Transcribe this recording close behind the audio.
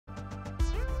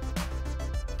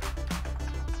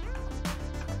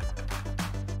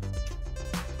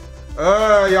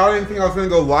Y'all didn't think I was gonna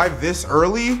go live this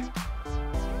early?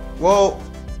 Well,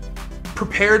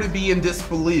 prepare to be in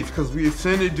disbelief because we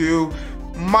finna to do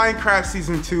Minecraft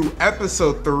Season 2,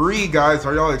 Episode 3, guys.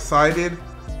 Are y'all excited?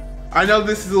 I know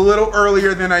this is a little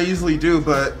earlier than I usually do,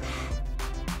 but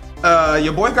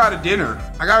your boy got a dinner.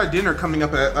 I got a dinner coming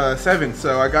up at 7,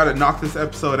 so I gotta knock this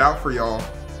episode out for y'all.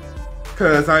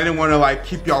 Cause I didn't wanna like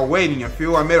keep y'all waiting, you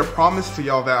feel? I made a promise to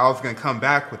y'all that I was gonna come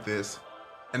back with this.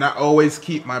 And I always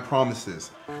keep my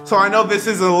promises. So I know this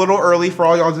is a little early for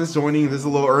all y'all just joining. This is a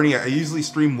little early. I usually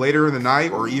stream later in the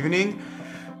night or evening.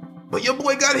 But your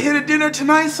boy got to hit a dinner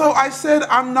tonight, so I said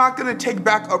I'm not gonna take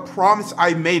back a promise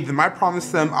I made them. I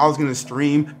promised them I was gonna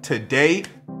stream today.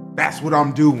 That's what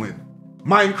I'm doing.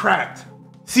 Minecraft,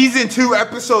 Season 2,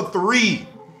 Episode 3,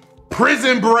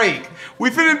 Prison Break. We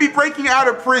finna be breaking out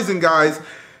of prison, guys.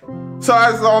 So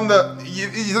as on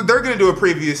they're gonna do it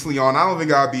previously on. I don't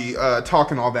think I'll be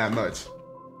talking all that much.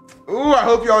 Ooh, I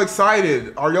hope y'all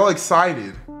excited. Are y'all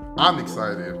excited? I'm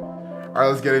excited. All right,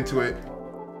 let's get into it.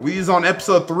 We is on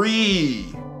episode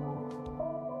 3.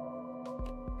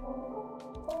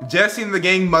 Jesse and the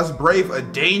gang must brave a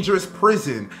dangerous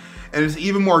prison and it's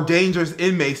even more dangerous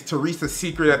inmates to reach the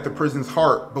secret at the prison's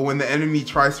heart. But when the enemy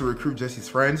tries to recruit Jesse's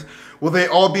friends, will they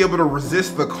all be able to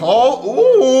resist the call?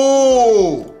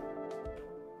 Ooh!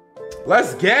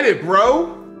 Let's get it,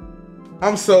 bro.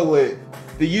 I'm so lit.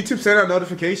 Did YouTube send out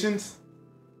notifications?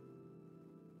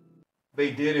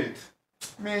 They didn't.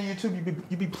 Man, YouTube,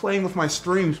 you be playing with my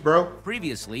streams, bro.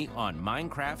 Previously on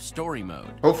Minecraft Story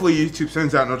Mode. Hopefully YouTube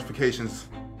sends out notifications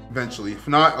eventually. If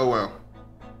not, oh well.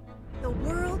 The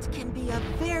world can be a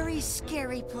very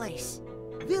scary place.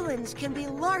 Villains can be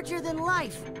larger than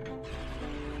life.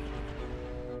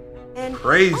 And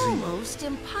crazy. Almost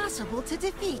impossible to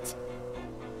defeat.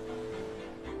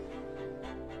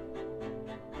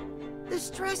 The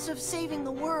stress of saving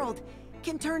the world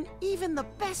can turn even the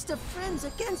best of friends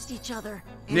against each other.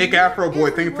 Nick Afro Boy,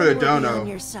 thank you for the dono.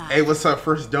 Hey, what's up?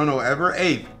 First dono ever?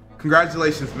 Hey,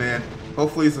 congratulations, man.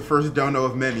 Hopefully it's the first dono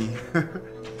of many.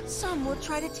 Some will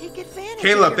try to take advantage.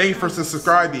 Caleb, thank you for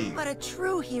subscribing. But a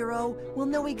true hero will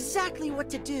know exactly what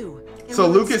to do. So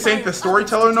Lucas ain't the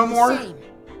storyteller no more?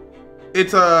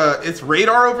 It's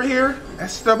Radar over here.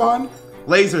 Esteban.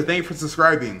 Laser, thank you for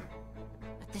subscribing.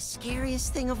 But the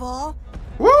scariest thing of all,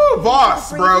 woo,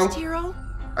 boss, bro. Hero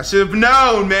I should have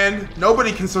known, man.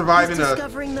 Nobody can survive in a...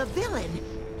 Discovering the villain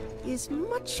is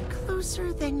much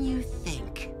closer than you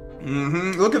think.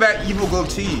 Mm-hmm. Look at that evil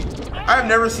goatee. I've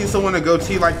never seen someone with a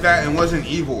goatee like that and wasn't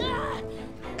evil.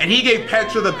 And he gave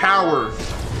Petra the power.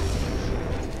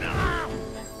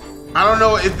 I don't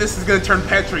know if this is gonna turn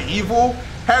Petra evil.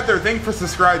 Heather, thank you for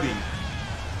subscribing.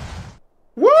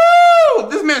 Woo!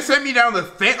 This man sent me down the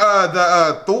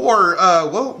Thor,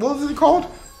 what was it called?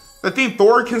 The thing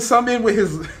Thor can summon with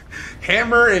his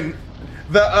hammer and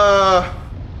the,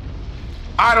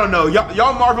 I don't know.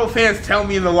 Y'all Marvel fans tell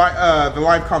me in the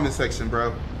live comment section,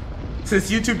 bro.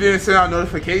 Since YouTube didn't send out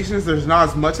notifications, there's not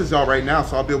as much as y'all right now,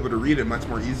 so I'll be able to read it much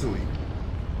more easily.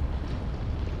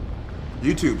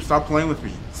 YouTube, stop playing with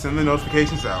me. Send the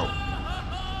notifications out.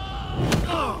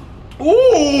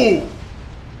 Ooh!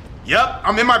 Yep,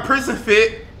 I'm in my prison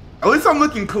fit. At least I'm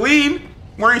looking clean.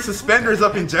 Wearing suspenders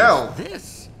up in jail.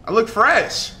 I look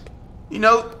fresh. You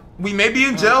know, we may be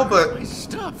in jail, but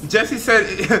Jesse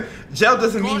said jail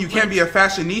doesn't mean you can't be a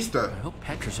fashionista. I hope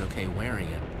Petra's okay wearing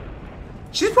it.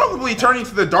 She's probably turning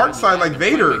to the dark side like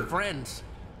Vader.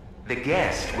 The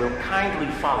guest will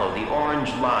kindly follow the orange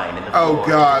line in the oh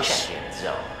gosh.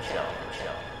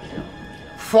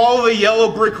 Follow the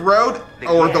yellow brick road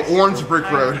or the orange brick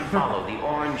road. Follow the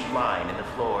orange line in the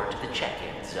floor to the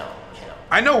check-in zone.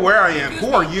 I know where I am.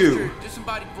 Who are you?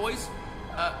 Disembodied voice.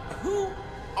 Who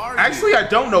are Actually, I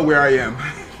don't know where I am.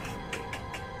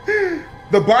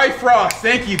 The Bifrost.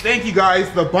 Thank you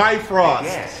guys. The Bifrost.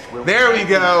 There we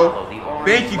go.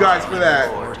 Thank you guys for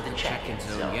that.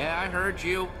 Yeah, I heard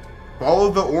you.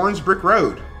 Follow the orange brick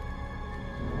road.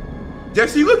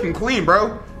 Jesse, you looking clean,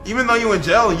 bro. Even though you in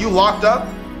jail and you locked up.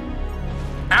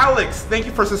 Alex, thank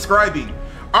you for subscribing.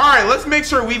 All right, let's make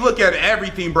sure we look at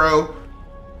everything, bro.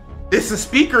 It's the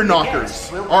speaker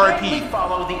knockers. RIP.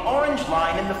 Follow the orange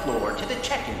line in the floor to the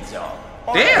check-in zone.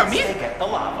 Damn, he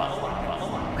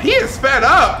is sped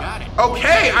up.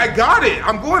 Okay, I got it.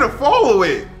 I'm going to follow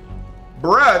it.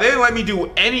 Bruh, they didn't let me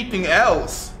do anything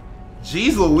else.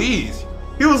 Jeez Louise.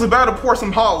 He was about to pour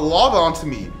some hot lava onto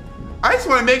me. I just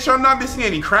want to make sure I'm not missing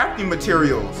any crafting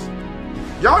materials.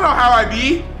 Y'all know how I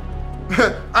be.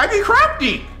 I be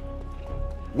crafting.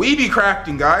 We be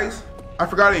crafting, guys. I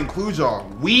forgot to include y'all.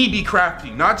 We be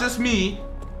crafting, not just me.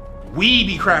 We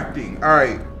be crafting. All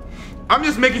right. I'm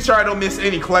just making sure I don't miss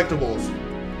any collectibles.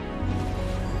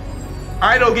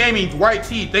 Idol Gaming, White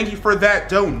Tea, thank you for that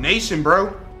donation, bro.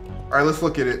 All right, let's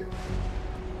look at it.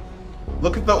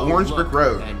 Look at the orange brick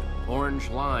road. An orange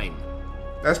line.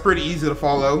 That's pretty easy to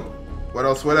follow. What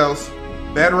else? What else?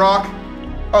 Bedrock.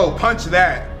 Oh, punch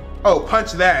that. Oh,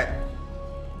 punch that.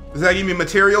 Does that give me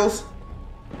materials?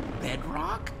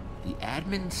 Bedrock? The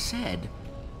admin said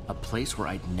a place where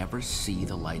I'd never see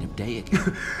the light of day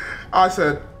again. I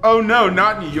said, oh no,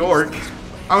 not New York.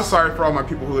 I'm sorry for all my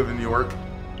people who live in New York.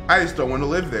 I just don't want to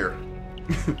live there.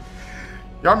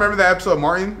 Y'all remember that episode of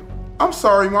Martin? I'm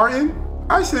sorry, Martin.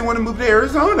 I just didn't want to move to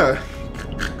Arizona.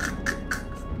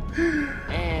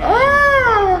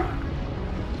 Ah!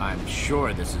 I'm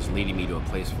sure this is leading me to a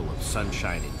place full of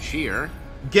sunshine and cheer.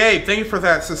 Gabe, thank you for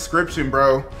that subscription,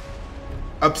 bro.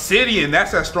 Obsidian,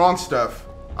 that's that strong stuff.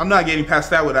 I'm not getting past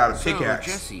that without a pickaxe.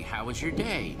 So, Jesse, how was your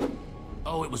day?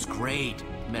 Oh, it was great.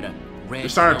 Met a red, You're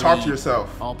starting to talk to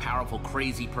yourself. all-powerful,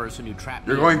 crazy person who trapped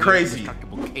You're me going in an crazy.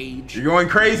 indestructible cage. You're going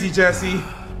crazy, Jesse.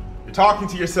 You're talking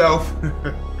to yourself.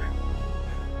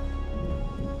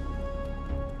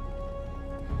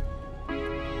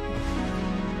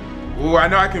 Ooh, I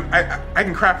know I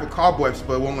can craft with cobwebs,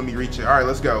 but it won't let me reach it. All right,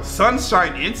 let's go.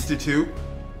 Sunshine Institute.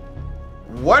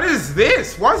 What is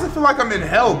this? Why does it feel like I'm in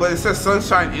hell, but it says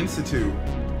Sunshine Institute?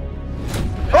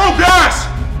 Oh gosh!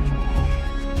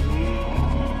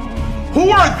 Who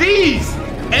are these?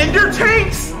 Ender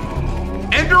tanks?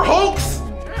 Ender Hulks?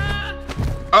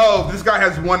 Oh, this guy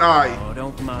has one eye. Oh,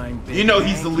 don't mind. You know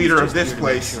he's the leader of this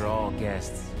place. Make sure all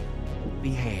guests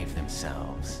behave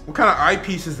themselves. What kind of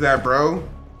eyepiece is that, bro?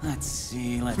 Let's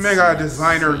see. Let's This man got a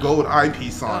designer gold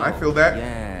eyepiece on. I feel that.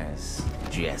 Yes,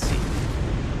 Jesse.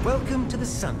 Welcome to the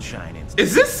Sunshine Institute.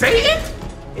 Is this Satan?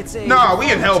 It's a Nah,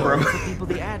 we in hell, bro. for people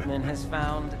the admin has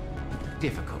found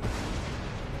difficult.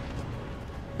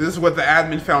 This is what the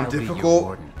admin found I'll be your difficult.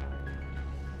 warden.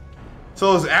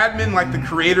 So is admin like the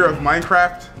creator of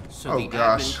Minecraft? So Oh the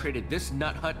gosh. admin created this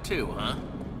nut hut too, huh?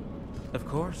 Of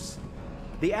course.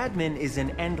 The admin is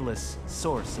an endless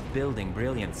source of building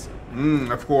brilliance,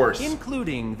 Of course.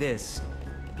 including this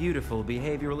beautiful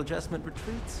behavioral adjustment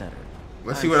retreat center.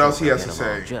 Let's I'm see what sure else he we'll has to get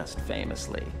along say. Just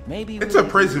famously. Maybe It's we'll a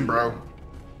prison, be bro.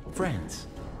 Friends.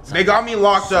 They got me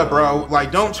locked up, bro.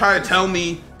 Like, don't try to tell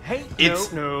me Hey,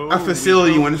 it's no, a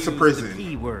facility we when don't it's a use prison. The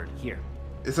P word here.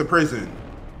 It's a prison.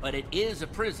 But it is a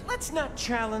prison. Let's not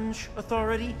challenge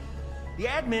authority. The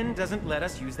admin doesn't let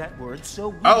us use that word, so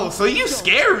we Oh, so you don't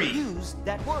scary. Use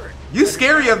that word. You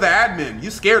scary of the admin. You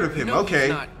scared of him. You know Okay. He's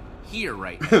not here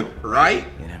right now. Right?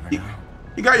 You never You, know.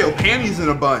 you got your panties in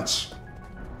a bunch.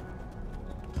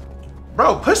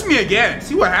 Bro, push me again.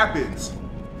 See what happens.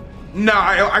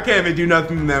 Nah, I can't even do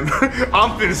nothing to them.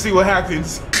 I'm finna see what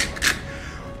happens.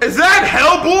 Is that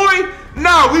Hellboy?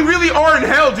 Nah, we really are in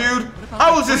hell, dude.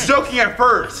 I was just joking at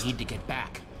first. Need to get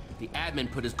back. The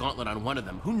admin put his gauntlet on one of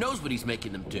them. Who knows what he's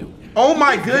making them do? Oh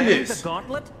my The goodness.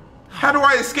 gauntlet? How do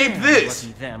I escape this?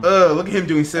 Lucky them. Look at him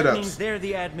doing That means sit-ups. they're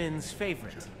the admin's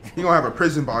favorite. You gonna have a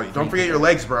prison body. Don't forget your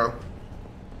legs, bro.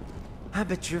 I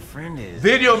bet your friend is.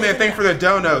 Video man, thank for the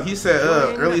dono. He said,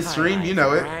 Enjoying the early stream, you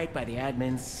know it. Right by the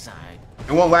admin's side.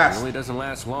 It won't It last. really doesn't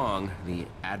last long. The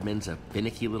admin's a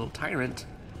finicky little tyrant.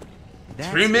 That's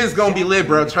Stream is gonna be lit,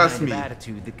 bro, exactly the trust kind me. of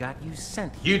attitude that got you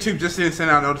sent here. YouTube just didn't send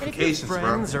out And if your notifications, bro.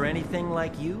 friends or anything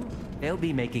like you, they'll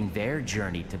be making their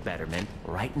journey to betterment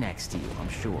right next to you, I'm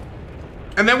sure.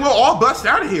 And then we'll all bust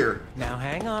out of here. Now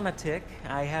hang on a tick.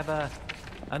 I have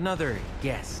another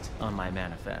guest on my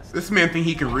manifest. This man think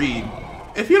he can read.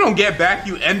 If you don't get back,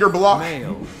 you ender block.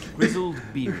 Male, grizzled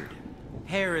beard.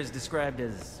 Hair is described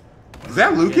as Is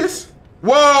that Lucas?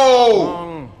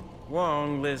 Whoa!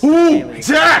 long list. Ooh,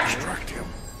 Jack!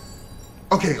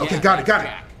 Okay, okay, Yeah, got it.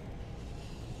 Jack.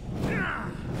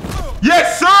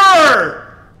 Yes,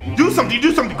 sir! Do something,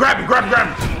 grab me.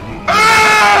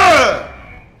 Ah!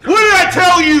 What did I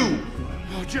tell you?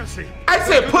 Oh, Jesse. I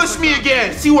said push me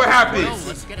again, see what Well, happens.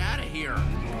 let's get out of here.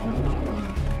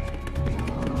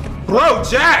 Bro,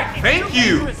 Jack, thank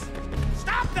you.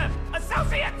 Stop them,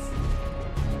 associates!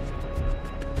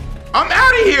 I'm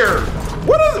out of here.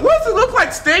 What does it look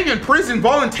like staying in prison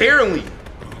voluntarily?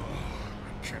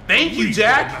 Thank you,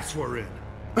 Jack. That's we're in.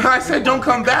 I said don't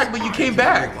come back, but you came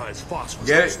back. Realize Voss was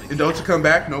Get it? listening. And don't you come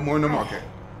back? No more. Okay.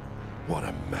 What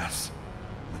a mess.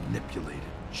 Manipulated,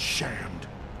 shammed,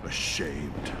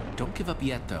 ashamed. Don't give up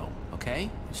yet, though. Okay? You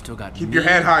still got Keep me, your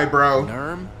head high, bro.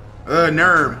 Nerm.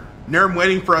 Nerm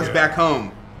waiting for us Yeah. back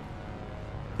home.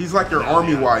 He's like your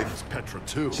army Yeah, wife. it's Petra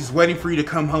too. She's waiting for you to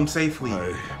come home safely.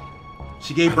 I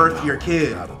She gave birth to your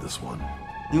kid. out of this one.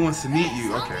 He wants to meet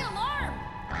you. Okay.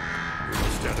 We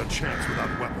must stand a chance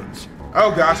without weapons.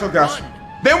 Oh gosh, oh gosh.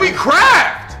 Then we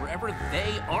craft! Wherever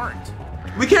they aren't.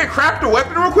 We can't craft a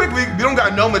weapon real quick? We don't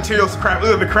got no materials to craft.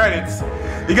 Look at the credits.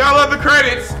 You gotta love the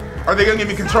credits. Are they gonna give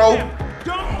me control?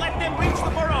 Don't let them reach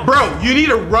the burrow. Bro, you need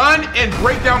to run and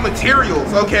break down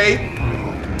materials, okay?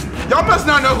 Y'all must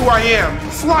not know who I am.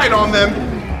 Slide on them.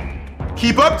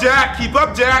 Keep up, Jack. Keep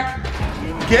up, Jack.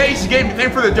 Gage gave me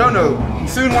thank for the dono.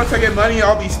 Soon, once I get money,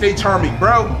 I'll be Stay Charming,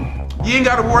 bro. You ain't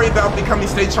gotta worry about becoming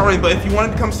Stay Charming, but if you want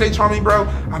to become Stay Charming, bro,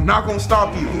 I'm not gonna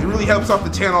stop you. It really helps out the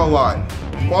channel a lot.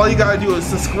 All you gotta do is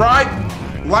subscribe,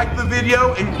 like the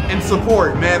video, and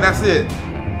support, man. That's it.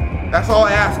 That's all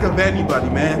I ask of anybody,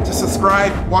 man. Just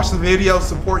subscribe, watch the video,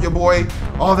 support your boy,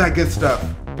 all that good stuff.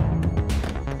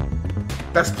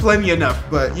 That's plenty enough,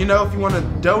 but you know, if you want to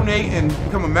donate and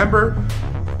become a member,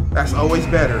 that's always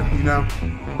better, you know?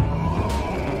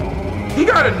 He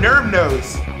got a nerve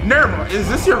nose. Nerve, is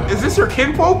this your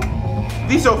kinfolk?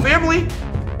 These your family?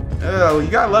 Oh, you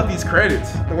gotta love these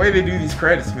credits. The way they do these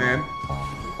credits, man.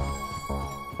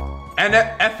 And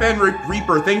FN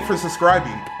Reaper, thanks for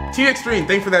subscribing. Team Extreme,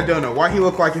 thanks for that dono. Why he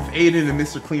look like if Aiden and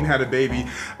Mr. Clean had a baby?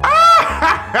 Okay.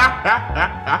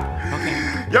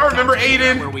 Y'all remember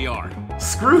Aiden? Where we are.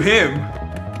 Screw him.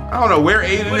 I don't know where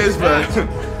Aiden is, but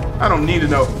I don't need to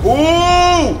know.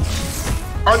 Ooh!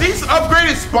 Are these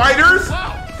upgraded spiders?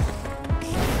 Wow.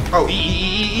 Oh,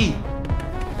 E.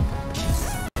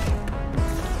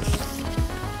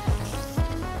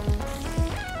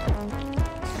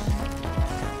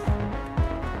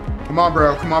 Come on,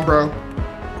 bro. Come on, bro.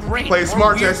 Great. Play more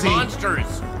smart, weird Jesse.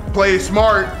 Monsters. Play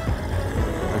smart.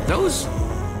 Are those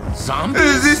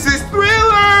zombies? This is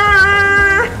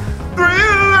Thriller!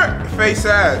 Thriller! Face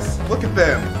ass. Look at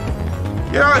them.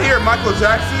 Get out here, Michael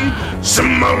Jackson.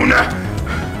 Simona!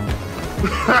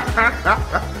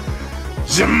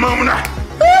 Simona!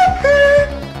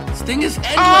 This thing is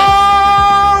endless.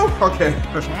 Oh! Okay.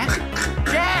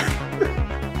 Jack!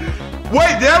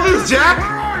 Wait, did I lose Jack? Where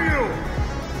are you?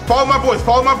 Follow my voice,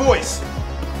 follow my voice.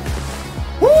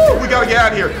 Woo! We gotta get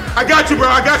out of here. I got you, bro.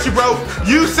 I got you, bro.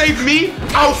 You save me,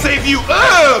 I'll save you.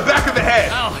 Back of the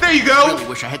head. Oh, There you I go. really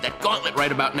wish I had that gauntlet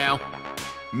right about now.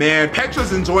 Man,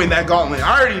 Petra's enjoying that gauntlet.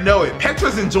 I already know it.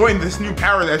 Petra's enjoying this new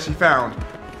power that she found.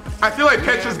 I feel like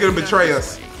Petra's gonna betray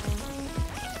us.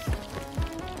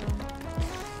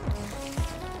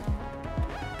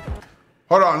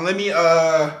 Hold on, let me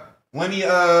hold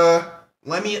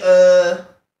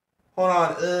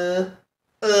on,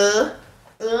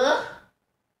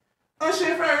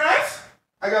 shit, fried rice?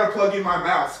 I gotta plug in my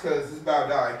mouse, cause it's about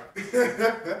to die.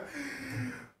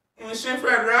 Shrimp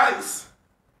fried rice.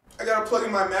 I gotta plug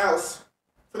in my mouse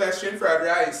for that shrimp fried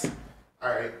rice.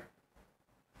 Alright.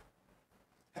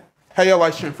 How y'all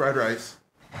like shrimp fried rice?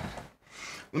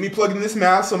 Let me plug in this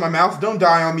mouse so my mouse don't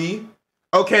die on me.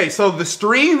 Okay, so the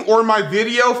stream or my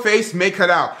video face may cut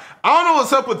out. I don't know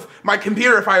what's up with my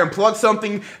computer if I unplug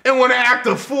something and want to act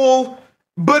a fool,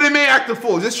 but it may act a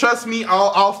fool. Just trust me,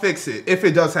 I'll fix it if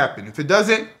it does happen. If it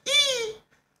doesn't,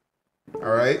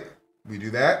 all right, we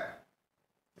do that.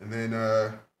 And then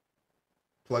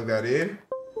plug that in.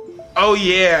 Oh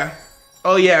yeah,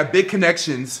 big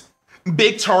connections,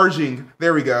 big charging.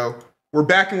 There we go. We're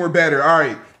back and we're better. All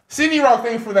right, Sydney Rock,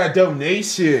 thanks for that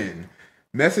donation.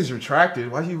 Message retracted.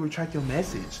 Why do you retract your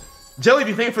message?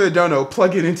 Jellybean, thank you for the dono.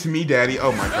 Plug it into me, daddy.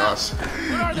 Oh my gosh.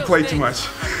 You played too much.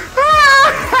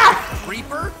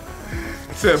 Creeper?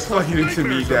 It said plug it into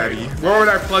me, daddy. Where would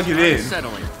I plug it in?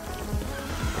 Unsettling.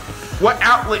 What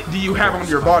outlet do you have on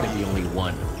your body? The only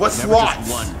one. What Never slots?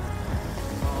 just one.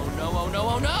 Oh no, oh no,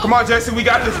 oh no! Come on, Jason, we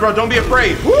got this, bro. Don't be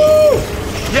afraid. Woo!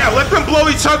 Yeah, let them blow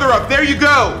each other up. There you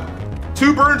go.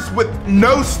 Two birds with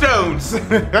no stones.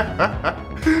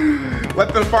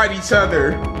 Let them fight each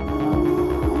other.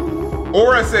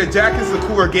 Aura said Jack is the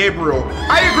cooler Gabriel.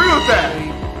 I agree with that.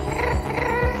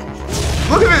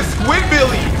 Look at this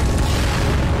Squidbilly.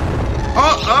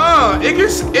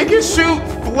 It can shoot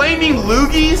flaming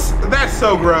loogies. That's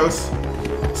so gross.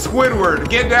 Squidward,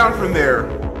 get down from there.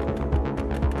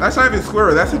 That's not even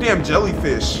Squidward. That's a damn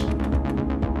jellyfish.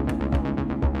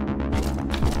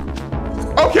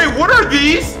 Okay, what are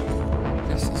these?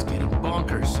 This is getting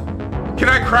bonkers. Can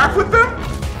I craft with them?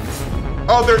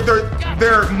 Oh,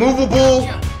 they're movable,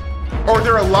 or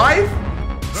they're alive?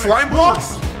 Slime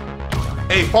blocks?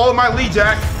 Hey, follow my lead,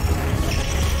 Jack.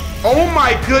 Oh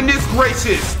my goodness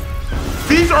gracious.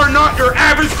 These are not your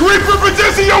average creeper, but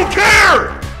Jesse don't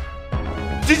care!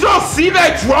 Did y'all see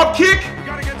that drop kick? You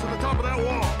gotta get to the top of that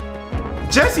wall.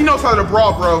 Jesse knows how to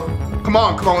brawl, bro. Come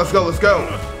on, let's go.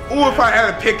 Ooh, if I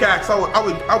had a pickaxe, I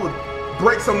would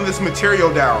break some of this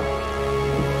material down.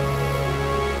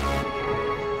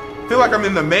 feel like I'm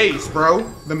in the maze, bro.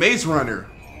 The maze runner.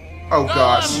 Oh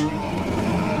gosh.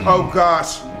 Oh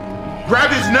gosh. Grab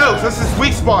his nose. That's his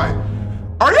weak spot.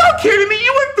 Are y'all kidding me?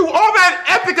 You went through all that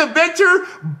epic adventure,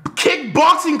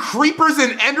 kickboxing creepers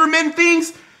and Enderman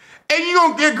things, and you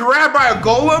gonna get grabbed by a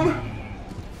golem?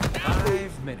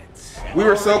 5 minutes. We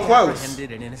were so close.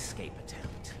 Apprehended in an escape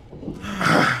attempt.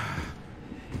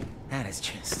 That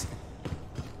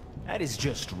is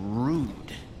just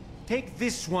rude. Take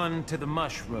this one to the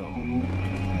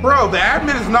mushroom. Bro, the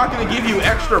admin is not gonna give you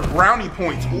extra brownie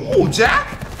points. Ooh,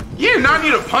 Jack? You did not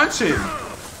need to punch him.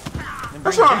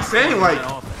 That's what I'm saying, like.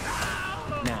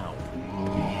 Now.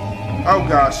 Oh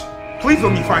gosh. Please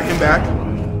let me fight him back.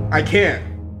 I can't.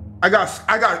 I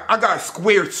got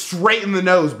squared straight in the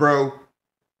nose, bro.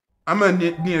 I'm gonna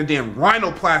need a damn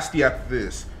rhinoplasty after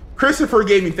this. Christopher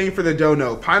gave me thank for the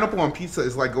dono. Pineapple on pizza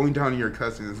is like going down to your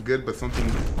cousin. It's good, but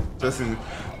something doesn't.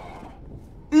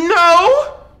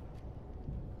 No!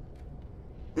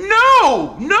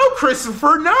 No! No,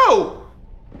 Christopher, no!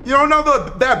 You don't know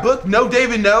that book, No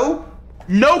David, No?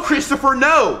 No, Christopher,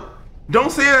 no!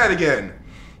 Don't say that again.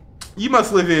 You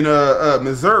must live in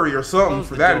Missouri or something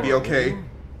for that to be okay.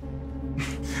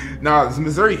 Nah, is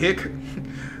Missouri hick?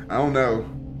 I don't know.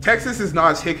 Texas is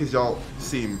not as hick as y'all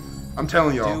seem. I'm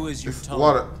telling y'all. It's a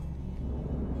lot of.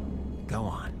 Go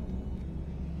on.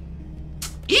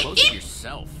 Close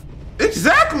yourself.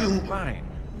 Exactly. Fine.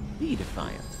 Be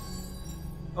defiant.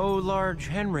 Oh, large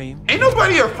Henry. Ain't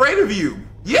nobody afraid of you.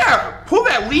 Yeah, pull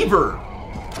that lever.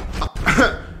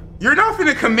 You're not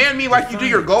gonna command me like you do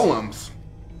your golems.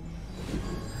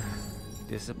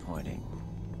 Disappointing.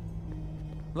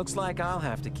 Looks like I'll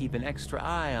have to keep an extra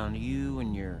eye on you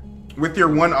and your... With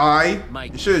your one eye,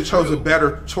 you should have chose a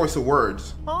better choice of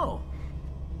words. Oh,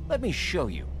 let me show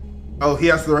you. Oh, he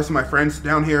has the rest of my friends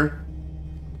down here.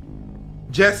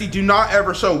 Jesse, do not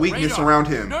ever show weakness around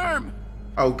him. Nerm.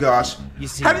 Oh gosh. You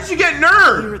see, how did you get here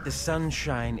Nerm? at the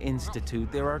Sunshine Institute,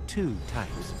 there are 2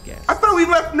 types of guests. I thought we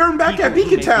left Nerm back at People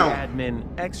who Beacon make Town. the admin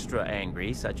extra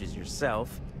angry, such as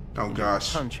yourself. Oh and your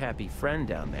gosh. punch-happy friend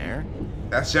down there.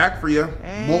 That's Jack for you.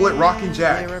 Mullet rocking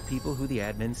Jack. There are people who the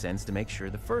admin sends to make sure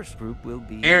the first group will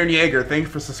be... Aaron Yeager, thanks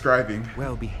for subscribing.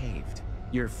 well-behaved.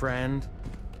 Your friend,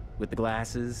 with the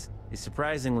glasses, is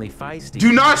surprisingly feisty.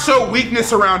 Do not show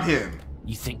weakness around him.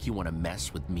 You think you want to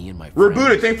mess with me and my friends?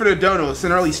 Rebooted, thanks for the dono. It's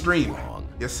an early stream. Wrong.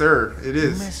 Yes, sir. It You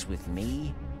is. mess with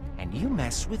me, and you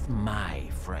mess with my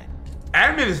friend.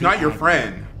 Admin is not your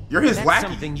friend. You're his That's lackey.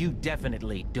 something you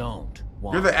definitely don't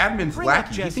want. You're the admin's Bring up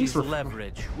lackey. He thinks Jesse's we're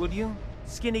leverage, would you?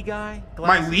 Skinny guy?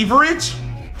 my Glasses? leverage?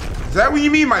 Is that what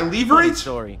you mean, my Funny leverage?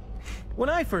 story. When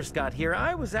I first got here,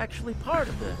 I was actually part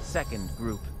of the second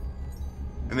group.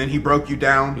 And then he broke you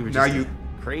down. We were Now just you.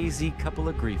 a crazy couple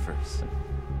of griefers.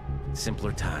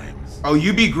 Simpler times. Oh,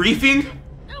 you be griefing?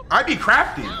 I be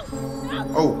crafting.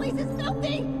 Oh.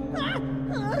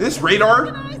 This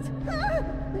radar?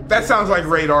 That sounds like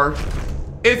radar.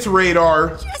 It's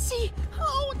radar. Jesse!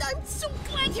 Oh, I'm so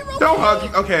glad you're okay. Don't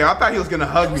hug. Okay, I thought he was gonna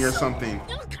hug me or something.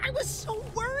 I was so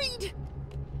worried.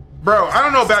 Bro, I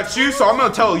don't know about you, so I'm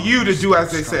gonna tell you to do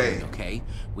as they say. Okay,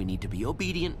 we need to be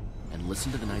obedient and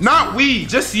listen to the nice. Not we,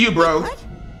 just you, bro. What?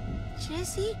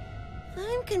 Jesse?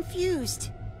 I'm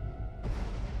confused.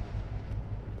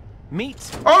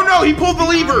 Meet Oh no, he pulled the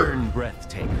lever. Iron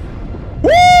Breathtaker.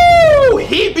 Woo!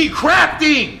 He be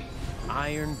crafting.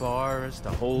 Iron bars to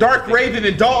hold. Dark the Raven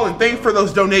and Dolan, thanks for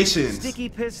those donations. sticky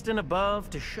piston above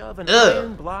to shove an Ugh.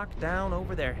 iron block down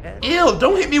over their head. Ew,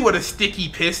 don't hit me with a sticky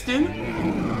piston.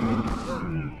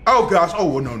 Oh gosh,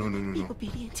 oh no, no, no, no, no.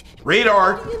 Obedient.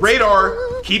 Radar, radar,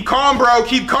 keep calm, bro,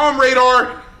 keep calm,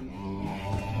 radar.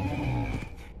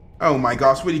 Oh my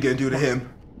gosh, what are you gonna do to him?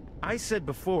 I said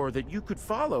before that you could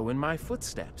follow in my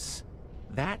footsteps.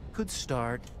 That could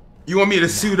start. You want me to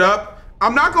suit up?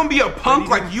 I'm not gonna be a punk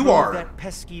Ready to like you improve are. That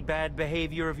pesky bad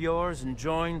behavior of yours and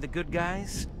join the good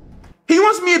guys? He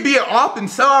wants me to be an op and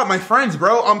sell out my friends,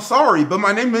 bro. I'm sorry, but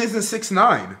my name isn't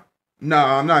 6ix9ine.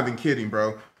 Nah, I'm not even kidding,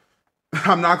 bro.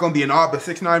 I'm not gonna be an op, but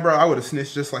 6ix9ine, bro, I would have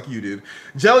snitched just like you did.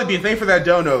 Jellybean, thanks for that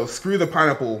dono. Screw the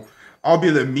pineapple. I'll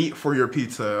be the meat for your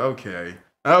pizza. Okay.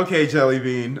 Okay,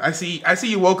 Jellybean. I see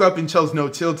you woke up and chose no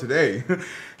chill today.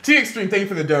 T-Extreme, thank you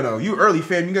for the dono. You early,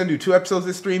 fam. You gonna do 2 episodes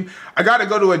this stream? I gotta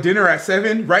go to a dinner at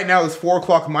 7. Right now it's 4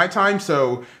 o'clock my time,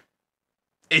 so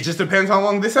it just depends how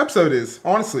long this episode is,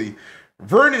 honestly.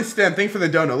 Vernon Stem, thank you for the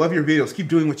dono. Love your videos. Keep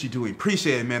doing what you're doing.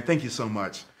 Appreciate it, man. Thank you so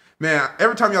much. Man,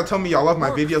 every time y'all tell me y'all love my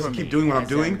videos and keep doing what I'm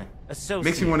doing,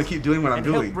 makes me want to keep doing what I'm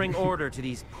doing. Help bring order to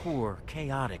these poor,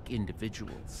 chaotic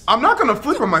individuals. I'm not gonna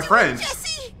flip on my friends.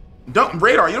 Jesse! Don't,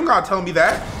 Radar, you don't gotta tell me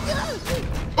that.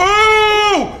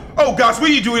 Oh! Oh gosh, what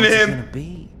are you doing to What's it him? gonna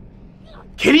be?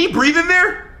 Can he breathe in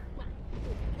there?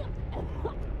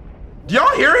 Do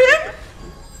y'all hear him?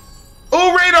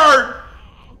 Oh, Radar!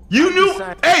 You knew.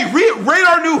 Hey,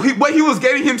 Radar knew what he was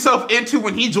getting himself into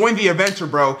when he joined the adventure,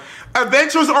 bro.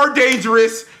 Adventures are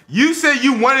dangerous. You said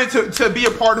you wanted to be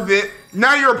a part of it.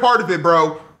 Now you're a part of it,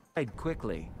 bro.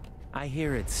 Quickly. I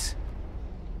hear it's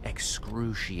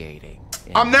excruciating.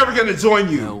 I'm never gonna join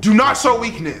you. Do not show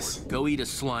weakness. Go eat a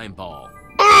slime ball.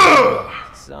 Ugh!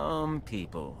 Some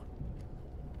people.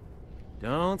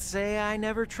 Don't say I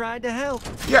never tried to help.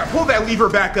 Yeah, pull that lever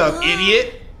back up,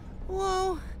 idiot.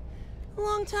 Whoa.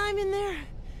 Long time in there.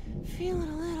 Feeling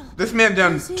a little. This man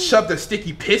done shoved a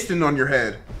sticky piston on your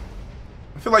head.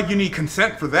 I feel like you need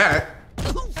consent for that.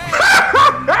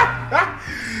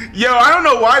 Yo, I don't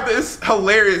know why this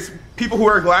hilarious. People who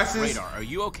wear glasses, Radar, are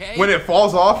you okay? when it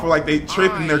falls off, or like they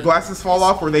trip and their glasses fall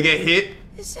off, or they get hit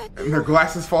and their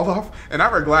glasses fall off. And I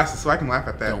wear glasses, so I can laugh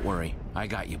at that. Don't worry, I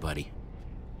got you, buddy.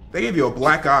 They gave you a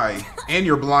black eye, and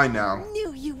you're blind now.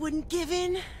 Knew you wouldn't give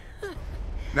in.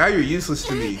 Now you're useless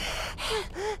to me.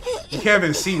 You can't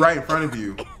even see right in front of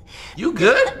you. You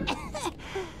good?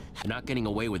 You're not getting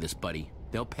away with this, buddy.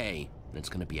 They'll pay, and it's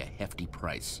gonna be a hefty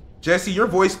price. Jesse, your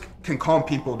voice can calm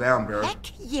people down, bro. Heck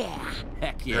yeah.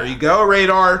 Heck yeah. There you go,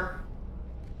 Radar.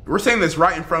 We're saying this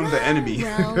right in front of the enemy.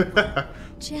 Well,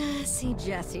 Jesse.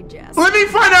 Let me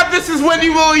find out this is Wendy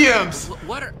Williams.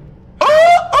 What are...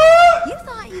 You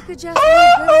thought you could just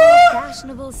leave good old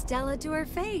fashionable Stella to her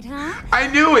fate, huh? I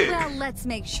knew it. Well, let's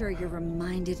make sure you're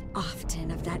reminded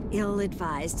often of that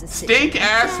ill-advised decision.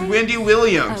 Stink-ass okay? Wendy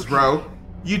Williams, Okay. bro.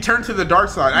 You turned to the dark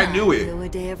side. I knew it. Knew a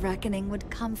day of reckoning would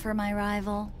come for my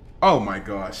rival. Oh my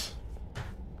gosh.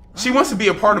 She wants to be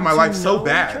a part of my life so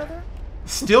bad.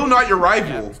 Still not your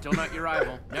rival. Yeah, still not your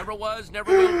rival. Never was,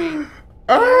 never will be.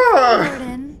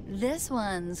 Gordon, this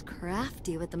one's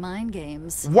crafty with the mind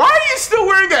games. Why are you still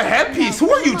wearing a headpiece? Who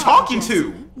are you talking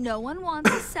to? No one wants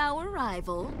a sour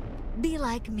rival. Be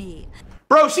like me.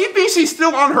 Bro, she thinks she's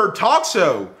still on her talk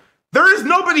show. There is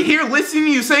nobody here listening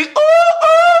to you saying,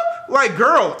 oh. Like,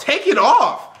 girl, take it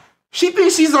off. She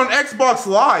thinks she's on Xbox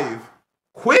Live.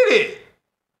 Quit it.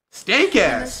 Stank I'm a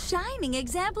ass. shining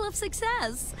example of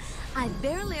success. I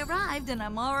barely arrived and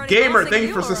I'm already Gamer, bossing thank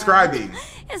you for around. subscribing.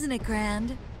 Isn't it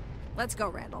grand? Let's go,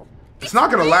 Randall. It's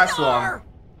not gonna last long.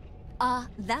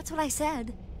 That's what I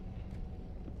said.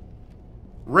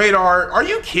 Radar, are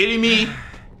you kidding me?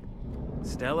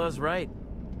 Stella's right.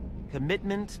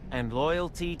 Commitment and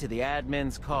loyalty to the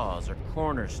admin's cause are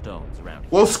cornerstones around here.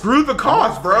 Well, screw the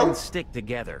cause, bro. Friends stick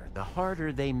together, the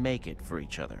harder they make it for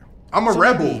each other. I'm a So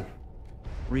rebel. maybe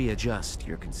readjust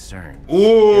your concerns. Ooh.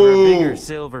 There are bigger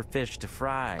silver fish to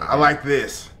fry. I like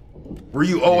this. Were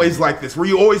you always like this? Were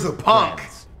you always a punk?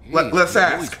 Friends. Let's You've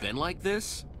always ask. been like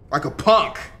this? Like a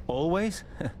punk. Always?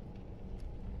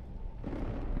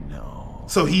 No.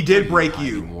 So he did break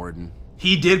Hiding, you. Warden.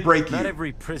 He did break Not you.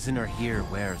 every prisoner here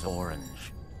wears orange,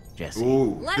 Jesse.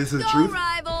 Ooh, Let's this is go, truth.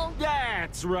 rival.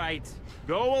 That's right.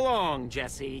 Go along,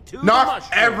 Jesse. To the Not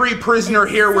mushroom. every prisoner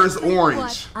here wears Exactly orange.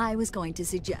 What I was going to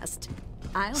suggest.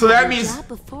 I'll So have that your means- job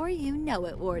before you know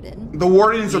it, Warden. The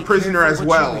warden's a Be prisoner careful as what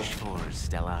well. you wish for,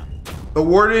 Stella. The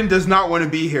warden does not want to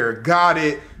be here. Got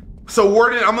it. So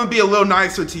warden, I'm gonna be a little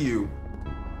nicer to you.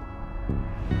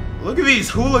 Look at these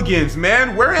hooligans,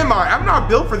 man. Where am I? I'm not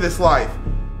built for this life.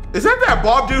 Is that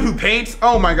Bob dude who paints?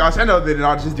 Oh my gosh, I know they did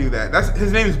not just do that.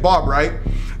 His name is Bob, right?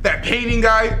 That painting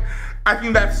guy. I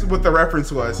think that's what the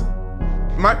reference was.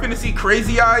 Am I finna see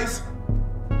Crazy Eyes?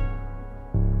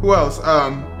 Who else?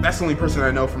 That's the only person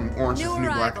I know from Orange is New the New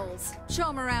Black. arrivals. Show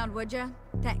them around, would ya?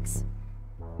 Thanks.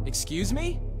 Excuse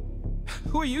me?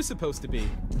 Who are you supposed to be?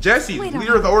 Jesse, We don't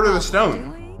leader of the have Order of a the problem,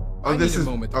 Stone. do we? Oh, I this need is a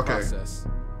moment to okay. process.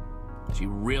 She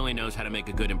really knows how to make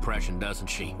a good impression, doesn't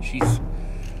she? She's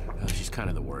kind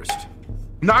of the worst.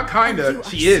 Not kinda. You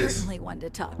She are is. certainly one to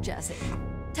talk, Jesse.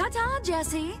 Ta-ta,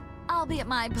 Jesse. I'll be at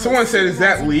my post. Someone said, "Is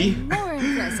that Lee?" supervising a More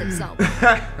impressive self.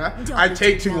 Don't I be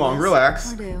take too long. jealous.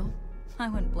 Relax. Or do. I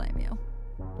wouldn't blame you.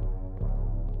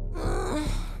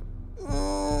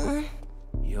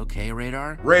 You okay,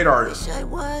 Radar? Radar. Wish I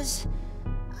was.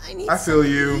 I need I feel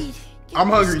something to you. eat. Get I'm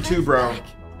my hungry too, strength bro. back.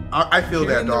 I feel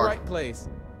You're that, in the dog. right place.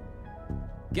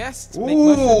 Guests make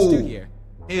mushroom stew Ooh. here.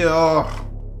 Yeah.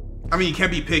 I mean, you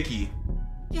can't be picky.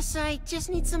 Guess I just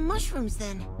need some mushrooms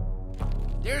then.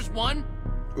 There's one.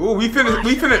 Ooh, we finished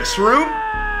shroom?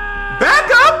 Back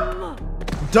up!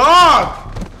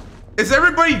 Dog! Is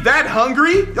everybody that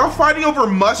hungry? Y'all fighting over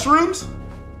mushrooms?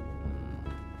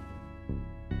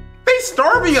 They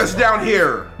starving us down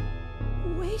here.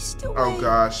 Waste away. Oh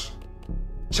gosh.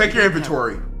 Check your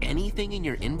inventory. Anything in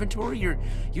your inventory? You're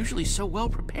usually so well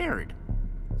prepared.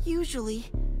 Usually,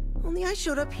 Only I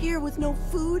showed up here with no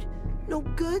food, no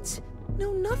goods,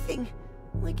 no nothing.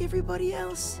 Like everybody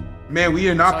else. Man, we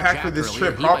are not Saw packed Jack for this earlier.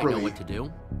 trip He might know properly. what to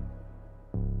do.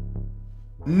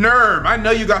 Nerm, I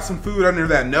know you got some food under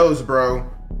that nose, bro.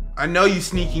 I know you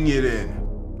sneaking it in.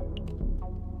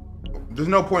 There's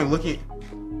no point looking.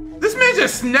 This man's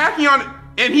just snacking on it,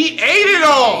 and he ate it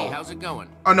all. Hey, how's it going?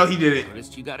 Oh no, he didn't.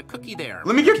 Noticed you got a cookie there.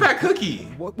 Let me get that cookie.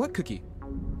 What cookie?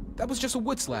 That was just a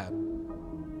wood slab.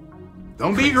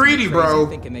 Don't be greedy, bro.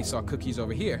 Thinking they saw cookies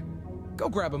over here. Go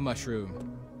grab a mushroom.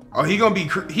 Oh, he gonna be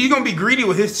greedy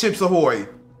with his Chips Ahoy.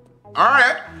 All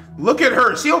right, look at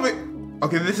her. She over.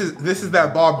 Okay, this is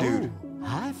that Bob dude. Oh,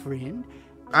 hi, friend.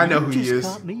 I know You who he just is.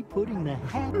 Caught me putting the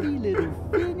happy little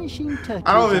finishing touches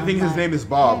I don't even on think his my name is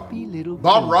Bob. happy little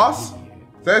Bob girl Ross? here.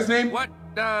 Is that his name?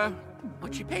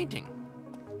 What's she painting?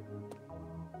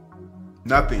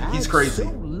 Nothing. He's I'd crazy. so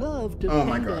love to Oh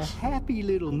my paint a gosh. happy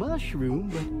little mushroom,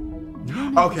 but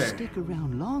none of you Okay. stick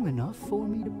around long enough for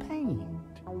me to paint.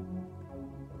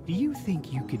 Do you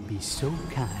think you could be so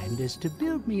kind as to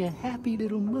build me a happy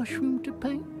little mushroom to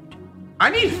paint? I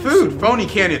need food. Phony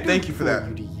Cannon. Thank you for that.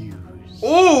 You to use.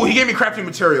 Oh, he gave me crafting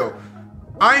material.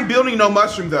 I ain't building no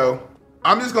mushroom though.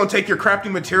 I'm just gonna take your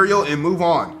crafting material and move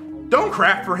on. Don't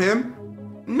craft for him.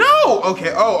 No.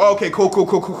 Okay. Oh, okay.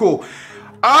 Cool.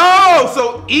 Oh,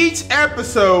 so each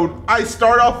episode I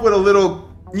start off with a little,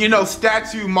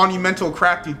 statue monumental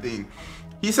crafting thing.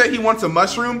 He said he wants a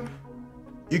mushroom.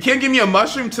 You can't give me a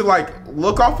mushroom to like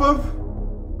look off of?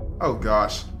 Oh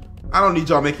gosh. I don't need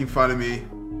y'all making fun of me.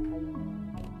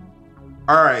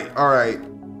 All right.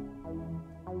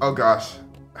 Oh gosh.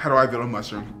 How do I build a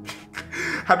mushroom?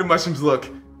 How do mushrooms look?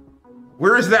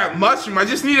 Where is that mushroom? I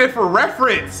just need it for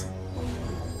reference.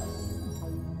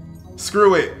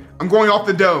 Screw it. I'm going off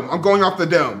the dome.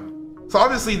 So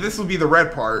obviously this will be the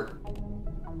red part.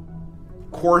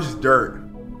 Coarse dirt.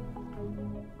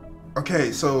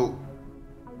 Okay, so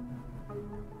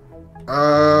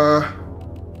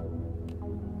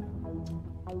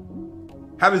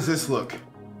how does this look?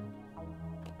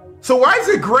 So why is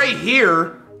it gray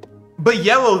here, but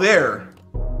yellow there?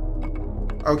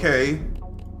 Okay.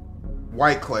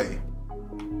 White clay.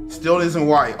 Still isn't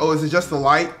white. Oh, is it just the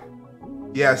light?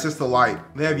 Yeah, it's just the light.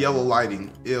 They have yellow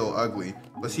lighting. Ew, ugly.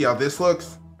 Let's see how this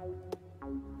looks.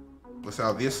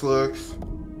 So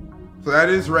that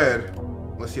is red.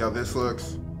 Let's see how this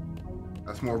looks.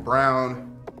 That's more brown.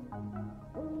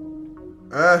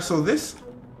 So this...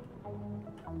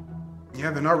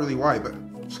 Yeah, they're not really white, but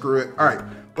screw it. All right,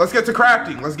 let's get to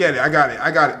crafting. Let's get it. I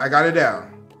got it down.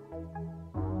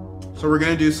 So we're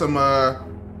gonna do some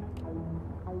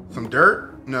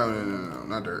dirt. No,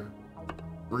 not dirt.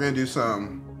 We're gonna do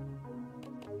some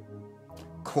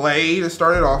clay to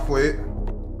start it off with.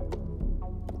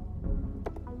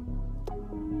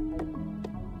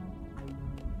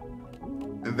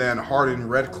 And then hardened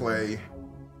red clay.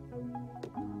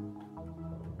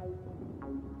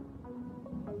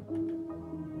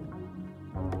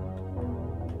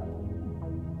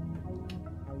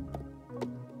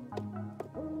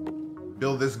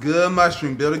 Build this good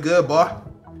mushroom. Build it good, boy.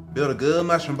 Build a good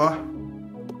mushroom, boy.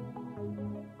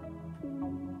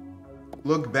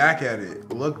 Look back at it.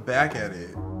 Go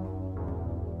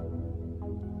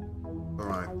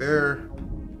right there.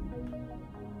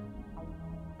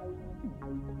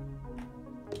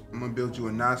 I'm gonna build you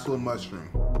a nice little mushroom.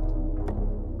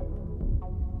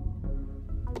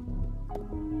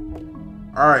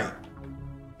 All right.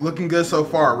 Looking good so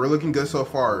far. We're looking good so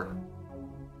far.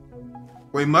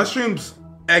 Wait, mushrooms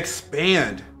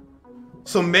expand.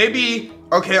 So maybe,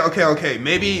 okay.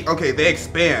 Maybe, okay, they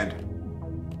expand.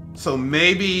 So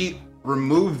maybe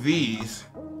remove these.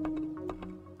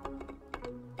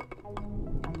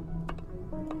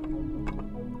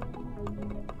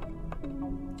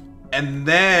 And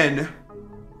then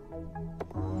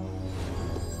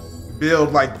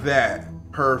build like that.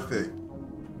 Perfect.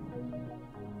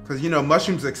 Because,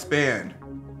 mushrooms expand.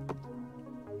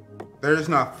 They're just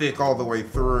not thick all the way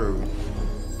through.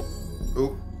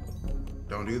 Oop.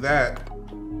 Don't do that.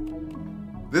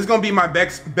 This is going to be my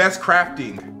best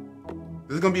crafting.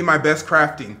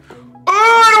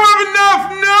 Oh, I don't have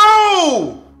enough.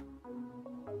 No!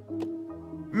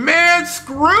 Man,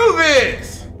 screw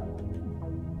this.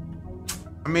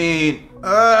 I mean,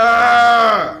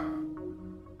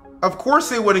 of course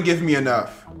they wouldn't give me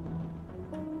enough.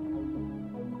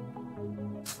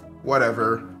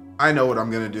 Whatever. I know what I'm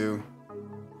gonna do.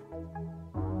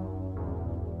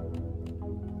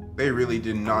 They really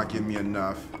did not give me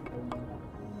enough.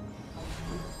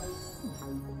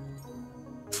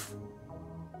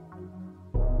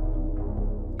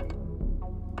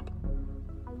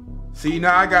 See,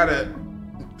 now I gotta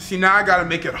See, now I gotta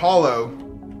make it hollow.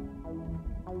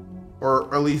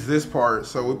 Or at least this part.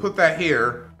 So we put that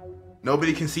here.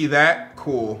 Nobody can see that.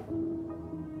 Cool.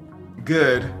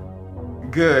 Good.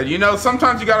 Good. You know,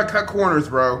 sometimes you gotta cut corners,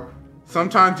 bro.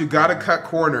 Sometimes you gotta cut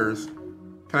corners.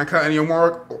 Can I cut any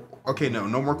more? Okay, no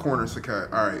more corners to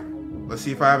cut. All right. Let's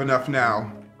see if I have enough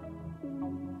now.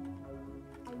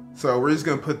 So we're just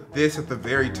gonna put this at the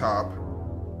very top.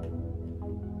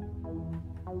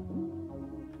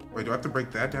 Wait, do I have to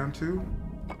break that down too?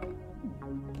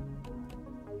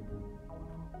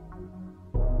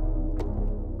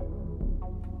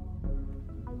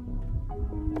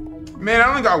 Man, I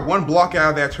only got 1 block out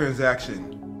of that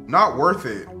transaction. Not worth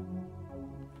it.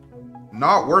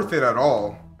 Not worth it at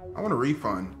all. I want a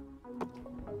refund.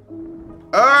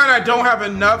 And I don't have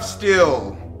enough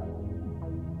still.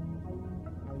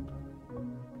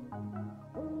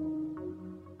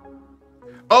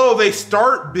 Oh, they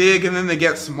start big and then they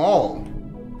get small.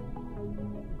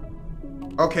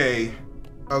 Okay.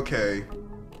 Okay.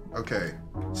 Okay.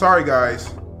 Sorry,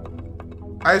 guys.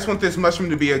 I just want this mushroom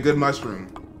to be a good mushroom.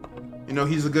 You know,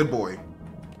 he's a good boy.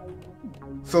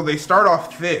 So they start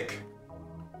off thick.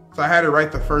 So I had it right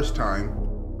the first time.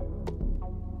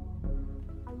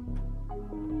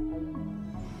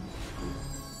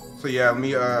 So yeah, let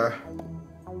me,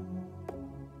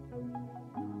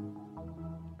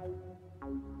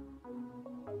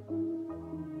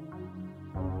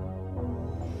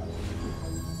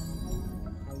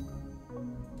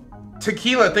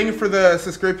 Tequila, thank you for the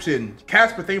subscription.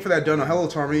 Casper, thank you for that donut. Hello,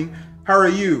 Charming. How are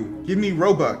you? Give me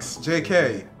Robux.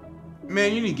 JK.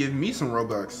 Man, you need to give me some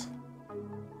Robux.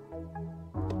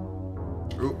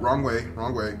 Ooh, wrong way,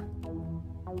 wrong way.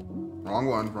 Wrong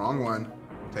one, wrong one.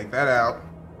 Take that out.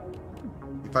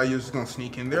 You thought you was just gonna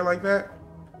sneak in there like that?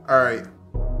 Alright.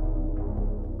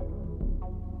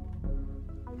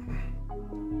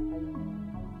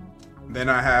 Then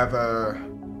I have,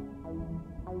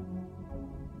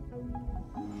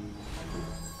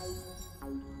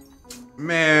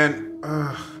 man,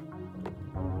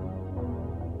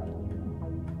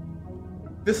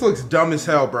 this looks dumb as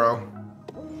hell, bro.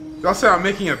 Y'all say I'm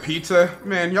making a pizza?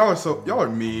 Man, y'all are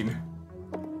mean.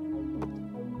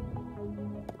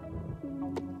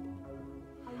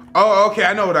 Oh, okay,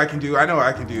 I know what I can do. I know what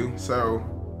I can do. So,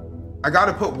 I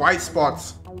gotta put white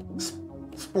spots.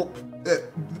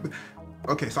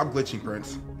 Okay, stop glitching,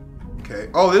 Prince. Okay.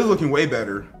 Oh, this is looking way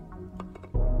better.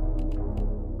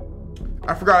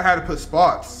 I forgot how to put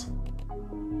spots.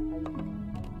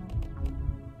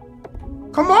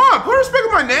 Come on, put respect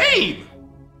on my name.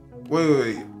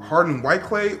 Wait. Hardened white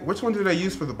clay? Which one did I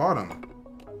use for the bottom?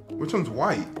 Which one's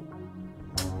white?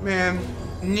 Man,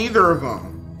 neither of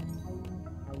them.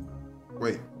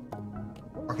 Wait.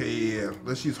 Okay, yeah.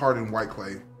 Let's use hardened white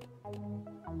clay.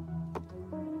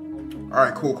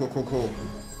 Alright, cool.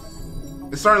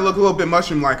 It's starting to look a little bit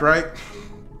mushroom-like, right?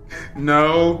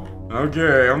 No.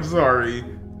 Okay, I'm sorry.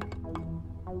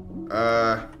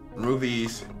 Remove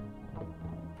these.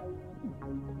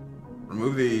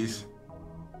 Remove these.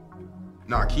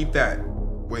 Nah, keep that.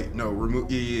 Wait, no,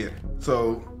 remove, yeah.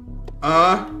 So,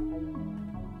 oh,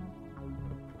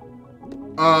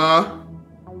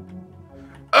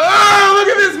 look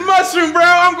at this mushroom, bro.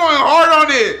 I'm going hard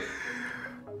on it.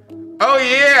 Oh,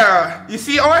 yeah. You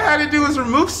see, all I had to do was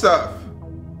remove stuff.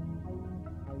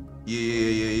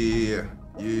 Yeah.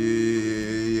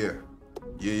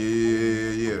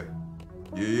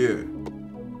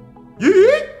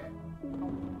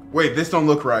 Wait, this don't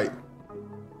look right.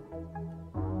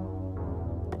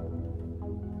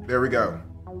 There we go.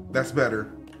 That's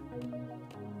better.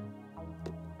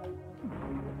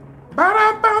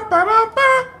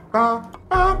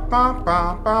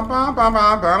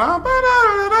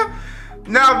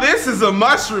 Now this is a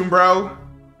mushroom, bro.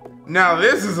 Now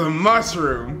this is a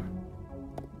mushroom.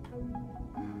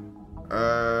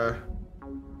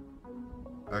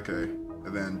 Okay,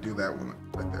 and then do that one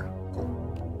right there. Cool.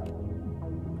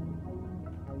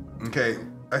 Okay,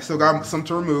 I still got some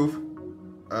to remove.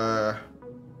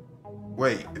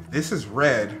 Wait, if this is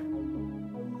red.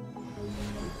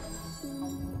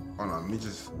 Hold on, let me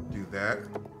just do that.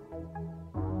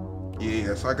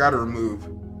 Yeah, so I gotta remove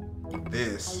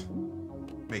this.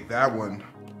 Make that one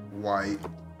white.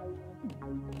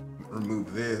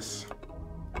 Remove this.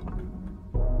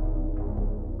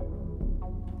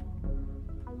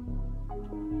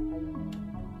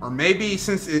 Or maybe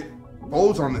since it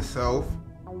folds on itself,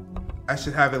 I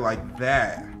should have it like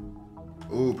that.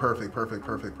 Ooh, perfect.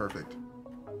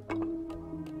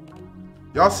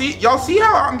 Y'all see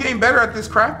how I'm getting better at this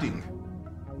crafting?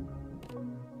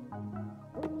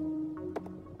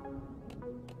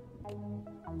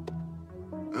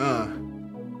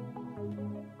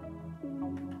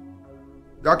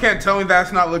 Y'all can't tell me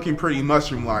that's not looking pretty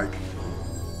mushroom-like.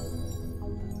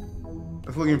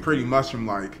 It's looking pretty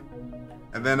mushroom-like.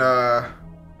 And then,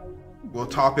 we'll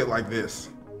top it like this.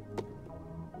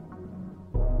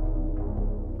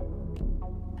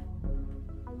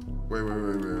 Wait.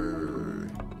 We'll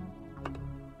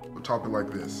top it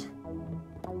like this.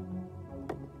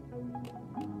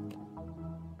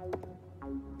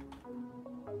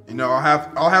 You know,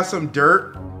 I'll have some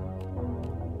dirt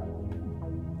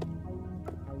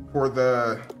for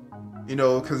the, you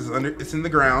know, because it's in the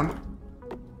ground.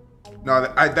 No,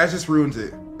 that just ruins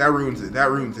it. That ruins it. That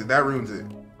ruins it. That ruins it.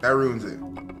 That ruins it.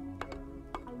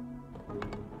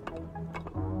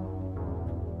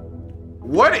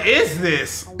 What is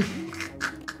this?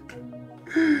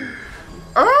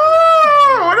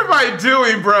 Oh, what am I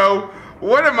doing, bro?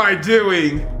 What am I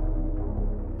doing?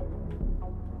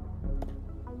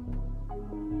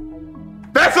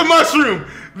 That's a mushroom!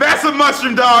 That's a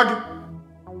mushroom, dog!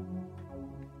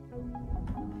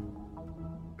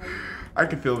 I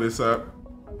can fill this up.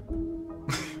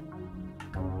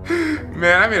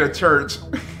 Man, I'm in a church.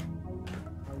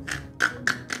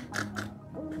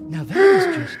 Now that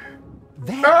is just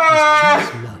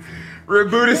lovely.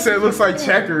 Rebuta said it looks like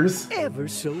checkers. Ever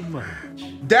so much.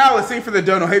 Dallas, thank you for the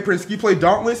dono. Hey Prince, can you play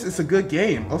Dauntless? It's a good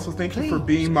game. Also, thank you for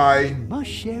being my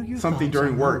something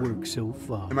during work. So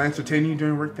far. Am I entertaining you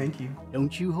during work? Thank you.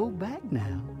 Don't you hold back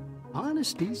now.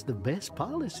 Honesty's the best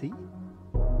policy.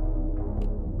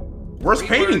 Worst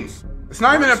painting. It's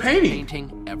not even a painting.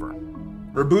 Painting ever.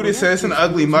 Rebuta says it's an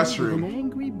ugly An mushroom.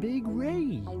 angry big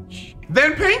rage.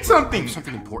 Then paint something.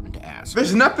 Something important to ask.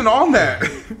 There's nothing on that.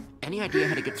 Any idea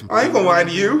how to get some? I ain't gonna lie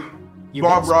to you,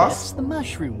 Bob Ross. That's the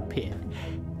mushroom pit.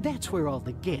 That's where all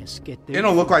the guests get their. It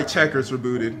don't look like checkers,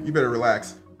 Rebooted. You better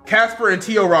relax. Casper and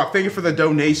T.O. Rock, thank you for the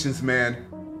donations, man.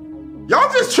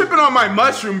 Y'all just tripping on my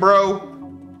mushroom, bro.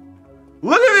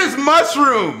 Look at this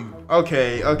mushroom.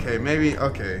 Okay, maybe,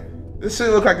 okay. This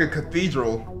should look like a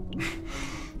cathedral.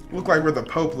 Look like where the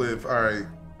Pope live. All right.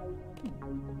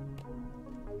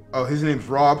 Oh, his name's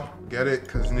Rob. Get it?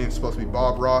 Because his name's supposed to be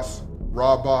Bob Ross.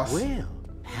 Rob Boss. Well,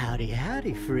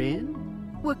 howdy, friend.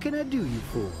 What can I do you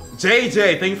for?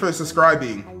 JJ, thank you for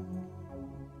subscribing.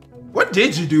 What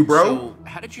did you do, bro? So,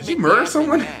 how did you murder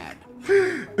someone? I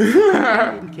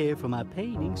didn't care for my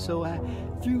painting, so I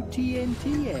threw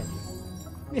TNT at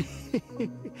him.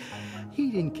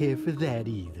 He didn't care for that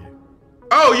either.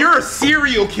 Oh, you're a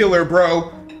serial killer,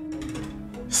 bro.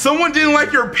 Someone didn't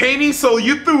like your painting, so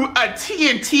you threw a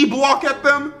TNT block at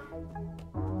them?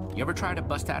 You ever try to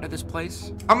bust out of this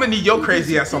place? I'm gonna need your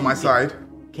crazy ass on my side.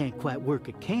 Can't quite work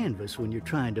a canvas when you're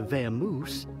trying to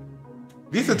vamoose.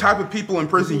 These are the type of people in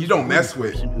prison you don't mess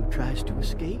with. Person who tries to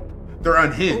escape. They're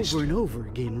unhinged. Over and over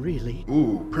again, really.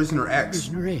 Ooh, Prisoner X.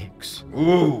 Prisoner X.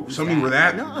 Ooh, show me where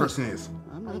that person is.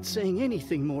 I'm not saying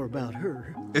anything more about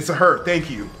her. It's a her.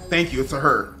 Thank you. Thank you. It's a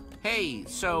her. Hey,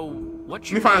 so what's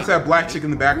Let your me find name? out that black chick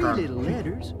in the Three background. little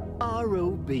letters.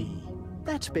 R-O-B.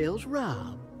 That spells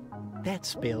Rob. That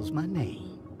spells my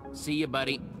name. See you,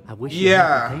 buddy. I wish you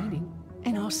had the painting,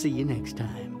 and I'll see you next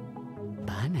time.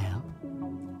 Bye now.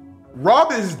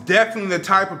 Rob is definitely the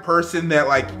type of person that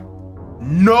like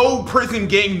no prison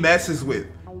gang messes with.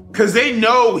 Cause they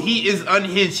know he is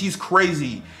unhinged, he's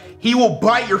crazy. He will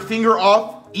bite your finger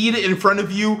off, eat it in front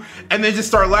of you, and then just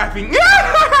start laughing.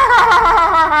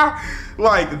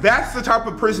 Like, that's the type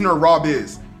of prisoner Rob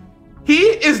is. He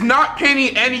is not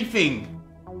painting anything.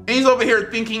 And he's over here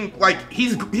thinking like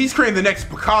he's creating the next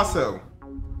Picasso.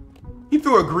 He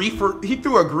threw a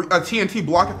TNT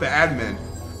block at the admin.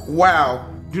 Wow.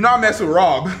 Do not mess with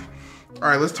Rob. All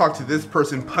right, let's talk to this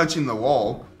person punching the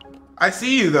wall. I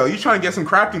see you though. You trying to get some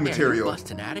crafting material. You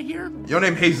busting out of here? Your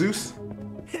name Jesus?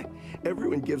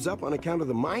 Everyone gives up on account of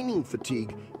the mining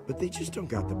fatigue, but they just don't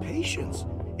got the patience.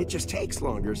 It just takes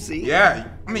longer, see? Yeah,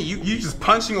 I mean, you just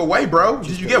punching away, bro.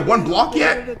 Did you get one block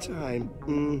yet? At a time.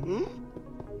 Mm-hmm.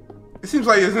 It seems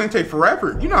like it's gonna take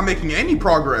forever. You're not making any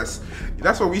progress.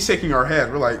 That's what we shaking our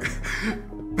head. We're like,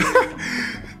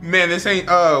 man, this ain't,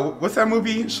 what's that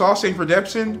movie? Shawshank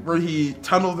Redemption, where he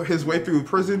tunneled his way through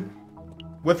prison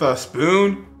with a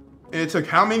spoon. And it took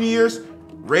how many years?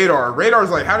 Radar's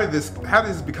like, how did this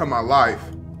become my life?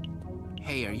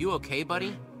 Hey, are you okay,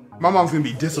 buddy? My mom's gonna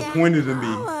be disappointed in me.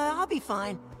 I'll be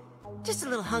fine. Just a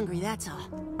little hungry, that's all.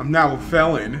 I'm now a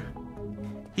felon.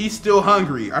 He's still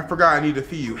hungry. I forgot I need to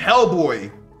feed you.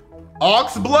 Hellboy.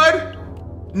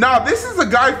 Oxblood? Nah, this is a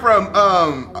guy from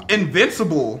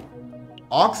Invincible.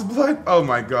 Oxblood? Oh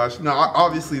my gosh. No,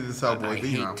 obviously this is Hellboy. I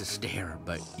hate to stare,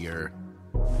 but you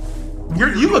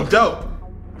look dope.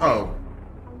 Oh.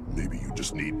 Maybe you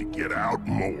just need to get out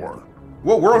more.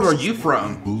 What world are you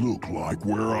from? Look like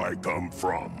where I come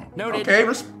from. Noted. Okay,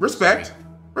 respect.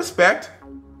 Respect.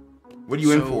 What are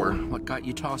you in for? What got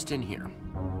you tossed in here?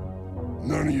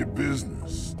 None of your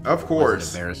business. Of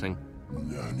course. Embarrassing.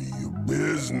 None of your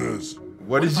business.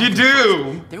 What did you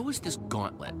do? There was this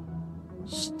gauntlet.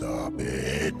 Stop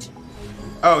it.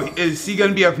 Oh, is he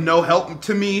gonna be of no help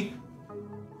to me?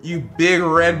 You big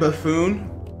red buffoon.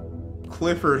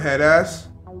 Clifford head ass.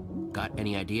 Got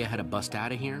any idea how to bust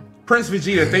out of here? Prince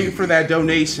Vegeta, thank you for that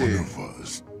donation. One of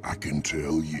us, I can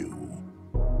tell you.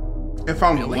 If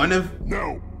I'm Really? one of...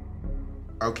 No.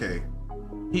 Okay.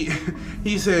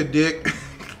 He said, Dick.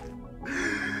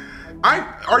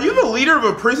 Are you the leader of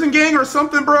a prison gang or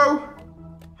something, bro?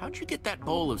 How'd you get that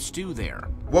bowl of stew there?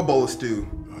 What bowl of stew?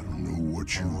 I don't know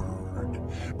what you heard,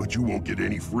 but you won't get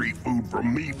any free food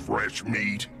from me, fresh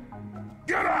meat.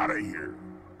 Get out of here.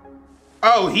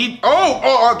 Oh,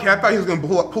 okay. I thought he was gonna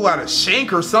pull out a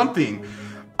shank or something.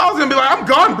 I was gonna be like, I'm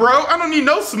gone, bro. I don't need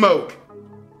no smoke.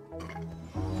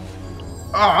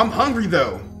 Oh, I'm hungry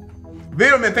though.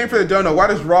 Video man, thank you for the dono. Why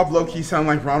does Rob Loki sound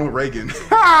like Ronald Reagan?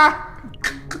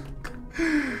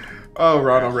 Oh,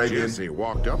 Ronald Reagan. Jesse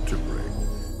walked up to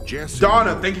Brick. Jesse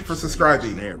Donna, thank you for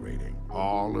subscribing. Narrating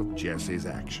all of Jesse's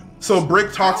actions. So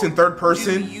Brick talks in third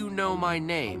person. Do you know my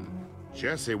name?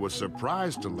 Jesse was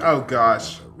surprised to learn Oh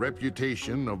gosh. the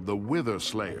reputation of the Wither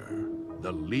Slayer,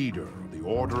 the leader of the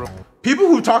Order of... People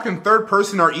who talk in third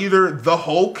person are either the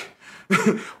Hulk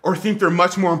or think they're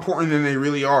much more important than they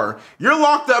really are. You're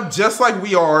locked up just like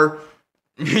we are.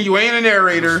 You ain't a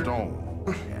narrator. The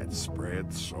stone had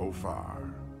spread so far.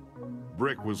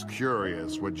 Brick was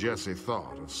curious what Jesse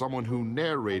thought of someone who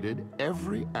narrated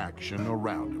every action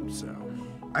around himself.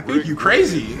 I think you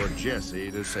crazy. For Jesse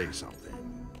to say something.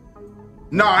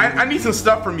 No, I need some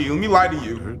stuff from you. Let me lie to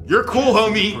you. You're cool,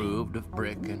 homie. Approved of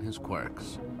Brick and his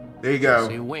quirks. There you go.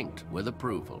 Jesse winked with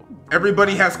approval.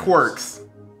 Everybody has quirks.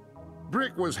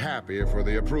 Brick was happy for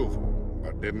the approval,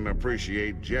 but didn't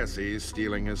appreciate Jesse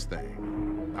stealing his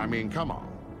thing. I mean, come on.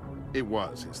 It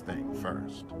was his thing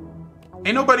first.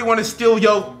 Ain't nobody want to steal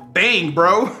your thing,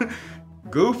 bro.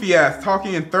 Goofy ass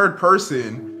talking in third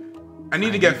person. I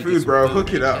need to get food, bro.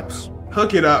 Hook it up.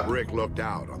 Hook it up. Brick looked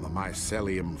out on the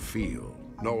mycelium field,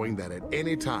 knowing that at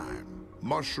any time,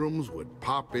 mushrooms would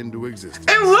pop into existence.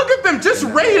 And look at them, just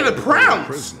ready to pounce.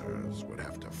 Prisoners would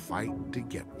have to fight to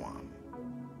get one.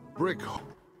 Brick. Hold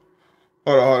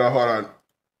on.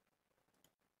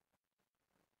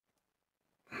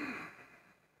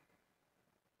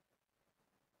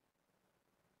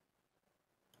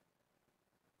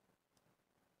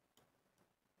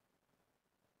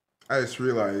 I just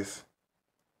realized.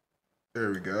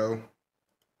 There we go.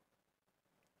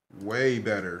 Way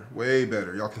better. Way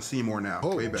better. Y'all can see more now.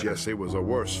 Way better. Jesse was a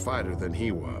worse fighter than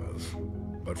he was.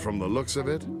 But from the looks of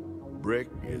it, Brick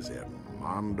is in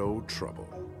mondo trouble.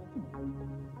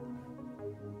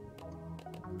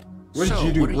 What did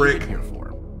you do, Brick? Here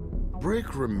for?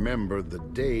 Brick remembered the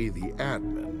day the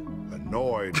admin,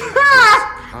 annoyed with his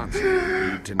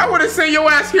constant need to know, I would have sent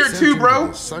your ass here sent too, him bro.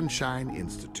 to the Sunshine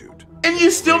Institute. And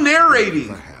you still narrating.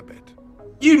 The habit.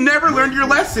 You never learned your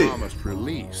lesson. Promised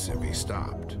release if he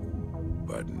stopped,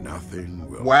 but nothing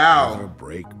will ever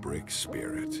break Brick's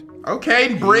spirit.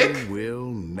 Okay, Brick. He will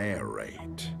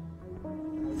narrate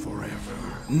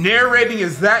forever. Narrating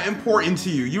is that important to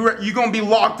you. You gonna be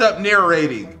locked up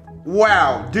narrating.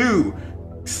 Wow, dude.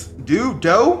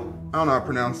 Doe? I don't know how to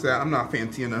pronounce that. I'm not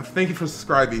fancy enough. Thank you for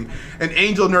subscribing. And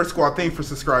Angel Nerd Squad, thank you for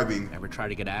subscribing. Ever try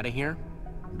to get out of here?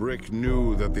 Brick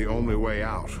knew that the only way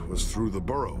out was through the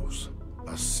burrows,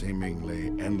 a seemingly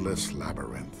endless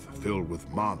labyrinth filled with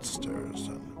monsters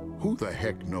and who the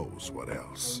heck knows what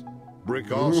else.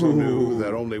 Brick also knew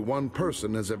that only one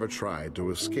person has ever tried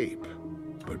to escape.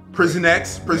 But Prison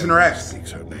X, Prisoner X.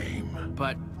 Speaks her name.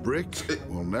 But Brick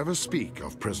will never speak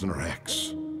of Prisoner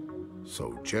X.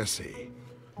 So Jesse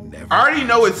never. I already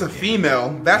know it's a female.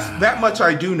 That much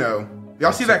I do know.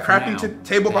 Y'all see that crafting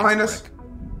table behind us?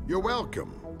 You're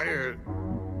welcome.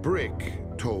 Brick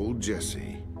told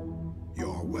Jesse,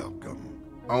 "You're welcome."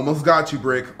 Almost got you,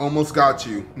 Brick. Almost got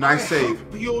you. Nice save.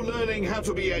 Hope you're learning how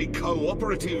to be a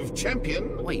cooperative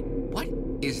champion. Wait, what?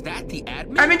 Is that the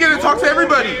admin? I didn't get to talk to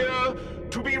everybody. Here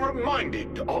to be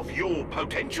reminded of your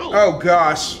potential. Oh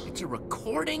gosh. It's a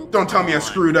recording? Don't tell me I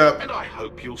screwed up. And I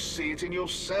hope you'll see it in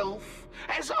yourself,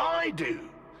 as I do.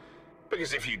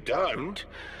 Because if you don't,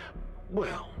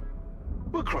 well,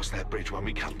 we'll cross that bridge when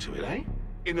we come to it, eh?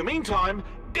 In the meantime,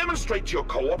 demonstrate your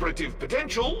cooperative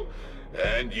potential,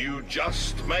 and you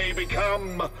just may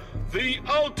become the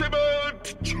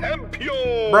ultimate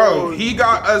champion! Bro, he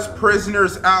got us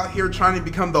prisoners out here trying to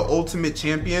become the ultimate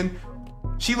champion.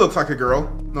 She looks like a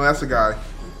girl. No, that's a guy.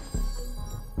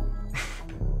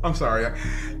 I'm sorry.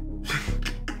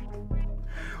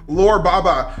 Lord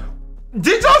Baba.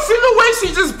 Did y'all see the way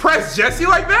she just pressed Jesse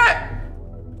like that?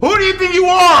 Who do you think you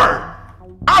are?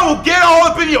 I will get all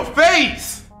up in your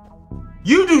face.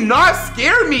 You do not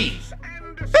scare me.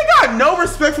 They got no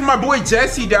respect for my boy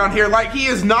Jesse down here. Like, he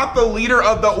is not the leader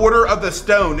of the Order of the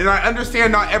Stone. And I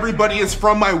understand not everybody is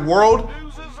from my world.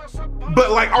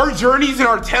 But like, our journeys and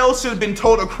our tales should have been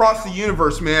told across the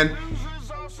universe, man.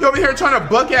 You over here trying to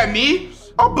buck at me?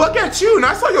 I'll buck at you. And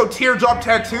I saw your teardrop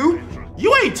tattoo.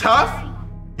 You ain't tough.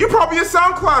 You're probably a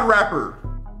SoundCloud rapper.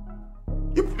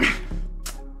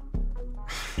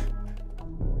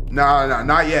 Nah,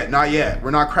 not yet, not yet.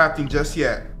 We're not crafting just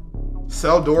yet.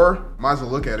 Cell door, might as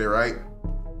well look at it, right?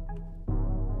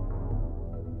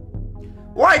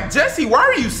 Like, Jesse, why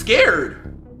are you scared?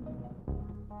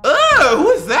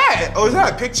 Who is that? Oh, is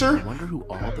that a picture? I wonder who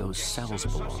all those cells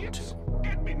belong to.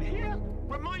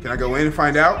 Can I go in and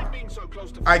find out?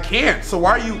 I can't. So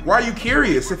why are you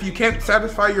curious if you can't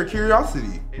satisfy your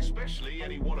curiosity? Is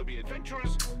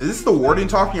this the warden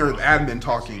talking or the admin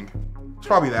talking? It's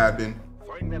probably the admin.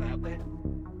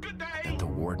 That the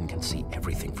warden can see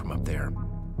everything from up there.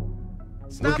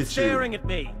 Look at staring at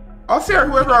me. I'll stare at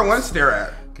whoever I want to stare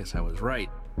at. Guess I was right.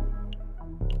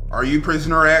 Are you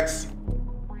Prisoner X?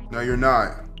 No, you're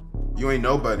not. You ain't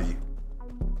nobody.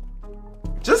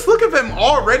 Just look at them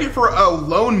all ready for a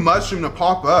lone mushroom to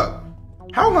pop up.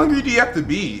 How hungry do you have to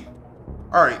be?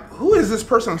 All right, who is this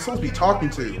person I'm supposed to be talking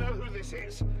to? You know who this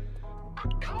is?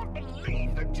 I can't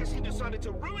believe that Jesse decided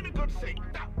to ruin a good thing.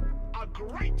 A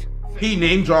great thing. He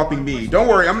name dropping me. Don't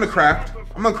worry, I'm gonna craft.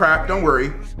 Don't worry.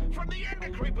 From the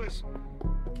Ender Creepers.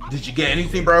 Did you get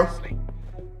anything, bro?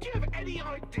 Do you have any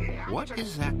idea? What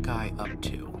is that guy up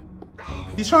to?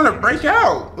 He's trying to break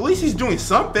out. At least he's doing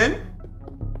something.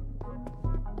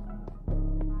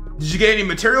 Did you get any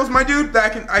materials, my dude?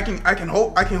 That I can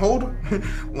hold.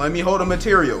 Let me hold a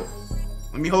material.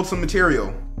 Let me hold some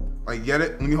material. Like, get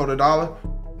it? Let me hold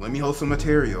 $1. Let me hold some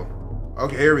material.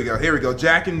 Okay, here we go.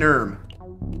 Jack and Nerm.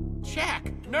 Jack,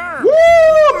 Nerm.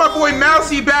 Woo! My boy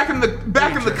Mousy back in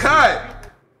the cut.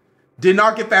 Did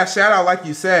not get that shout out like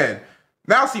you said.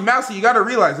 Mousy, you gotta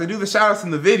realize I do the shout outs in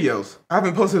the videos. I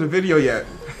haven't posted a video yet.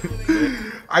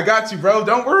 I got you, bro.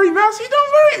 Don't worry, Mousy.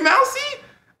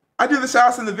 I do the shout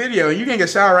outs in the video, and you can get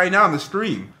a shout out right now on the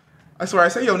stream. I swear, I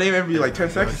say your name every like 10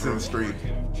 seconds in the stream.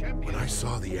 When I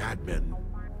saw the admin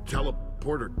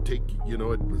teleporter take, it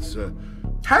was,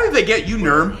 How did they get you,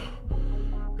 Nerm?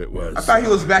 It was... I thought he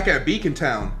was back at Beacon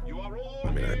Town.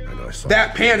 I mean, I know I saw...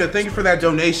 That panda, thank you for that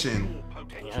donation.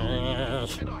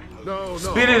 No.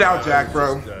 Spit it out, Jack,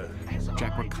 bro.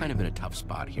 Jack, we're kind of in a tough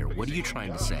spot here. What are you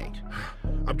trying to say?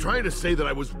 I'm trying to say that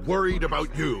I was worried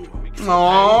about you.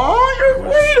 Aww, you're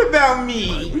worried about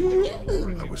me.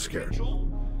 I was scared.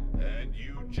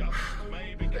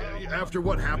 After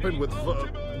what happened with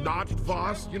not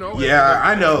Voss, Yeah,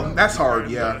 I know. That's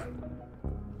hard, yeah.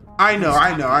 I know.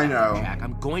 Jack,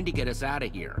 I'm going to get us out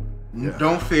of here. Yeah.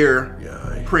 Don't fear.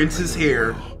 Yeah, Prince is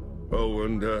here. Oh,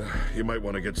 and you might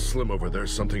want to get Slim over there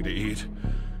something to eat.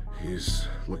 He's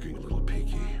looking a little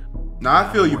peaky. Nah,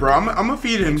 I feel you, bro. I'm gonna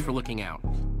feed him. Thanks for looking out.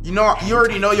 You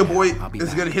already know your boy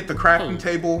is gonna hit the crafting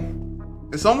table.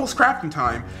 It's almost crafting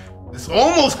time.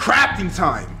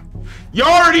 You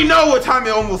already know what time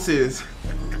it almost is.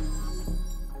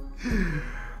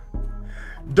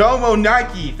 Domo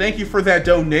Nike, thank you for that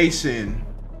donation.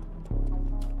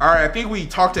 All right, I think we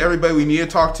talked to everybody we need to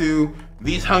talk to.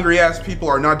 These hungry ass people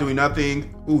are not doing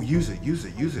nothing. Ooh, use it.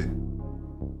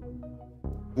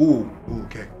 Ooh,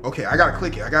 okay, I gotta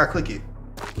click it.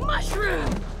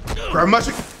 Mushroom! Grab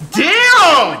mushroom. Damn!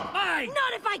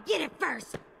 Not if I get it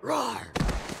first! Roar!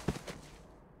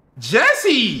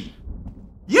 Jesse!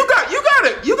 You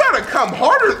gotta come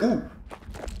harder. Ooh.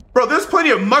 Bro, there's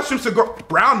plenty of mushrooms to grow.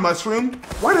 Brown mushroom?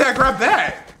 Why did I grab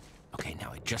that? Okay,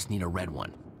 now I just need a red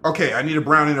one. Okay, I need a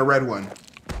brown and a red one.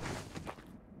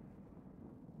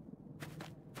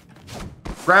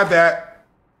 Grab that.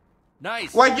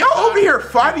 Nice. Like, y'all over here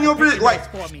fighting over it,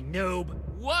 like... for me, noob.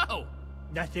 Whoa!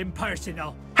 Nothing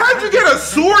personal. How'd you get a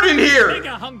sword in here?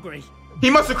 Mega hungry.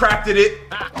 He must have crafted it.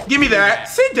 Give me that.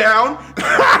 Sit down.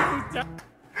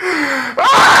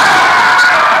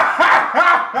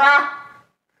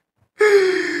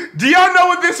 Do y'all know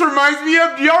what this reminds me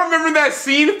of? Do y'all remember that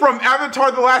scene from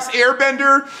Avatar: The Last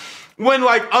Airbender when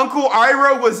like Uncle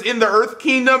Iroh was in the Earth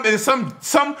Kingdom and some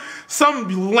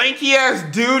lanky ass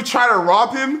dude tried to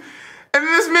rob him? And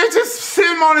this man just sit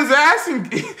him on his ass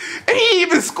and he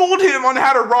even schooled him on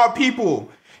how to rob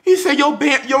people. He said your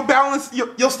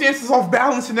stance is off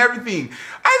balance and everything.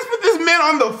 I just put this man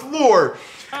on the floor,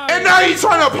 and now he's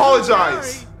trying to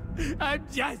apologize. I'm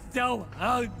just so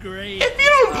hungry. If you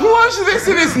don't plunge this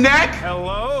in his neck.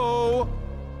 Hello?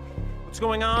 What's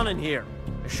going on in here?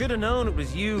 I should have known it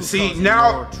was you. See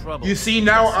now, you see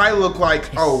now I look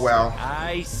like, oh well.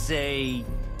 I say.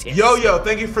 Yo,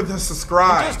 thank you for the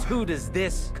subscribe. And just who does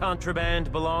this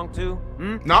contraband belong to?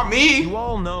 Not me. You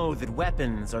all know that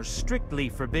weapons are strictly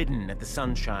forbidden at the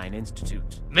Sunshine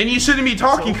Institute. Then you shouldn't be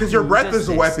talking because your breath is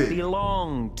a weapon.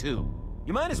 Belong to?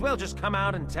 You might as well just come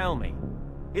out and tell me.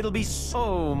 It'll be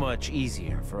so much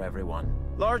easier for everyone.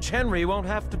 Large Henry won't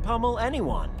have to pummel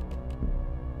anyone.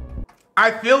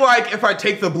 I feel like if I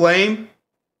take the blame,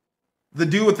 the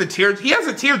dude with the tear, he has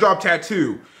a teardrop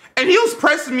tattoo, and he was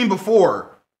pressing me before.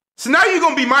 So now you're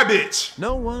gonna be my bitch.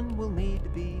 No one will need to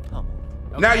be pummeled.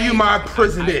 Okay. Now you my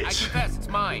prison bitch. I confess, it's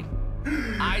mine.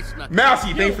 I snuck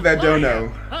Mousy, thanks for that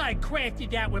dono. I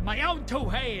crafted that with my own 2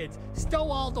 hands.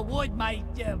 Stole all the wood, my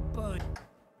bud.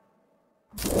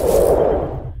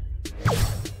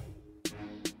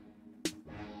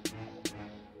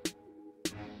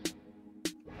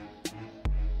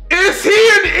 Is he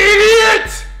an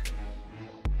idiot?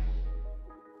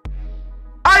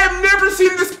 I have never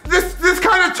seen this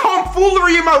kind of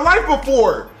tomfoolery in my life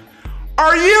before.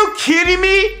 Are you kidding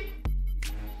me?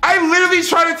 I literally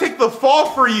tried to take the fall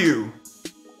for you.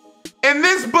 And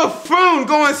this buffoon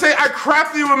go and say I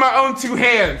crafted it with my own 2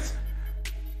 hands.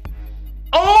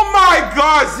 Oh my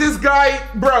gosh, this guy,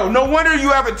 bro, no wonder you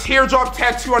have a teardrop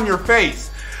tattoo on your face.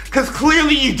 Because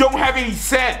clearly you don't have any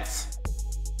sense.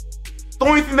 The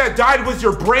only thing that died was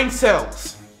your brain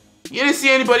cells. You didn't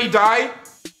see anybody die?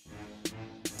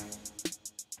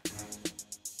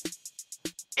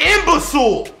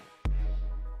 Imbecile!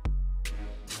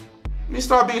 Let me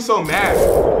stop being so mad.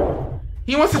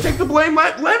 He wants to take the blame,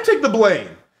 let him take the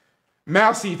blame.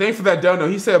 Mousy, thanks for that dono.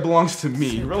 He said it belongs to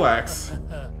me. Relax.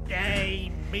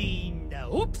 I mean,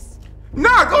 oops.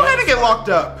 Nah, go ahead and get locked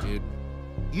up. Dude,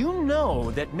 you know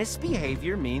that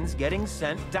misbehavior means getting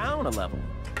sent down a level.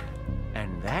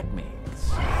 And that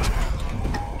means...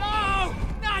 No!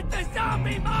 Not the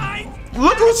zombie mines!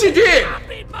 Look what you did!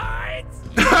 Zombie mines!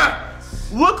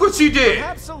 Look what you did!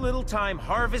 Perhaps a little time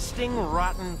harvesting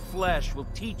rotten flesh will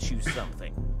teach you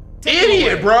something.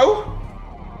 Idiot, bro!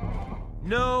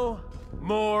 No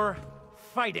more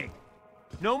fighting.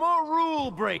 No more rule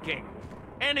breaking.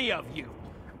 Any of you.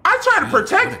 I try to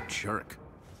protect. What a jerk.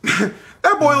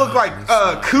 That boy looked like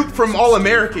Coop from All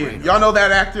American. Y'all know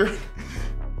that actor?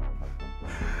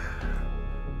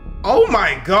 Oh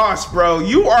my gosh, bro.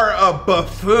 You are a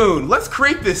buffoon. Let's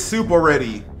create this soup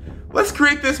already. Let's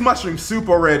create this mushroom soup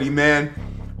already, man.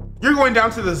 You're going down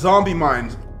to the zombie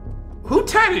mines. Who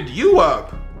tatted you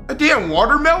up? A damn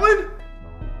watermelon?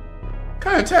 What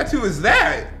kind of tattoo is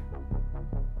that?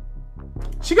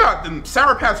 She got them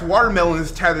Sour Patch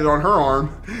watermelons tatted on her arm.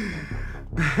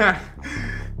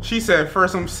 She said,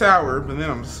 first I'm sour, but then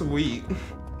I'm sweet.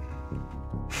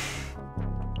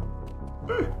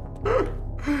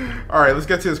 Alright, let's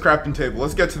get to this crafting table.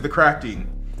 Let's get to the crafting.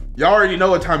 Y'all already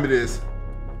know what time it is.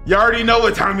 You already know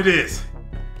what time it is.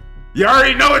 You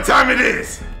already know what time it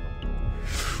is.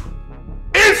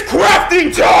 It's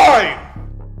crafting time!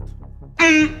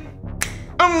 Hey!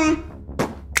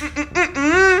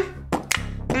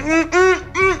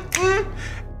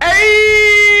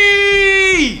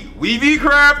 We be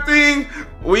crafting.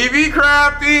 We be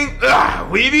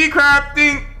crafting. We be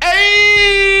crafting.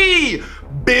 Hey!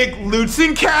 Big loots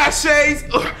and caches.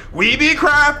 We be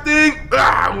crafting.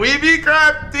 We be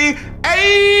crafting.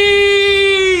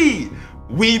 Hey!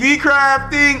 We be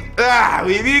crafting.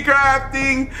 We be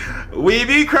crafting. We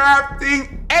be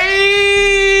crafting.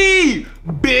 Hey!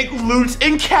 Big loots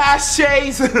and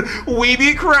caches. We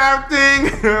be crafting.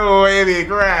 We be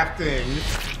crafting.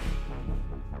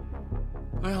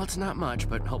 Well, it's not much,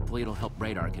 but hopefully it'll help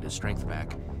Radar get his strength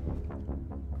back.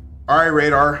 Alright,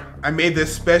 Radar. I made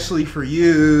this specially for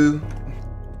you.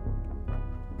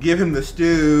 Give him the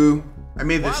stew. I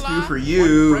made this stew for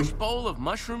you. One fresh bowl of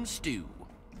mushroom stew.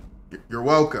 You're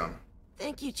welcome.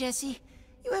 Thank you, Jesse.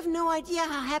 You have no idea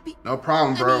how happy... No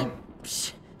problem, bro. I mean,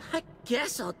 I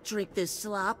guess I'll drink this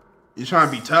slop. You trying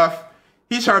to be tough?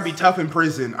 He's trying to be tough in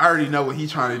prison. I already know what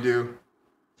he's trying to do.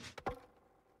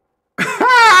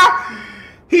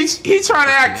 He's trying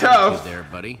to act tough. There,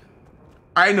 buddy.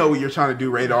 I know what you're trying to do,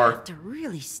 Radar. I have to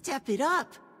really step it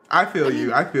up. I feel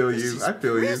you. I feel you. I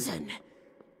feel you.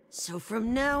 So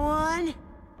from now on,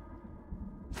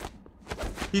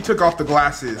 he took off the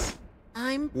glasses.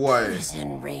 I'm what?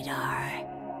 Prison Radar.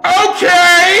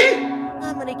 Okay.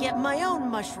 I'm gonna get my own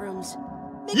mushrooms.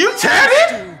 anything You else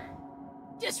tatted?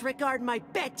 do. Disregard my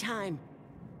bedtime.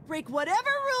 Break whatever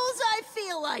rules I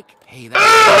feel like. Hey,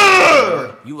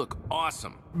 that's you look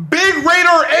awesome. Big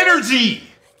radar energy.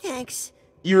 Thanks.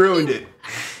 You ruined it.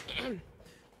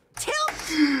 Tilt.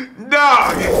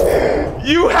 Dog,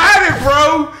 you had it,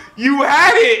 bro. You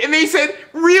had it. And they said,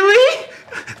 really?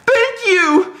 Thank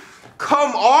you.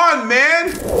 Come on, man.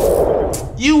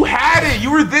 You had it.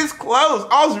 You were this close.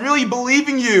 I was really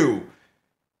believing you.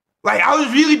 Like, I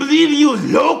was really believing you was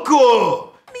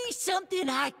local. Me something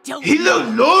I don't He know.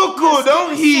 looks local,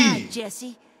 don't he? Aside,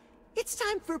 Jesse. It's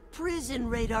time for Prison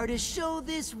Radar to show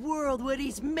this world what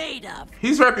he's made of.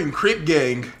 He's repping Crip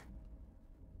Gang.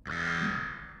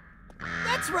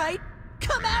 That's right.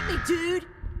 Come at me, dude.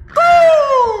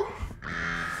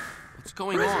 What's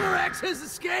going Prisoner on? X has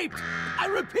escaped. I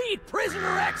repeat,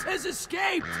 Prisoner X has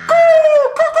escaped.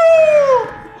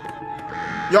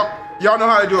 Y'all know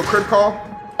how to do a Crip call?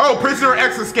 Oh, Prisoner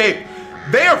X escaped.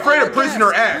 They afraid of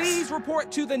Prisoner X. Please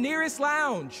report to the nearest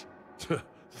lounge.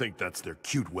 Think that's their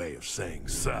cute way of saying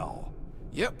cell.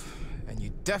 Yep, and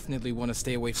you definitely want to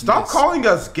stay away from Stop this. calling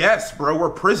us guests, bro. We're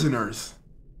prisoners.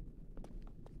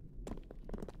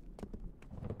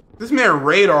 This man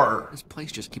Radar. This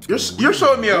place just keeps You're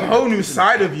showing me a whole new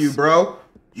side of you, bro.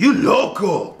 You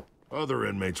local. Other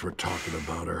inmates were talking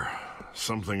about her.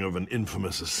 Something of an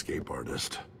infamous escape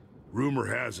artist. Rumor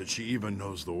has it she even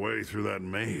knows the way through that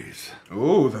maze.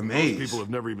 Ooh, the maze. Most people have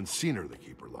never even seen her. They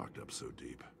keep her locked up so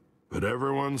deep. But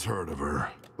everyone's heard of her.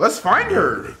 Let's find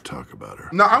her. They talk about her.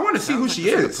 No, I want to see who Sounds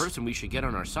she like the is. sort of person we should get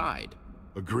on our side.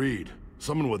 Agreed.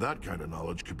 Someone with that kind of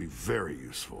knowledge could be very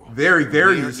useful. Very,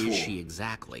 very Where useful. is she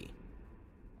exactly?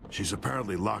 She's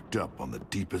apparently locked up on the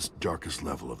deepest, darkest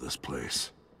level of this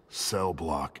place. Cell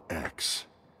Block X.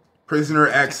 Prisoner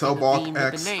X, Cell Block Theme with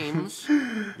X. the names.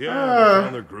 Yeah, they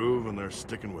found their groove and they're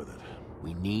sticking with it.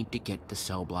 We need to get to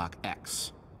Cell Block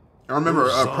X. I remember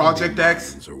Zombie Project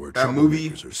X, mines are where that movie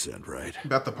troublemakers are sent, right?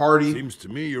 about the party. Seems to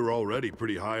me you're already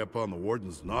pretty high up on the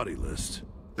warden's naughty list.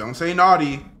 Don't say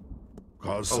naughty.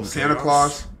 Cause Oh, some Santa chaos?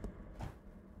 Claus.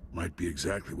 Might be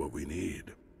exactly what we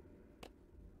need.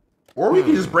 Or we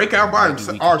can just break out by Maybe we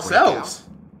can ourselves.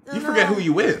 break You out. forget who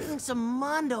you with. Feeling some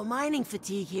Mondo mining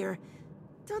fatigue here.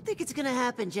 Don't think it's gonna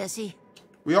happen, Jesse.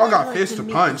 We all got I'd like fists to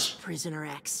meet punch. this Prisoner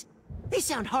X. They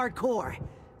sound hardcore.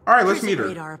 All right, let's Prison meet her.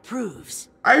 Radar approves.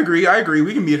 I agree.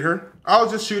 We can meet her. I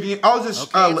was just shooting. I was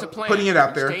just Okay, it's a plan. putting it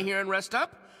out You there. Stay here and rest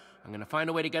up. I'm gonna find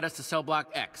a way to get us to Cell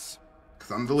Block X.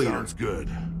 Because I'm the leader. Sounds good.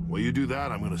 While you do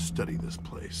that, I'm gonna study this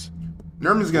place.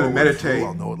 Nerm's gonna Forward meditate. through,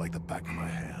 I'll know it like the back of my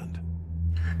hand.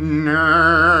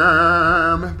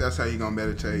 Nerm. That's how you gonna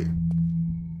meditate.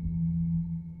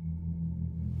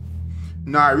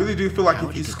 Nah, I really do feel like How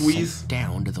if to you get squeeze, sent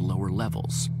down to the lower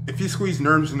levels. if you squeeze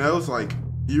Nerm's nose, like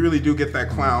you really do get that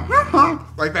clown,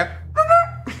 like that.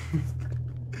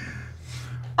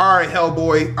 All right,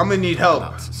 Hellboy, I'm gonna need help.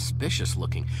 About suspicious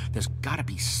looking. There's gotta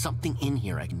be something in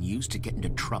here I can use to get into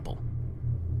trouble.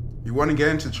 You want to get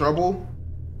into trouble?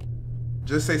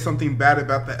 Just say something bad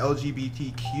about the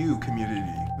LGBTQ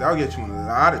community. That'll get you in a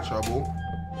lot of trouble.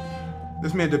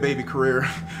 This man, the baby career.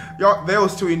 Y'all, they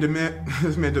was tweeting to me,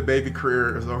 this man, the baby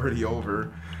career is already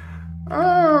over.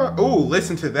 Oh,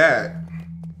 listen to that.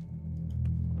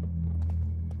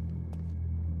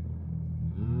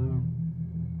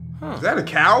 Is that a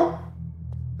cow?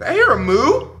 Did I hear a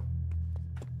moo?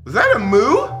 Was that a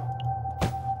moo?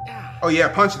 Oh yeah,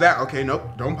 punch that. Okay, nope,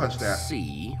 don't punch that.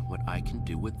 See what I can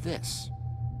do with this.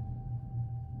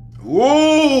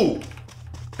 Whoa!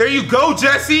 There you go,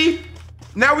 Jesse.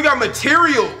 Now we got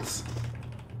materials.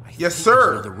 Yes, There's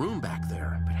sir. another room back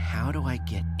there, but how do I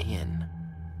get in?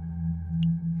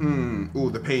 Ooh,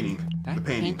 the painting. That The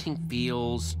painting. painting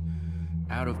feels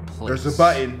out of place. There's a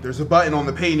button. There's a button on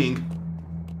the painting.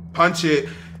 Punch it.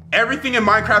 Everything in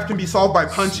Minecraft can be solved by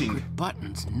punching. Secret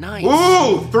buttons, nice.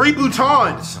 Ooh, 3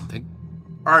 boutons. Something.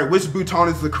 All right, which bouton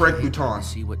is the correct bouton?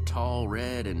 See what tall,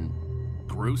 red, and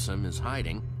gruesome is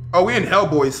hiding. Oh, we in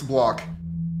Hellboy's block.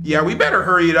 Yeah, we better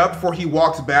hurry it up before he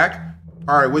walks back.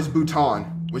 All right, which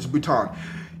bouton? Which bouton?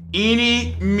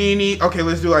 Eeny, meeny. Okay,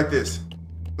 let's do it like this.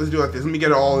 Let's do it like this. Let me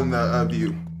get it all in the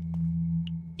view.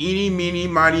 Eeny, meeny,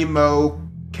 miny, mo,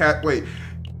 cat. Wait.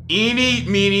 Eeny,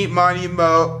 meeny, miny,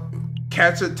 mo,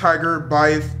 catch a tiger by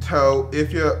its toe.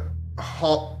 If you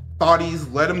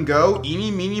thoughties, let him go.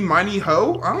 Eeny, meeny, miny,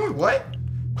 ho. I don't know what.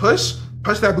 Push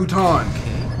that bouton.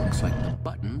 Okay, looks like the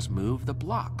buttons move the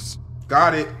blocks.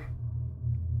 Got it.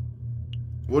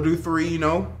 We'll do 3, you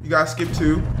know. You gotta skip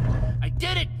 2. I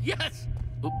did it! Yes!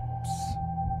 Oops.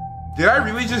 Did I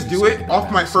really just do it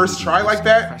off my first try like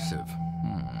that? Impressive.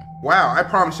 Wow, I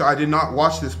promise you I did not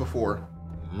watch this before.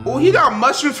 Oh, he got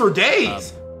mushrooms for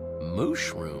days.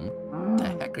 Mushroom? What the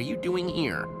heck are you doing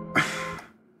here?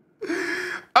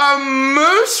 A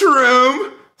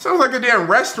mushroom? Sounds like a damn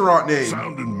restaurant name.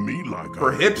 Sounded me like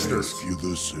for I hipsters. ask you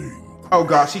the same. Oh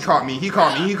gosh, he caught me. He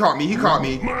caught me. He caught me. He caught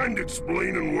me. Mind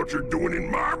explaining what you're doing in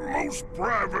my most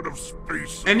private of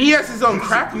spaces? And he has his own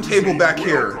crafting table back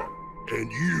here.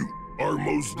 And you are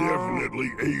most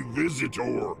definitely a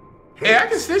visitor. Hey, I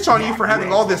can snitch on you for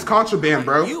having all this contraband,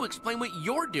 bro. You explain what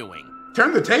you're doing.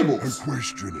 Turn the tables. I'm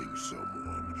questioning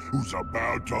someone who's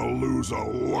about to lose a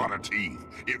lot of teeth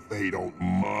if they don't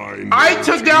mind. I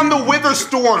took down the Wither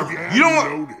Storm. If You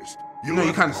don't noticed. No,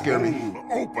 you kind of scared me.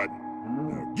 Open.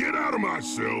 Now get out of my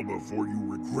cell before you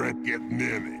regret getting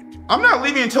in it. I'm not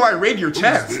leaving until I raid your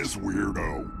chest. Who's this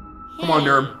weirdo? Come on,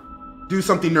 Nerm. Do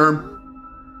something, Nerm.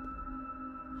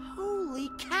 Holy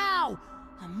cow!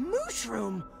 A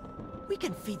mushroom! We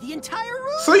can feed the entire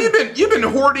room! So you've been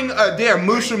hoarding a damn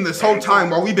mushroom this whole time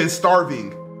while we've been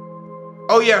starving.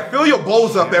 Oh yeah, fill your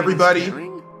bowls up, everybody.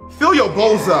 Fill your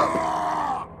bowls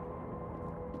up.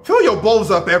 Fill your bowls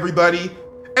up, everybody.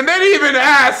 And then even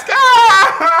ask.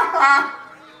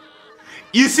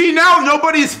 You see, now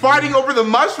nobody's fighting over the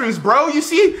mushrooms, bro. You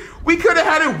see, we could have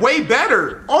had it way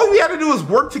better. All we had to do was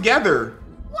work together.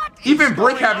 What? Even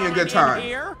Brick having a good time.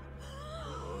 Here?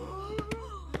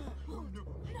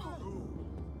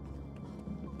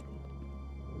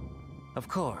 Of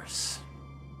course.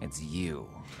 It's you.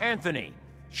 Anthony,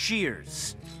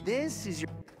 Shears. This is your...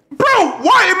 Bro,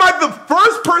 why am I the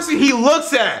first person he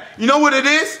looks at? You know what it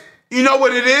is? You know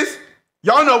what it is?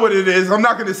 Y'all know what it is. I'm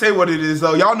not gonna say what it is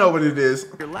though. Y'all know what it is.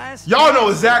 Y'all know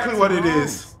exactly what it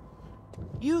is.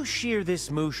 You shear this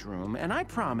mushroom, and I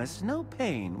promise no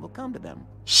pain will come to them.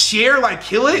 Shear, like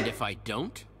kill it? And if I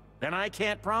don't? Then I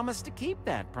can't promise to keep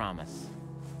that promise.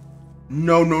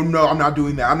 No, no, no. I'm not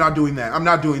doing that. I'm not doing that. I'm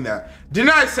not doing that.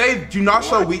 Didn't I say do not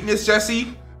show weakness,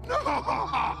 Jesse?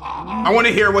 I want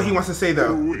to hear what he wants to say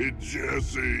though. Do it,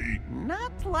 Jesse.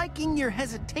 Not liking your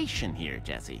hesitation here,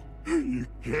 Jesse. You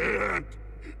can't.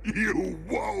 You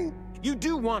won't. You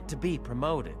do want to be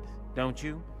promoted, don't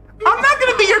you? I'm not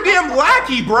gonna be your damn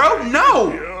lackey, bro.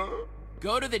 No.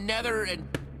 Go to the Nether and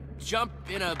jump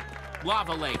in a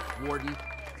lava lake, Warden.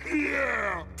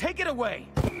 Yeah. Take it away.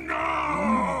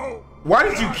 No. Why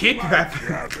did you kick that?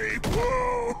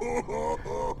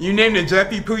 You named it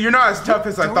Jeffy Poo. You're not as tough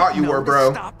as I thought you were,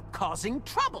 bro. Stop causing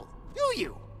trouble, do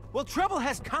you? Well, trouble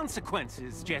has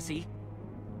consequences, Jesse.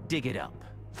 Dig it up.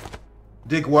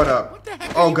 Dig what up? What the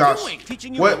heck Oh are you gosh. doing?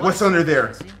 Teaching you What's under there?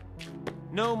 Jesse.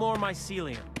 No more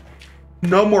mycelium.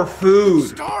 No more food.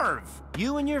 Starve.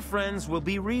 You and your friends will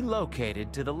be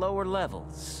relocated to the lower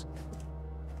levels.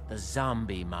 The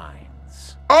zombie mines.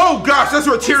 Oh gosh, that's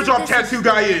where Teardrop Tattoo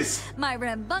guy is. My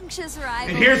rambunctious rival.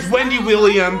 And here's is Wendy now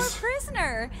Williams. our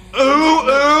prisoner. Ooh,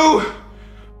 ooh.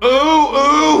 Ooh,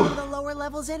 ooh. The lower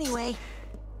levels anyway.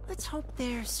 Let's hope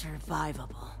they're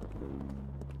survivable.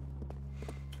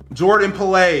 Jordan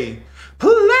Play.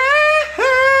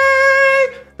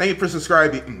 Thank you for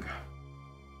subscribing.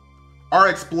 Our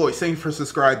Exploits, thank you for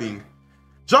subscribing.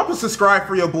 Drop a subscribe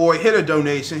for your boy, hit a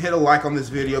donation, hit a like on this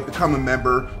video, become a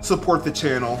member, support the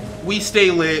channel. We stay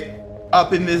lit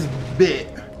up in this bit.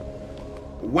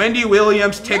 Wendy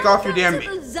Williams, take off your damn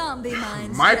zombie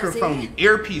mines, microphone,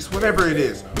 earpiece, whatever it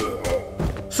is.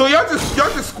 So y'all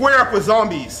just square up with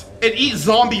zombies and eat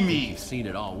zombie meat. Seen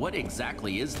it all. What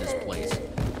exactly is this place?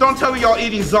 Don't tell me y'all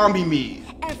eating zombie meat.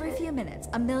 Every few minutes,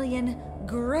 a million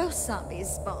gross zombies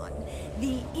spawn.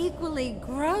 The equally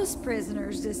gross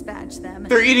prisoners dispatch them.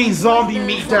 They're eating zombie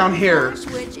meat down here.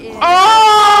 Which is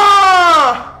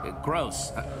Ah!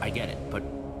 Gross. I get it, but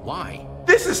why?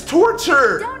 This is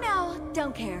torture. Don't know,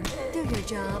 don't care. Do your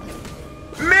job.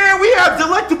 Man, we have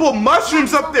delectable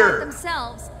mushrooms up there.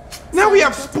 Themselves. Now we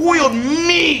have spoiled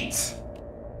meat.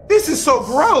 This is so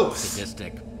gross.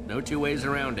 Sadistic. No two ways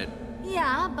around it.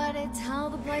 Yeah, but it's how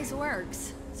the place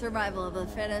works. Survival of the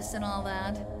fittest and all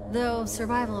that. Though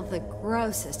survival of the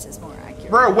grossest is more accurate.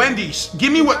 Bro, Wendy,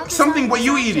 give me what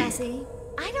you eating. Jesse,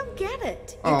 I don't get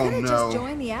it. You Oh, could have no. just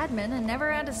joined the admin and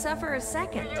never had to suffer a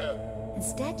second.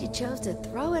 Instead, you chose to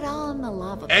throw it all in the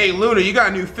lava. Hey, Luna, you got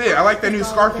a new fit. I like that new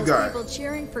scarf you got. People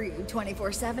cheering for you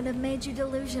 24/7 have made you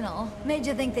delusional. Made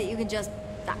you think that you could just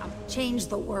change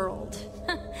the world.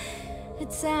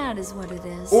 It's sad, is what it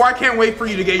is. Oh, I can't wait for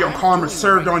you to get your karma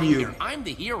served on you. I'm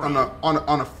the hero.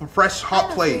 On a fresh hot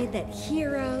I'm plate. afraid that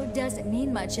hero doesn't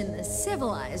mean much in the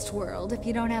civilized world if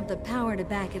you don't have the power to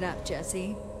back it up,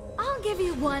 Jesse. I'll give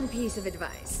you one piece of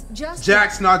advice. Just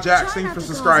Jax, not Jax. try Thank you not for to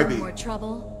cause subscribing. any more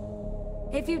trouble.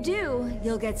 If you do,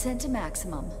 you'll get sent to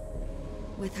maximum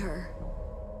with her.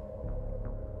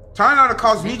 Try not to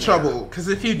cause me trouble, because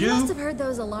if you You must do, have heard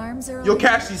those alarms earlier. you'll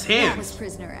catch these That hands. was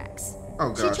Prisoner X. Oh,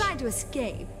 gosh. She tried to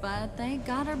escape, but they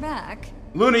got her back.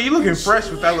 Luna, you looking fresh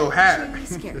with that little hat. She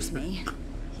scares me.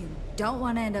 You don't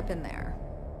want to end up in there.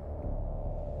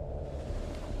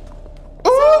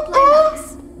 So play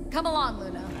nice. Come along,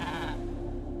 Luna.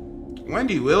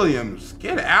 Wendy Williams,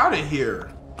 get out of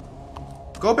here.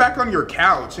 Go back on your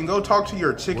couch and go talk to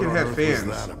your chicken head fans.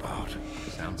 What's that about?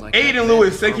 Sounds like Aiden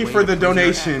Lewis, thank you for the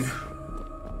donation.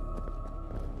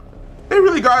 They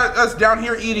really got us down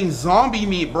here eating zombie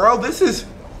meat, bro. This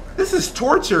is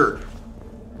torture.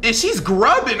 And she's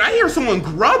grubbing. I hear someone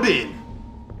grubbing.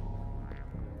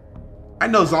 I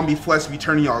know zombie flesh be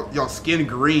turning y'all skin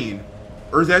green.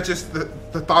 Or is that just the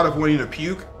thought of wanting to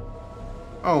puke?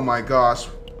 Oh my gosh.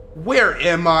 Where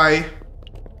am I?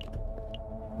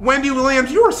 Wendy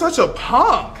Williams, you are such a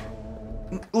punk.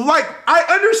 Like,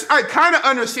 I kind of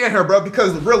understand her, bro,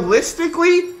 because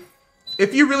realistically,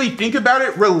 if you really think about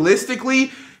it,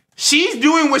 realistically, she's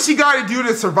doing what she got to do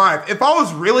to survive. If I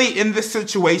was really in this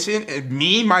situation, and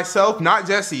me, myself, not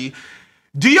Jesse,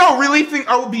 do y'all really think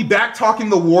I would be back talking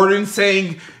to the warden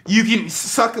saying, you can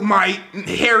suck my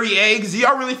hairy eggs? Do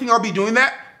y'all really think I'll be doing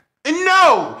that? And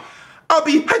no! I'll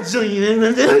be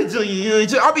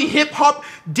hip hop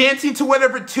dancing to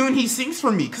whatever tune he sings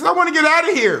for me because I want to get out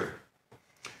of here.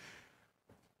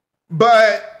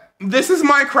 But this is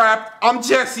Minecraft. I'm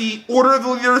Jesse, Order of the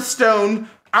Leader of Stone.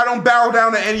 I don't bow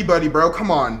down to anybody, bro.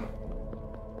 Come on.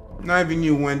 Not even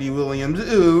you, Wendy Williams.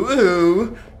 Ooh,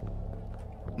 ooh.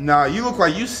 Nah, you look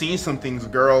like you've seen some things,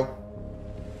 girl.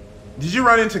 Did you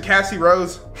run into Cassie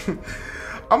Rose?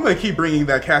 I'm gonna keep bringing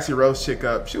that Cassie Rose chick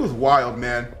up. She was wild,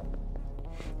 man.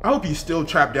 I hope you still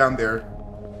trapped down there.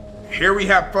 Here we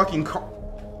have fucking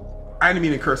I didn't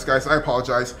mean to curse, guys. I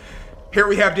apologize. Here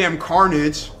we have damn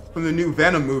Carnage from the new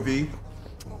Venom movie.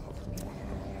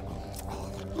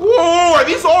 Whoa, are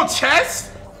these all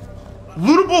chests?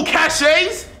 Lootable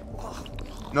caches?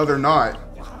 No, they're not.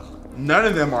 None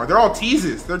of them are. They're all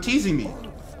teases. They're teasing me.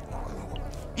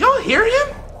 Y'all hear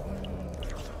him?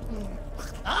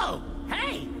 Oh,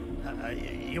 hey.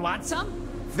 You want some?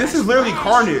 This is literally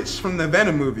Carnage from the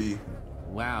Venom movie.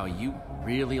 Wow, you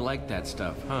really like that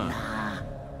stuff, huh? Nah.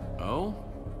 Oh?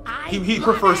 He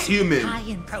prefers human. High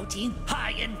in protein,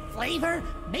 high in flavor,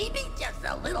 maybe just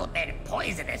a little bit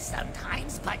poisonous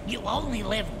sometimes, but you only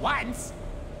live once.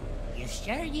 You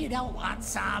sure you don't want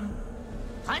some?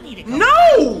 Honey to go.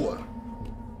 No!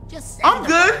 Just say I'm the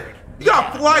good. word. You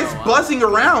got flies buzzing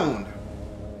around.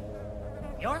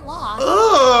 You're lost.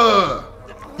 Ugh.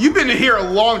 You've been in here a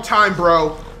long time,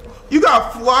 bro. You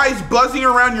got flies buzzing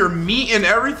around your meat and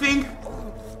everything?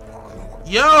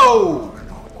 Yo!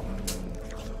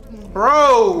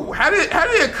 Bro, how did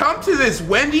it come to this,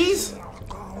 Wendy's?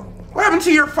 What happened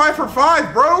to your 5 for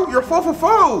 5, bro? Your 4 for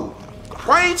 4.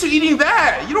 Why ain't you eating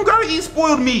that? You don't gotta eat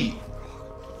spoiled meat.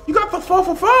 You got the 4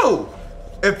 for 4.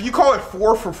 If you call it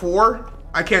 4 for 4,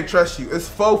 I can't trust you. It's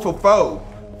 4 for 4.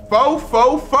 4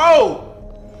 for 4.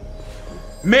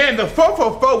 Man, the 4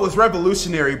 for 4 was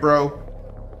revolutionary, bro.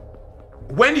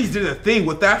 Wendy's did a thing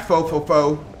with that 4 for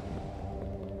 4.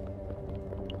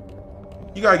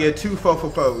 You gotta get 2 4 for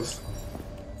 4s.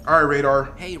 Alright,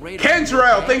 Radar. Hey, Radar.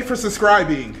 Kendrell, thanks for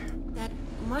subscribing. That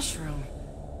mushroom.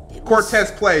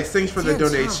 Cortez Plays, thanks for the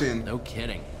intense, donation. No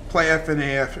kidding. Play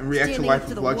FNAF and react to Standing Life up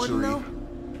to of the Luxury. warden,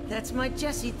 though? That's my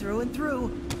Jesse through and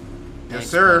through. Yes, Thanks,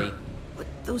 sir. buddy. But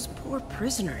those poor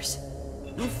prisoners.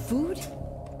 No food?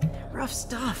 Rough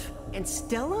stuff. And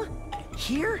Stella?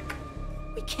 Here?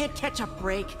 We can't catch a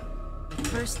break. But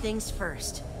first things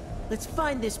first. Let's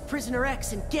find this Prisoner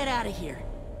X and get out of here.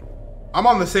 I'm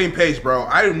on the same page, bro.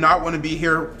 I do not want to be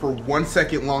here for 1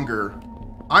 second longer.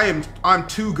 I'm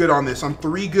 2 good on this. I'm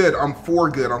 3 good. I'm 4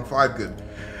 good. I'm 5 good.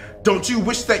 Don't you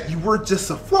wish that you were just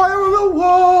a fly on the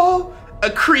wall? A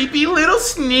creepy little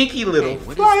sneaky little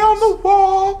fly on the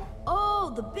wall.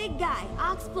 Oh, the big guy,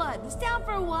 Oxblood, was down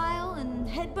for a while and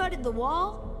headbutted the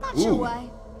wall. Not sure why,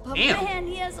 but Damn. man,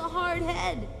 he has a hard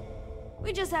head.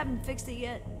 We just haven't fixed it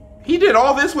yet. He did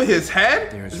all this with his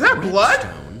head? There's Is that blood?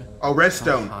 redstone Oh,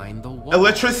 redstone. behind the wall.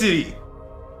 Electricity.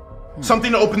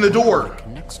 Something to open the door.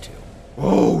 Connects to.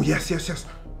 Oh, yes, yes, yes.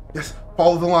 Yes,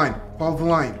 follow the line. Follow the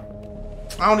line.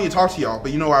 I don't need to talk to y'all,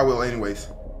 but you know I will anyways.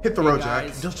 Hit the road, Jack.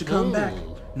 guys. Don't you come back.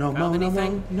 No, Found no,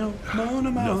 anything? no, no, no,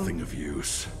 no. Nothing of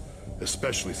use.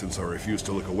 Especially since I refuse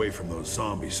to look away from those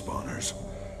zombie spawners.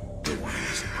 They want any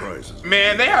surprises.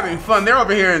 Man, they having fun. They're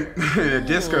over here in a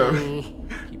disco.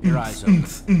 Keep your eyes open.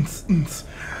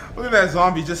 Look at that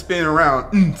zombie just spinning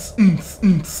around.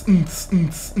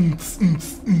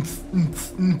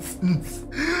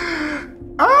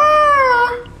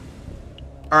 Ah!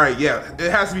 Alright, yeah.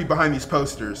 It has to be behind these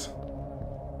posters.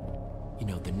 You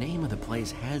know, the name of the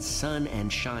place has sun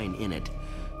and shine in it.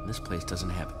 And this place doesn't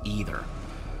have either.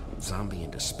 Zombie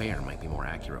and despair might be more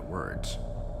accurate words.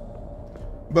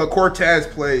 But Cortez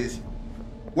plays.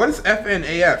 What is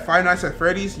FNAF? Five Nights at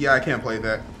Freddy's? Yeah, I can't play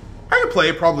that. I can play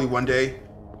it probably one day.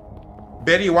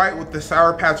 Betty White with the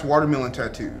Sour Patch watermelon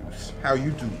tattoos. How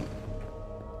you doing?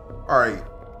 Alright.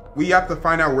 We have to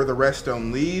find out where the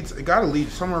redstone leads. It gotta lead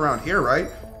somewhere around here, right?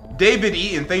 David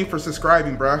Eaton, thank you for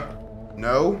subscribing, bruh.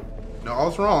 No. No, I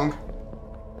was wrong.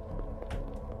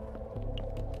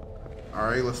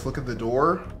 Alright, let's look at the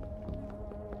door.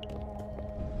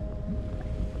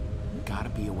 Gotta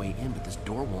be a way in, but this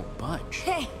door won't budge.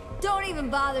 Hey, don't even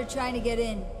bother trying to get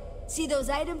in. See those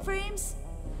item frames?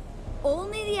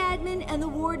 Only the admin and the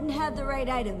warden have the right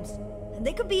items. And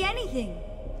they could be anything.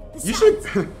 Besides, you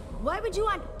should... why would you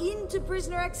want into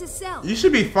Prisoner X's cell? You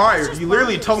should be fired. You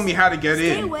literally told me how to get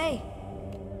in. Stay away.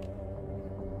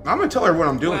 I'm gonna tell her what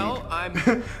I'm doing. Well, I'm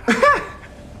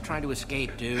trying to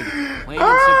escape, dude. Plain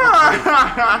and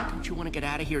simple. Don't you want to get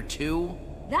out of here too?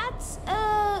 That's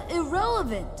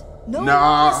irrelevant. No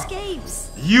nah. one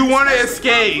escapes. You want to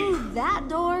escape? That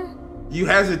door. You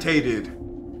hesitated.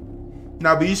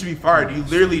 Nah, but you should be fired. You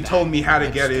literally told me how to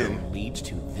get in. Leads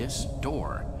to this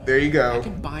door. There you go. I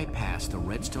can bypass the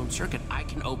redstone circuit. I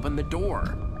can open the door.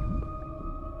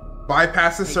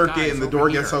 Bypass the circuit guys, and the door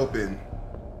gets open.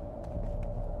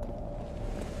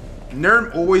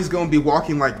 Nerd always gonna be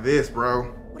walking like this, bro.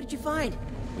 What did you find?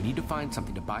 We need to find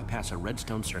something to bypass a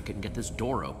redstone circuit and get this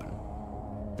door open.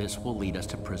 This will lead us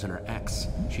to Prisoner X.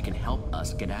 She can help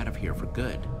us get out of here for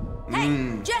good.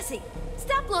 Hey, Jesse,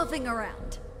 stop loafing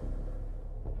around.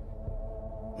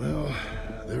 Well,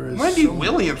 there is Wendy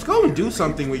Williams, go and do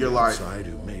something with your life. Outside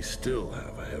who may still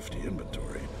have a hefty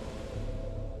inventory.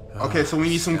 Okay, so we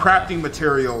need some crafting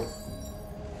material.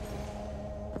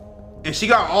 And she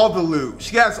got all the loot.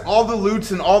 She has all the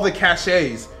loots and all the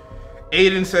caches.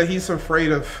 Aiden said he's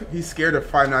scared of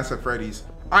Five Nights at Freddy's.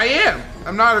 I am.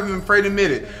 I'm not even afraid to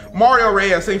admit it. Mario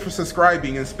Reyes, thank you for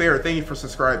subscribing. And Spare, thank you for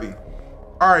subscribing.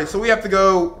 Alright, so we have to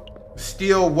go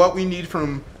steal what we need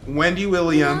from Wendy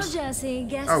Williams. No, Jesse,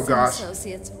 guests oh gosh. and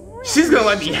associates really She's gonna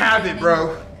let me have it,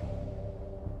 bro.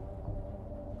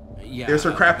 Yeah, there's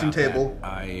her crafting table.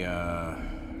 I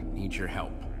need your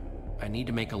help. I need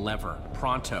to make a lever.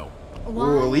 Pronto. Why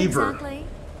Ooh, a lever. exactly?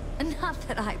 Not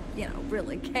that I,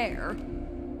 really care.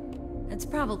 It's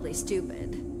probably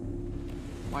stupid.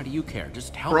 Why do you care?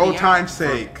 Just help For me old out. time's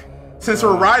sake. Since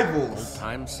we're rivals. Old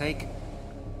time's sake?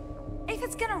 If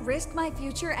it's gonna risk my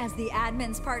future as the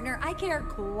admin's partner, I care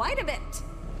quite a bit.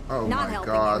 Oh not my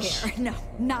helping gosh. you here. No,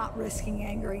 not risking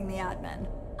angering the admin.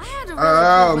 I had to really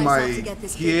Oh prove myself my to get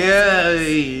this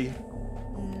kid.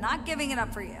 Not giving it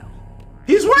up for you.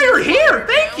 He's why you're here.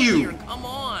 Thank you. Come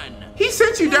on. He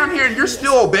sent you down here and you're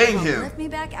still obeying him. Let me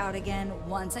back out again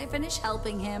once I finish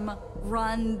helping him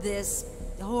run this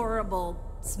horrible,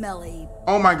 smelly.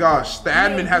 Oh my gosh, the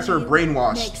admin has her Make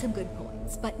brainwashed. some good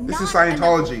points, but This not is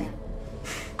Scientology. enough of them.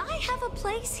 I have a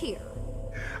place here.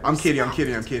 I'm kidding, I'm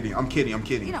kidding, I'm kidding, I'm kidding, I'm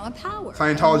kidding. A power.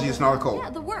 Scientology is not a cult. Yeah,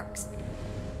 the works.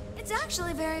 It's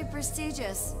actually very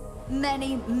prestigious.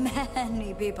 Many,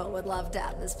 many people would love to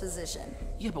have this position.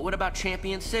 Yeah, but what about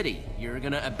Champion City? You're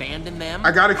gonna abandon them?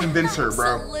 I gotta convince her,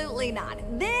 bro. Absolutely not.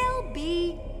 They'll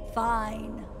be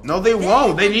fine. No, they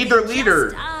won't. They need their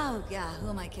leader. Oh, yeah, who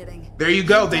am I kidding? There you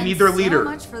go. I've They done need their leader.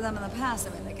 So much for them in the past. I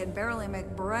mean, they can barely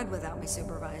make bread without me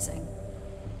supervising.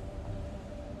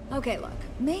 Okay, look.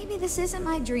 Maybe this isn't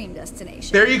my dream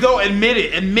destination. There you go. Admit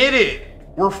it. Admit it.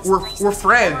 We're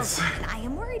friends. And I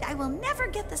am worried I will never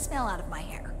get the smell out of my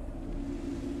hair.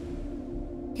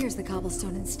 Here's the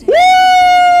cobblestone instead.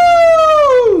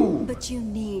 Woo! But you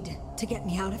need to get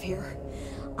me out of here.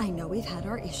 I know we've had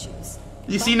our issues.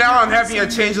 You see, now I'm having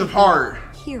a change of heart.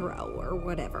 Hero or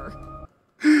whatever.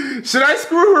 Should I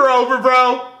screw her over,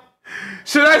 bro?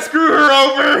 Should I screw her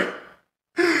over?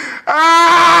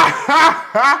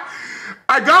 Ah!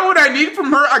 I got what I need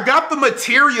from her. I got the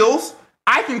materials.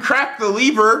 I can craft the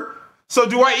lever. So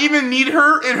do I even need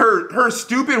her and her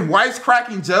stupid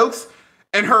wisecracking jokes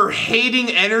and her hating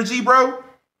energy, bro?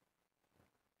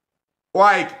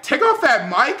 Like, take off that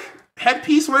mic,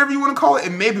 headpiece, whatever you want to call it,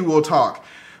 and maybe we'll talk.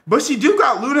 But she do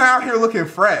got Luna out here looking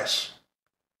fresh.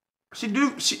 She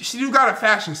do got a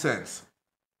fashion sense.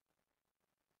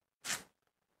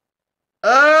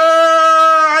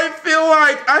 I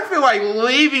feel like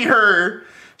leaving her.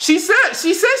 She said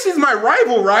she's my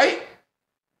rival, right?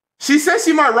 She says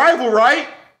she's my rival, right?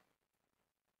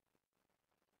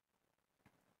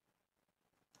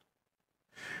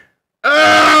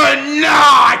 No,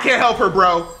 I can't help her,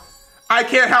 bro. I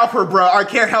can't help her, bro. I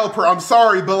can't help her. I'm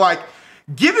sorry, but like,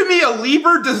 giving me a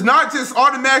lever does not just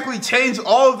automatically change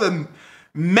all of the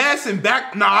mess and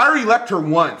back. Nah, I already left her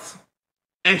once,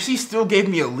 and she still gave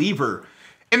me a lever.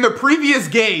 In the previous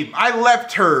game, I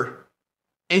left her,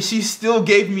 and she still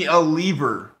gave me a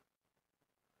lever.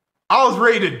 I was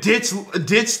ready to ditch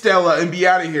Stella and be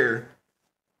out of here.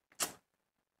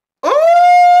 Ooh!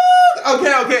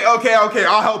 Okay.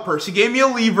 I'll help her. She gave me a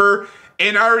lever,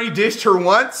 and I already ditched her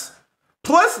once.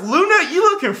 Plus, Luna, you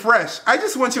looking fresh. I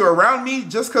just want you around me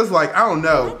just because, like, I don't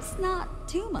know. That's not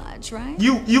too much, right?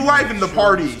 You liven the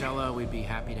party. Stella, we'd be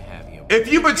happy to have you.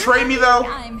 If you betray me, though...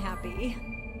 I'm happy.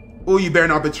 Oh, you better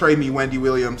not betray me, Wendy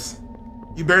Williams.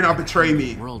 You better not betray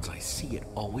me. Worlds I see, it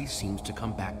always seems to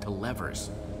come back to levers.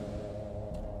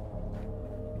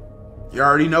 You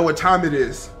already know what time it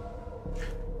is.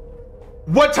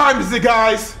 What time is it,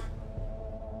 guys?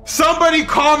 Somebody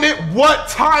comment what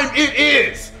time it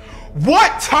is.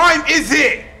 What time is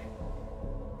it?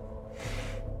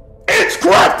 It's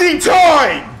crafting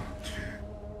time!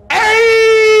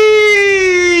 Hey!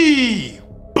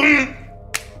 Boom,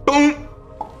 boom,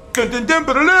 dun dun dun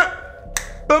ba da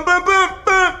bum bum bum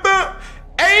bum bum.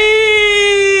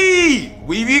 Hey!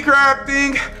 We be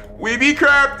crafting,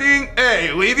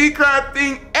 hey, we be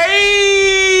crafting,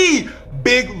 hey!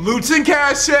 Big loots and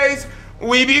caches,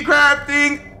 we be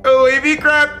crafting,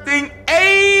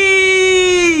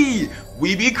 hey!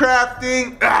 We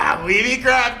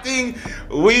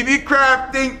be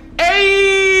crafting,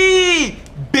 hey!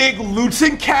 Big loots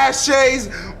and caches,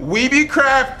 we be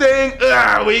crafting,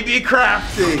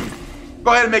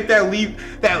 Go ahead and make that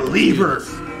lever.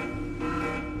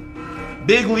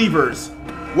 Big levers.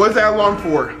 What's that alarm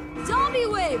for? Zombie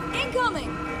wave incoming.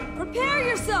 Prepare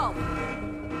yourself.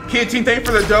 Kid Team, thank you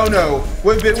for the dono.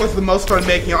 What bit was the most fun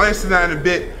making? I'll answer that in a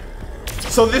bit.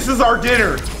 So this is our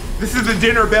dinner. This is the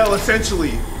dinner bell,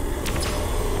 essentially.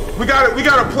 We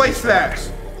gotta place that.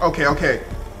 Okay.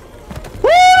 Woo!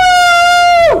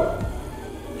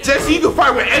 Jesse, you can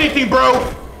fight with anything, bro.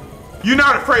 You're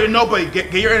not afraid of nobody.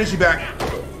 Get your energy back.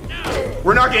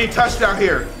 We're not getting touched out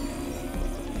here.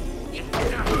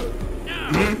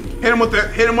 Hit him with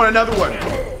another one.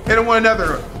 Hit him with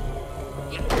another.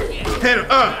 Hit him.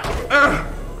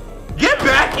 Get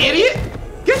back, idiot.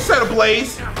 Get set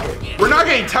ablaze. We're not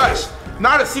getting touched.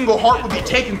 Not a single heart will be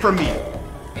taken from me.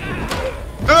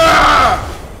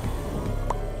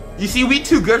 You see, we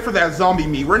too good for that zombie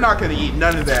meat. We're not gonna eat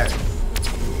none of that.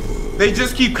 They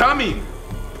just keep coming.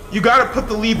 You gotta put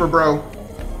the lever, bro.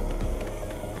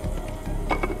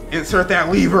 Insert that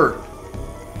lever.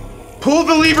 Pull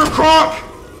the lever, Kronk!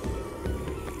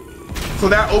 So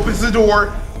that opens the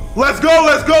door. Let's go!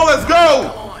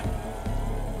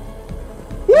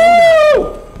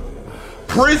 Woo!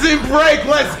 Prison break,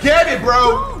 let's get it,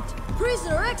 bro! Don't!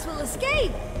 Prisoner X will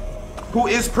escape! Who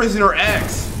is Prisoner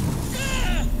X?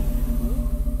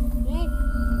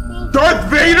 Darth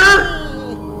Vader?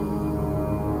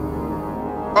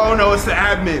 Oh no, it's the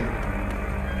admin.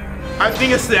 I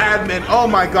think it's the admin. Oh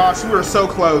my gosh, we were so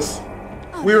close.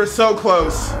 We were so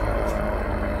close.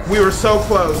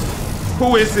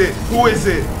 Who is it?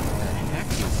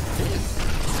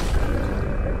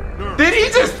 Did he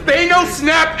just Thanos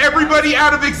snap everybody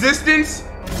out of existence?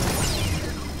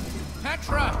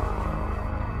 Petra!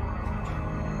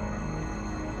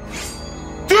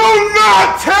 Do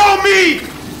not tell me!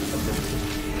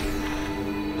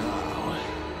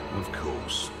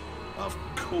 Of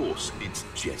course it's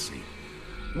Jesse.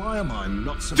 Why am I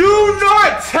not supposed Do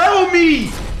not tell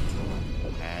me!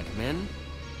 Admin?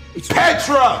 It's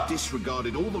Petra! I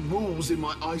disregarded all the rules in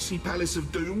my icy palace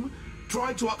of doom,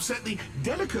 tried to upset the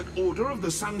delicate order of the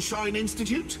Sunshine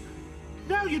Institute.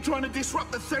 Now you're trying to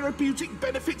disrupt the therapeutic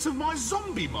benefits of my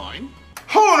zombie mind?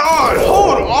 Hold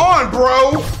on,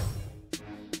 bro!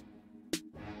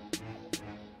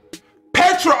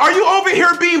 Petra, are you over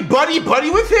here being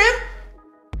buddy-buddy with him?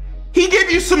 He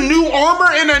gave you some new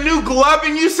armor and a new glove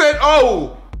and you said,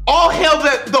 oh, all hail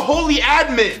the holy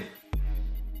admin.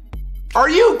 Are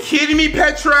you kidding me,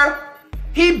 Petra?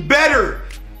 He better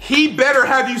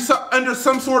have you under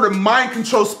some sort of mind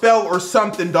control spell or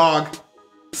something, dog.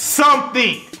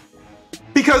 Something.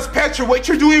 Because Petra, what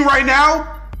you're doing right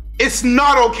now, it's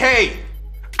not okay.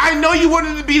 I know you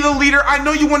wanted to be the leader. I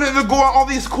know you wanted to go on all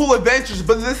these cool adventures,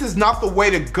 but this is not the way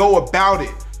to go about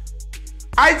it.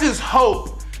 I just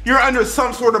hope you're under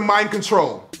some sort of mind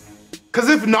control. Because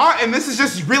if not, and this is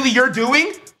just really your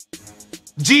doing,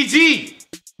 GG.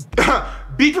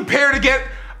 Be prepared to get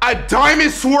a diamond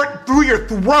sword through your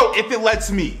throat if it lets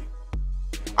me.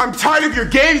 I'm tired of your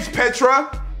games,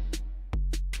 Petra.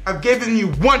 I've given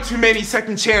you one too many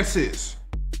second chances.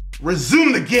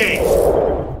 Resume the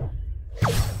game.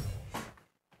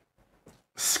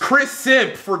 Chris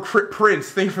Simp for Prince.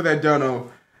 Thank you for that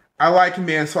dono. I like you,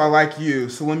 man, so I like you.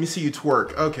 So let me see you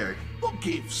twerk. Okay. What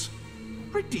gives?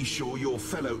 Pretty sure your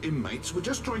fellow inmates were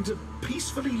just trying to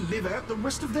peacefully live out the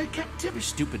rest of their captivity. Your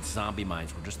stupid zombie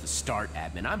minds were just the start,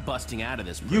 admin. I'm busting out of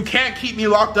this. You can't keep me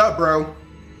locked up, bro.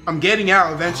 I'm getting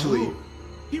out eventually. Oh,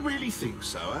 you really think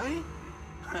so, eh?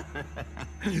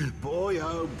 Boy,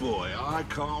 oh boy, I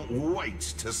can't wait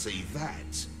to see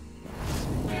that.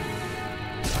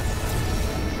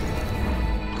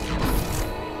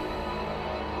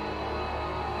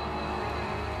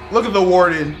 Look at the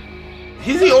warden.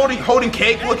 He's the only holding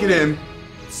cake. Look at him.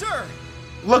 Sir.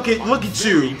 Look at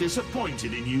you.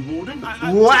 Disappointed in you, Warden.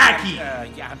 Lackey.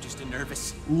 Yeah, I'm just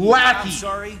nervous. Lackey. I'm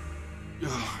sorry.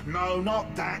 No,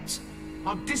 not that.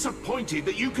 I'm disappointed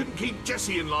that you couldn't keep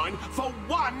Jesse in line for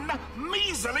one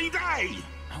measly day.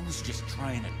 I was just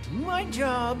trying to do my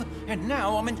job, and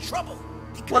now I'm in trouble.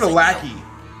 What a lackey.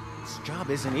 This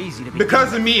job isn't easy to be.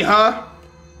 Because of me, huh?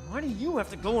 Why do you have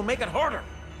to go and make it harder?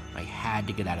 I had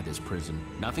to get out of this prison.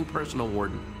 Nothing personal,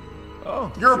 Warden.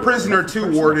 Oh, you're a prisoner too,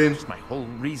 Warden. That's my whole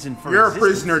reason for You're existence. a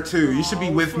prisoner too. You should be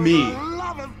with me.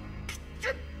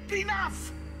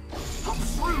 Enough! I'm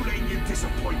through letting you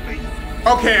disappoint me.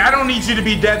 Okay, I don't need you to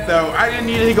be dead though. I didn't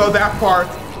need to go that far.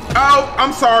 Oh,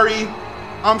 I'm sorry.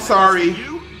 I'm sorry.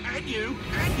 You,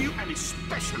 and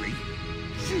especially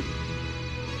you.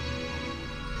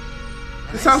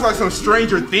 It sounds like some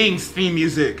Stranger Things theme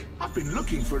music. I've been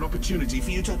looking for an opportunity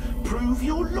for you to prove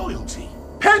your loyalty.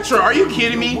 Petra, are you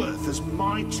kidding me? Your worth as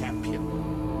my champion.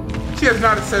 She has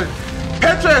not said.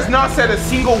 Petra has not said a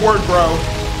single word, bro.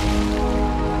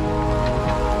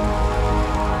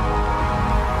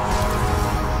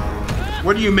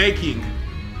 What are you making?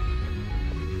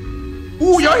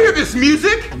 Ooh, y'all hear this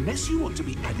music? Unless you want to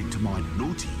be added to my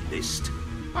naughty list,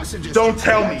 I suggest don't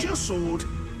tell me. Your sword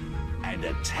and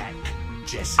attack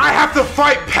Jesse. I have to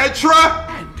fight Petra?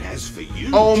 And as for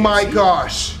you, oh Jesse, my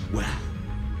gosh. Well,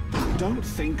 don't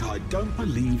think I don't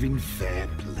believe in fair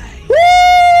play.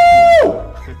 Woo!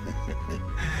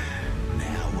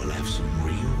 Now we'll have some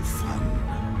real fun.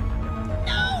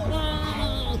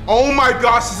 Oh my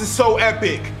gosh, this is so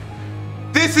epic.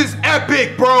 This is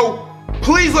epic, bro.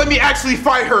 Please let me actually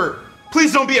fight her.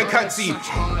 Please don't be a cutscene.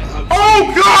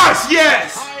 Oh gosh,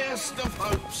 yes. Highest of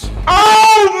hopes.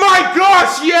 Oh my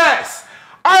gosh, yes.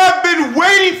 I have been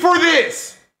waiting for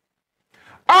this.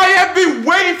 I have been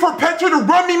waiting for Petra to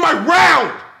run me my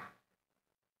round.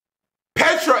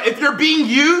 Petra, if you're being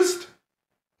used,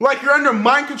 like you're under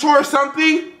mind control or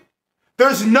something,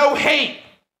 there's no hate.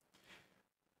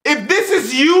 If this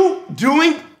is you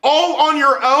doing all on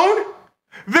your own,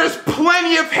 there's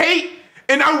plenty of hate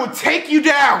and I will take you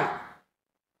down.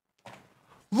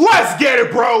 Let's get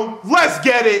it, bro. Let's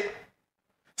get it.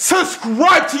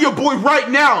 Subscribe to your boy right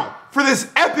now for this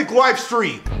epic live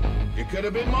stream. You could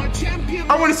have been my champion.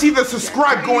 I want to see the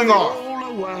subscribe going off.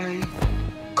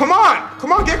 Come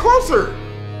on, get closer.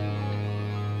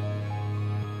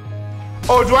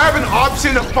 Oh, do I have an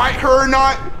option to fight her or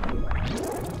not?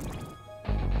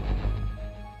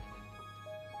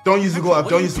 Don't use the glove,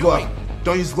 don't use the glove.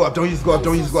 Don't use the glove, don't use the glove,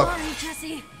 don't use the glove. Sorry,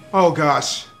 Jesse. Oh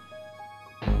gosh.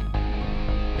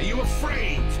 Are you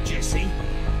afraid, Jesse?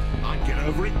 I'd get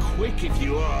over it quick if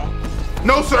you are.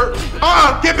 No, sir.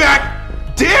 Get back.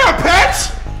 Damn,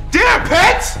 Pets! Damn,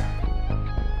 Pets!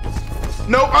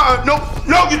 No,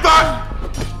 no, you thought?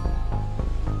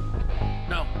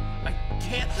 No, I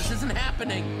can't. This isn't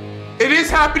happening. It is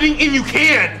happening and you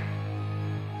can.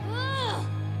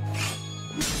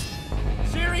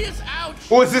 Serious? Ouch!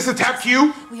 Oh, is this a tap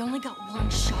cue? We only got one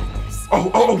shot at this.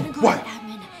 Oh, I'm gonna go what? to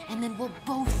admin, and then we'll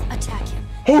both attack him.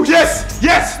 Oh, yes,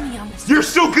 yes! Trust me on this. You're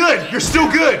still good. You're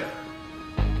still good.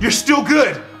 You're still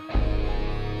good.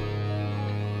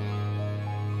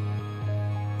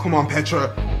 Come on,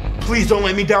 Petra. Please don't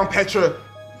let me down, Petra.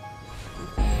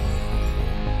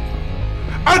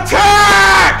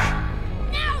 Attack!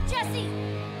 Now, Jesse!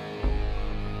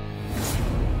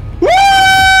 Woo!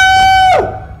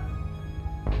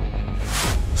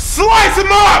 Slice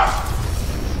him up!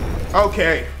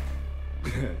 Okay.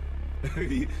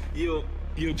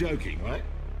 You're joking, right?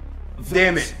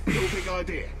 Damn it. Your big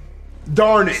idea.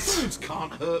 Darn it. Swords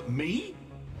can't hurt me.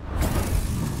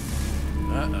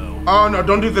 Uh-oh. Oh no,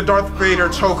 don't do the Darth Vader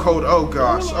chokehold. Oh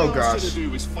gosh, oh gosh.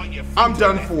 I'm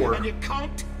done for. And you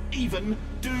can't even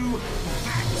do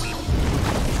that.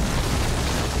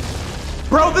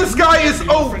 Bro, this guy is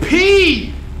OP!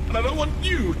 And I don't want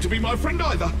you to be my friend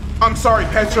either. I'm sorry,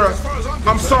 Petra.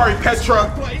 I'm sorry,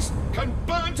 Petra. This place can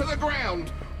burn to the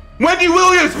ground. Wendy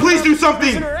Williams, please do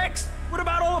something! Prisoner X, what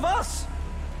about all of us.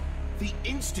 The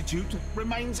Institute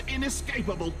remains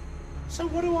inescapable. So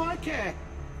what do I care?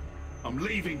 I'm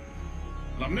leaving.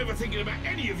 And I'm never thinking about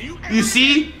any of you ever You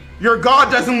see? Your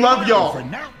God doesn't love y'all. For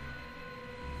now.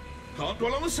 Can't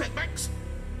dwell on the setbacks.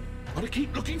 Gotta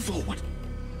keep looking forward.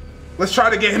 Let's try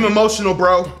to get him emotional,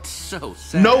 bro. So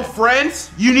sad. No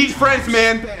friends? You need friends,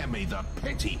 man. Spare me the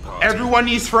pity party. Everyone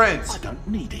needs friends. I don't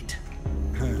need it.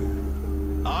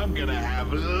 I'm gonna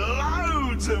have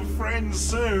loads of friends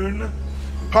soon.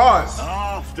 Pause.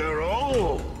 After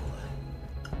all.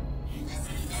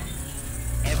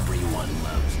 Everyone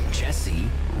loves Jesse,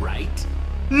 right?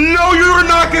 No, you are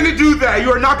not gonna do that.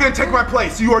 You are not gonna take my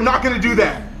place. You are not gonna do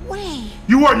that. Way.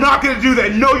 You are not gonna do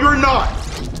that. No, you're not.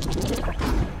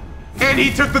 And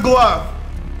he took the glove.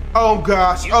 Oh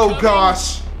gosh. Oh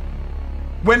gosh.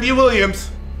 Wendy Williams.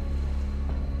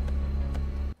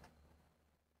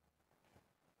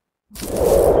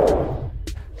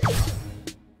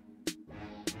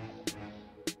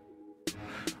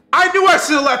 I knew I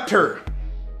should have left her.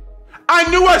 I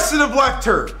knew I should have left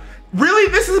her. Really?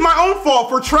 This is my own fault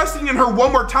for trusting in her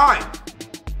one more time.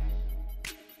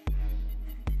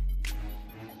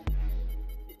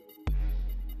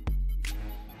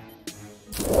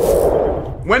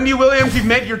 Wendy Williams, you've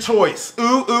made your choice.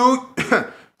 Ooh, ooh.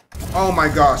 Oh my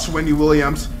gosh, Wendy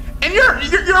Williams. And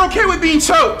you're okay with being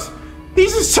choked. He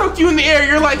just choked you in the air.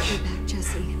 You're like... Get back,